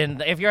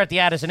Addison, if you're at the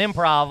Addison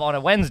Improv on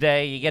a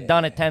Wednesday, you get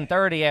done at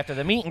 10:30 after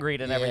the meet and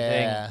greet and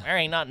everything. Yeah. There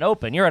ain't nothing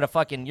open. You're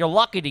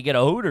lucky to get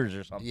a Hooters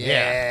or something.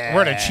 Yeah.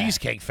 We're at a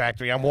Cheesecake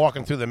Factory. I'm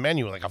walking through the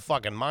menu like a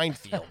fucking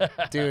minefield.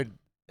 dude,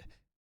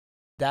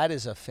 that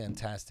is a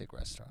fantastic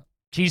restaurant.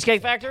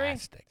 Cheesecake Factory?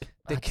 Fantastic.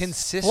 The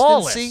consistency.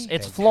 Flawless.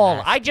 It's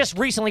flawless. I fantastic. just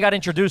recently got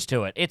introduced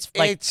to it. It's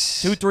like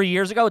It's 2-3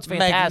 years ago. It's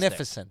fantastic.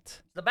 magnificent.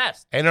 It's the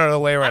best. Ain't no other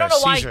way I around don't know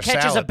a why Caesar it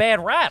catches a salad.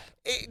 bad rap.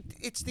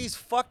 It's these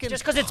fucking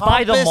Just 'cause it's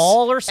by the pompous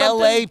mall or something?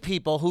 LA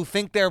people who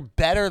think they're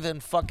better than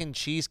fucking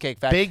Cheesecake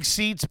Factory. Big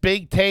seats,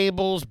 big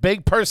tables,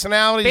 big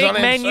personalities Big on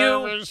end menu.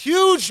 servers.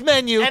 Huge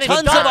menu, And it's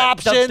tons done- of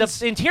options.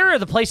 The interior of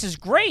the place is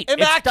great.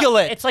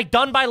 Immaculate. It's like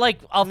done by like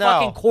a No.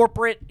 fucking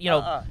corporate,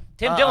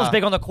 Tim Dillon's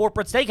big on the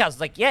corporate steakhouse.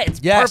 It's like, yeah, it's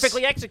Yes.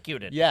 perfectly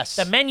executed. Yes.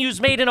 The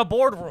menu's made in a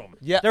boardroom.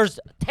 Yeah. There's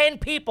 10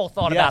 people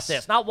thought about Yes.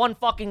 this, not one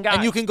fucking guy.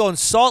 And you can go in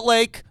Salt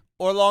Lake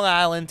or Long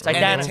Island, and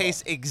identical. it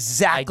tastes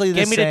exactly the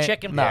Give me same. the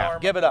chicken No,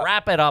 parm. give it up.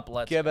 Wrap it up.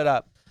 Let's. Give it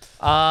up.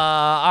 All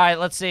right,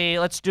 let's see.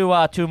 Let's do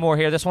 2 more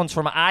here. This one's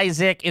from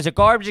Isaac. Is it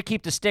garbage to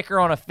keep the sticker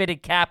on a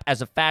fitted cap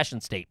as a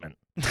fashion statement?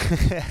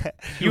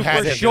 You had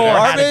for to do sure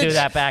that. had to do Garbage?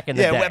 that back in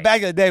the Yeah, day.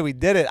 back in the day we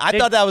did it. I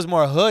thought that was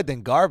more hood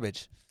than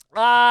garbage.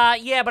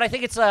 Yeah, but I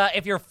think it's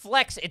if you're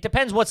flex, it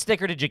depends what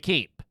sticker did you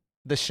keep.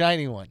 The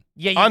shiny one.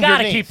 Yeah, you gotta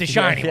Underneath. keep the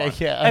shiny Yeah, one.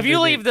 yeah, if you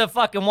underneath. leave the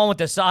fucking one with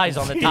the size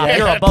on the top, Yeah,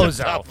 you're a that's a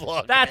bozo. tough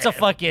look, That's a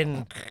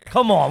fucking.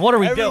 Come on, what are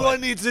we Everyone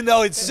doing? needs to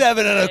know it's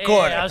 7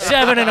 1/4. Yeah,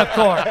 7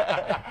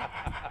 1/4.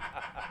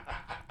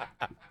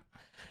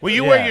 Will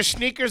you wear your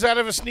sneakers out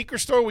of a sneaker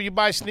store? Will you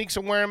buy sneaks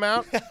and wear them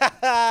out?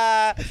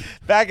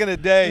 Back in the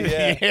day,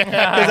 yeah.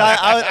 Because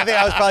I think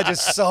I was probably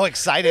just so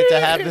excited to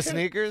have the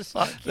sneakers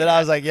that I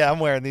was like, yeah, I'm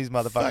wearing these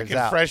motherfuckers Fucking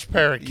out. fresh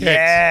pair of kicks.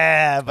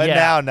 Yeah, but Yeah.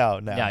 now, no.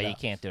 No, you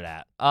can't do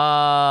that.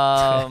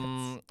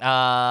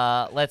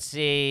 Let's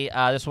see.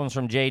 This one's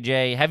from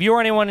JJ. Have you or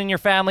anyone in your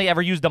family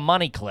ever used a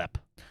money clip?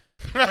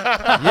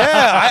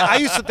 Yeah, I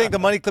used to think the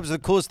money clips are the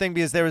coolest thing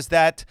because there was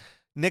that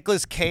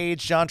Nicolas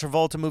Cage, John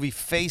Travolta movie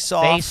Face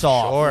Off. Face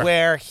Off. Sure.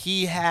 Where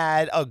he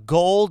had a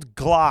gold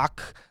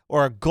Glock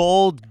or a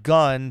gold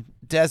gun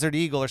Desert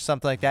Eagle or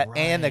something like that,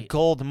 and the Right.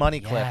 gold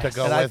money clip. Yes. To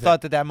go And I with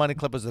thought that money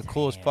clip was the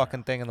coolest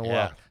fucking thing in the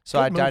world. So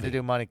Good I tried to movie.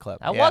 do money clip.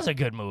 That Yeah. was a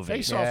good movie.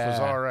 Face Off was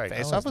all right.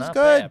 Face That Off was not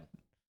good. bad.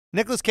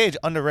 Nicolas Cage,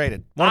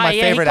 underrated. One of my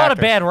yeah, favorite he caught actors.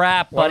 a bad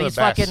rap, One but of he's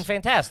the best. fucking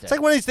fantastic. It's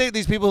like one of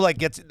these people who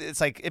like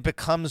it's like it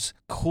becomes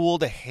cool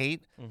to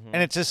hate,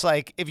 and it's just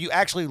like if you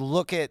actually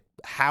look at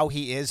how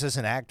he is as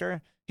an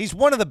actor, he's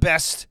one of the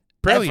best.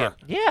 Brilliant.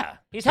 ever. yeah,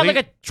 he's had like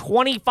a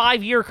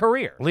 25-year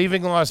career.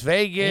 Leaving Las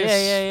Vegas,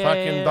 Yeah,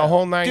 fucking yeah. the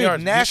whole 9 Dude,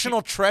 yards.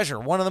 National Treasure,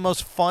 one of the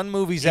most fun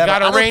movies You ever.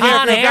 got a I don't rainy- care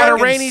if you you're got a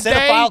fucking rainy day?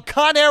 cinephile.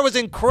 Con Air was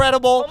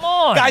incredible. Come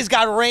on. Guy's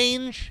got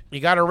range. You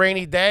got a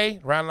rainy day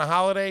around the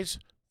holidays?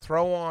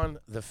 Throw on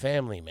The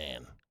Family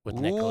Man with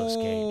Nicolas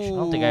Cage. I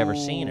don't think I ever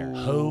seen her.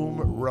 Home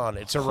Run.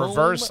 It's a Home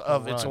reverse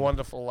of It's a Run.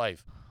 Wonderful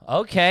Life.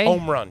 Okay.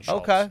 Home Run.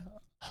 Schulz. Okay.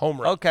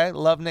 Home Run. Okay.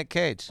 Love Nick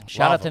Cage.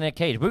 Shout Love out to him. Nick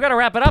Cage. We got to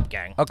wrap it up,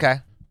 gang. Okay.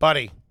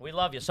 Buddy, We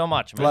love you so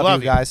much, man. Love,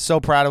 love you you. guys. So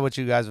proud of what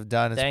you guys have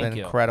done. It's Thank been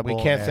you. incredible.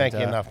 we can't and, thank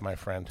you enough, my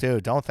friend.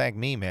 Dude, don't thank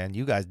me, man.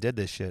 You guys did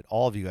this shit.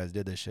 All of you guys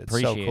did this shit. It's so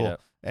Appreciate cool. it.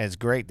 And it's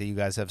great that you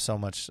guys have so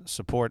much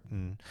support.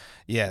 And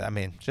yeah, I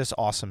mean, just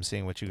awesome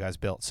seeing what you guys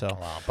built. So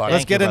buddy. let's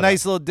Thank get you, a brother.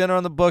 nice little dinner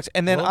on the books.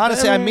 And then Little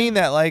honestly, I dinner. mean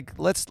that. Like,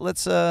 let's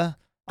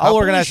I'll Couple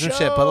organize some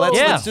shit, but let's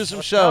Yeah. do some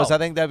Let's shows. go. I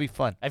think that'd be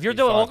fun. If you're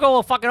doing, we'll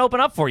go fucking open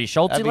up for you,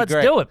 Schultz. That'd be Let's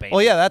great. do it, baby.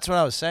 Well, yeah, that's what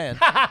I was saying.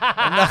 Hey,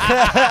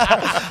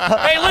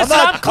 listen,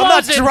 I'm I'm not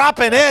closing.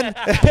 dropping in.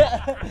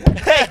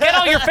 Hey, get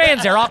all your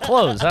fans there. I'll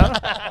close, huh?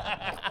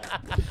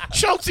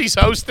 Schultzy's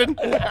hosting.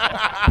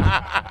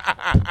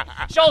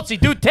 Schultz,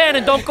 do 10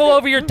 and don't go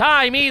over your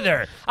time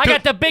either. I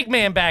got the big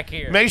man back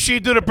here. Make sure you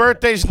do the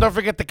birthdays and don't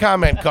forget the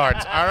comment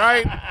cards. All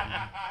right?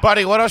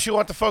 Buddy, what else you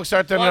want the folks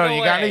out there to Plug know?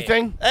 You got away.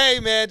 anything? Hey,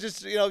 man,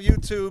 just,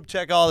 YouTube,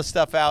 check all the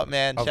stuff out,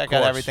 man. Of Check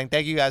course. out everything.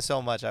 Thank you guys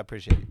so much. I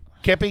appreciate it.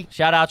 Kippy?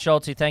 Shout out,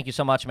 Schultz. Thank you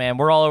so much, man.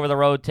 We're all over the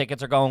road.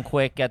 Tickets are going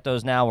quick. Get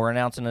those now. We're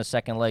announcing a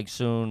second leg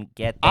soon.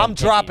 Get them I'm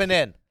tickets. dropping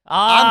in.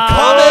 Ah.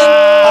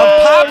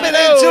 I'm coming. I'm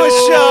popping into a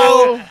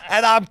show,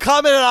 and I'm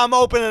coming and I'm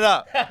opening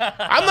up.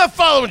 I'm not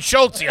following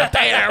Schultzy. I'll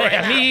tell you that right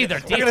Yeah, now. me either.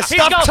 We're gonna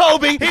stuff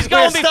Toby. He's We're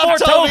going gonna before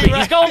stuff Toby. right?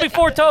 He's going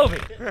before Toby.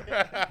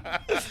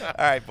 All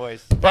right,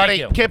 boys. Buddy,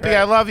 you. Kippy,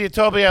 I love you.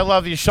 Toby, I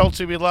love you.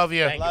 Schultzy, we love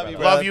you. Thank you, Love you,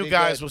 Love brother. you Be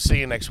guys. good. We'll see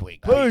you next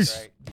week. Peace.